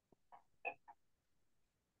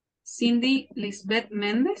 Cindy Lisbeth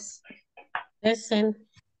Méndez. Present.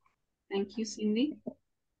 Thank you, Cindy.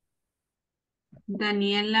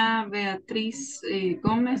 Daniela Beatriz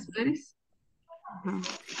Gómez Pérez.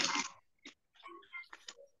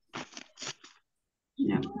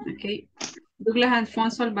 Yeah, okay. Douglas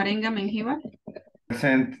Alfonso Alvarenga Mengíbar.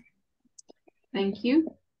 Present. Thank you.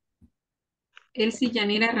 Elsie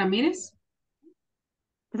Yanira Ramírez.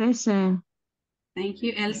 Present. Thank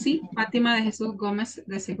you, Elsie. Fátima de Jesús Gómez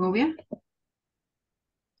de Segovia.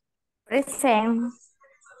 Present.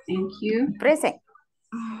 Thank you. Present.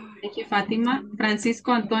 Thank you, Fátima.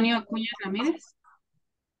 Francisco Antonio Acuña Ramírez.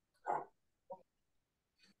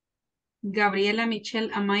 Gabriela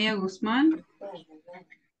Michelle Amaya Guzmán.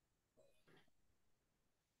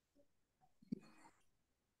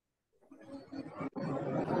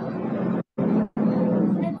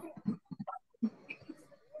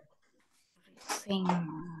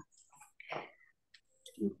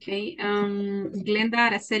 Okay, Glenda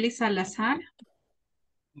Araceli Salazar.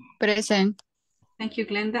 Present. Thank you,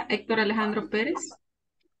 Glenda. Héctor Alejandro Pérez.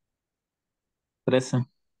 Present.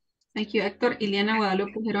 Thank you, Héctor. Iliana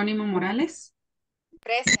Guadalupe Jerónimo Morales.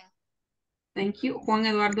 Present. Thank you. Juan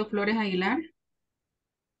Eduardo Flores Aguilar.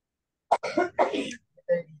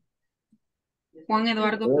 Juan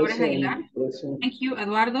Eduardo Flores Aguilar. Thank you,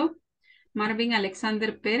 Eduardo. Marvin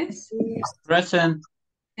Alexander Pérez. Present.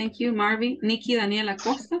 Thank you, Marvin. Nikki Daniela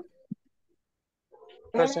Costa.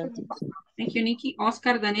 Present. Thank you, Nikki.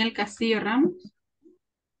 Oscar Daniel Castillo Ramos.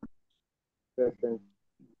 Present.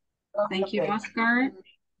 Thank you, Oscar.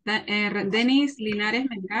 Denis Linares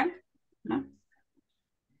Melgar. ¿No?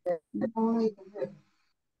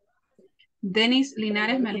 Denis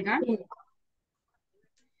Linares Melgar.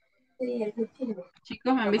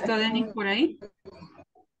 Chicos, ¿han visto a Denis por ahí?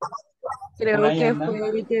 Creo que fue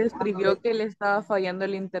el que escribió que le estaba fallando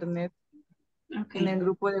el internet en el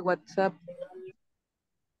grupo de WhatsApp.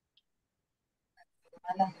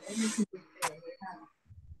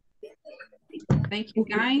 Thank you,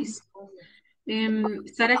 guys.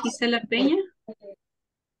 Sara Gisela Peña.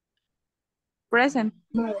 Present.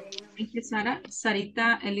 Thank you, Sara.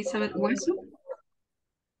 Sarita Elizabeth Hueso.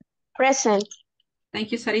 Present.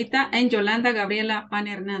 Thank you, Sarita. And Yolanda Gabriela Pan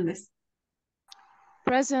Hernandez.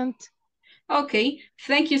 Present. Okay,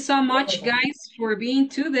 thank you so much, guys, for being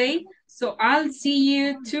today. So I'll see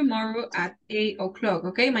you tomorrow at 8 o'clock,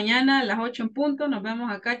 okay? Mañana a las 8 en punto. Nos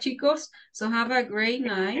vemos acá, chicos. So have a great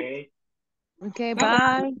night. Okay,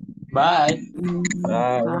 Bye-bye. Bye.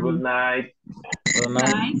 Bye. Good night. Good Bye.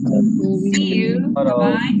 night. See you. Hello.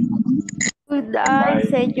 Bye-bye. Good night, Bye.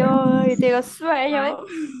 señor. Tengo sueño.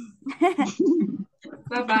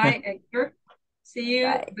 Bye-bye, Hector. See you,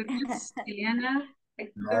 Bye. Lucas, Eliana,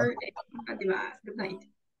 Hector, and Fatima. Good night.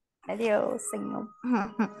 Adiós, señor.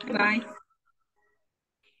 Bye.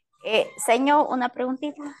 Señor, una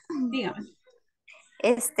preguntita. Dígame.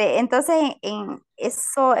 Entonces, en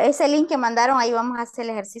eso, ese link que mandaron, ahí vamos a hacer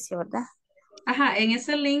el ejercicio, ¿verdad? Ajá, en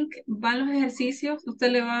ese link van los ejercicios,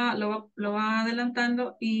 usted lo va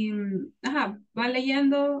adelantando y ajá, va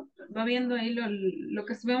leyendo, va viendo ahí lo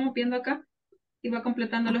que estuvimos viendo acá y va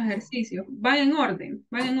completando los ejercicios. Van en orden,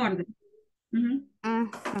 van en orden. Ujú.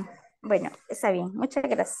 Bueno, está bien. Muchas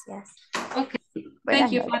gracias. Ok, Buenas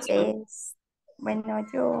thank you, Fatima. noches. Bueno,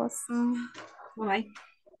 adiós. Bye.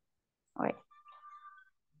 Bye.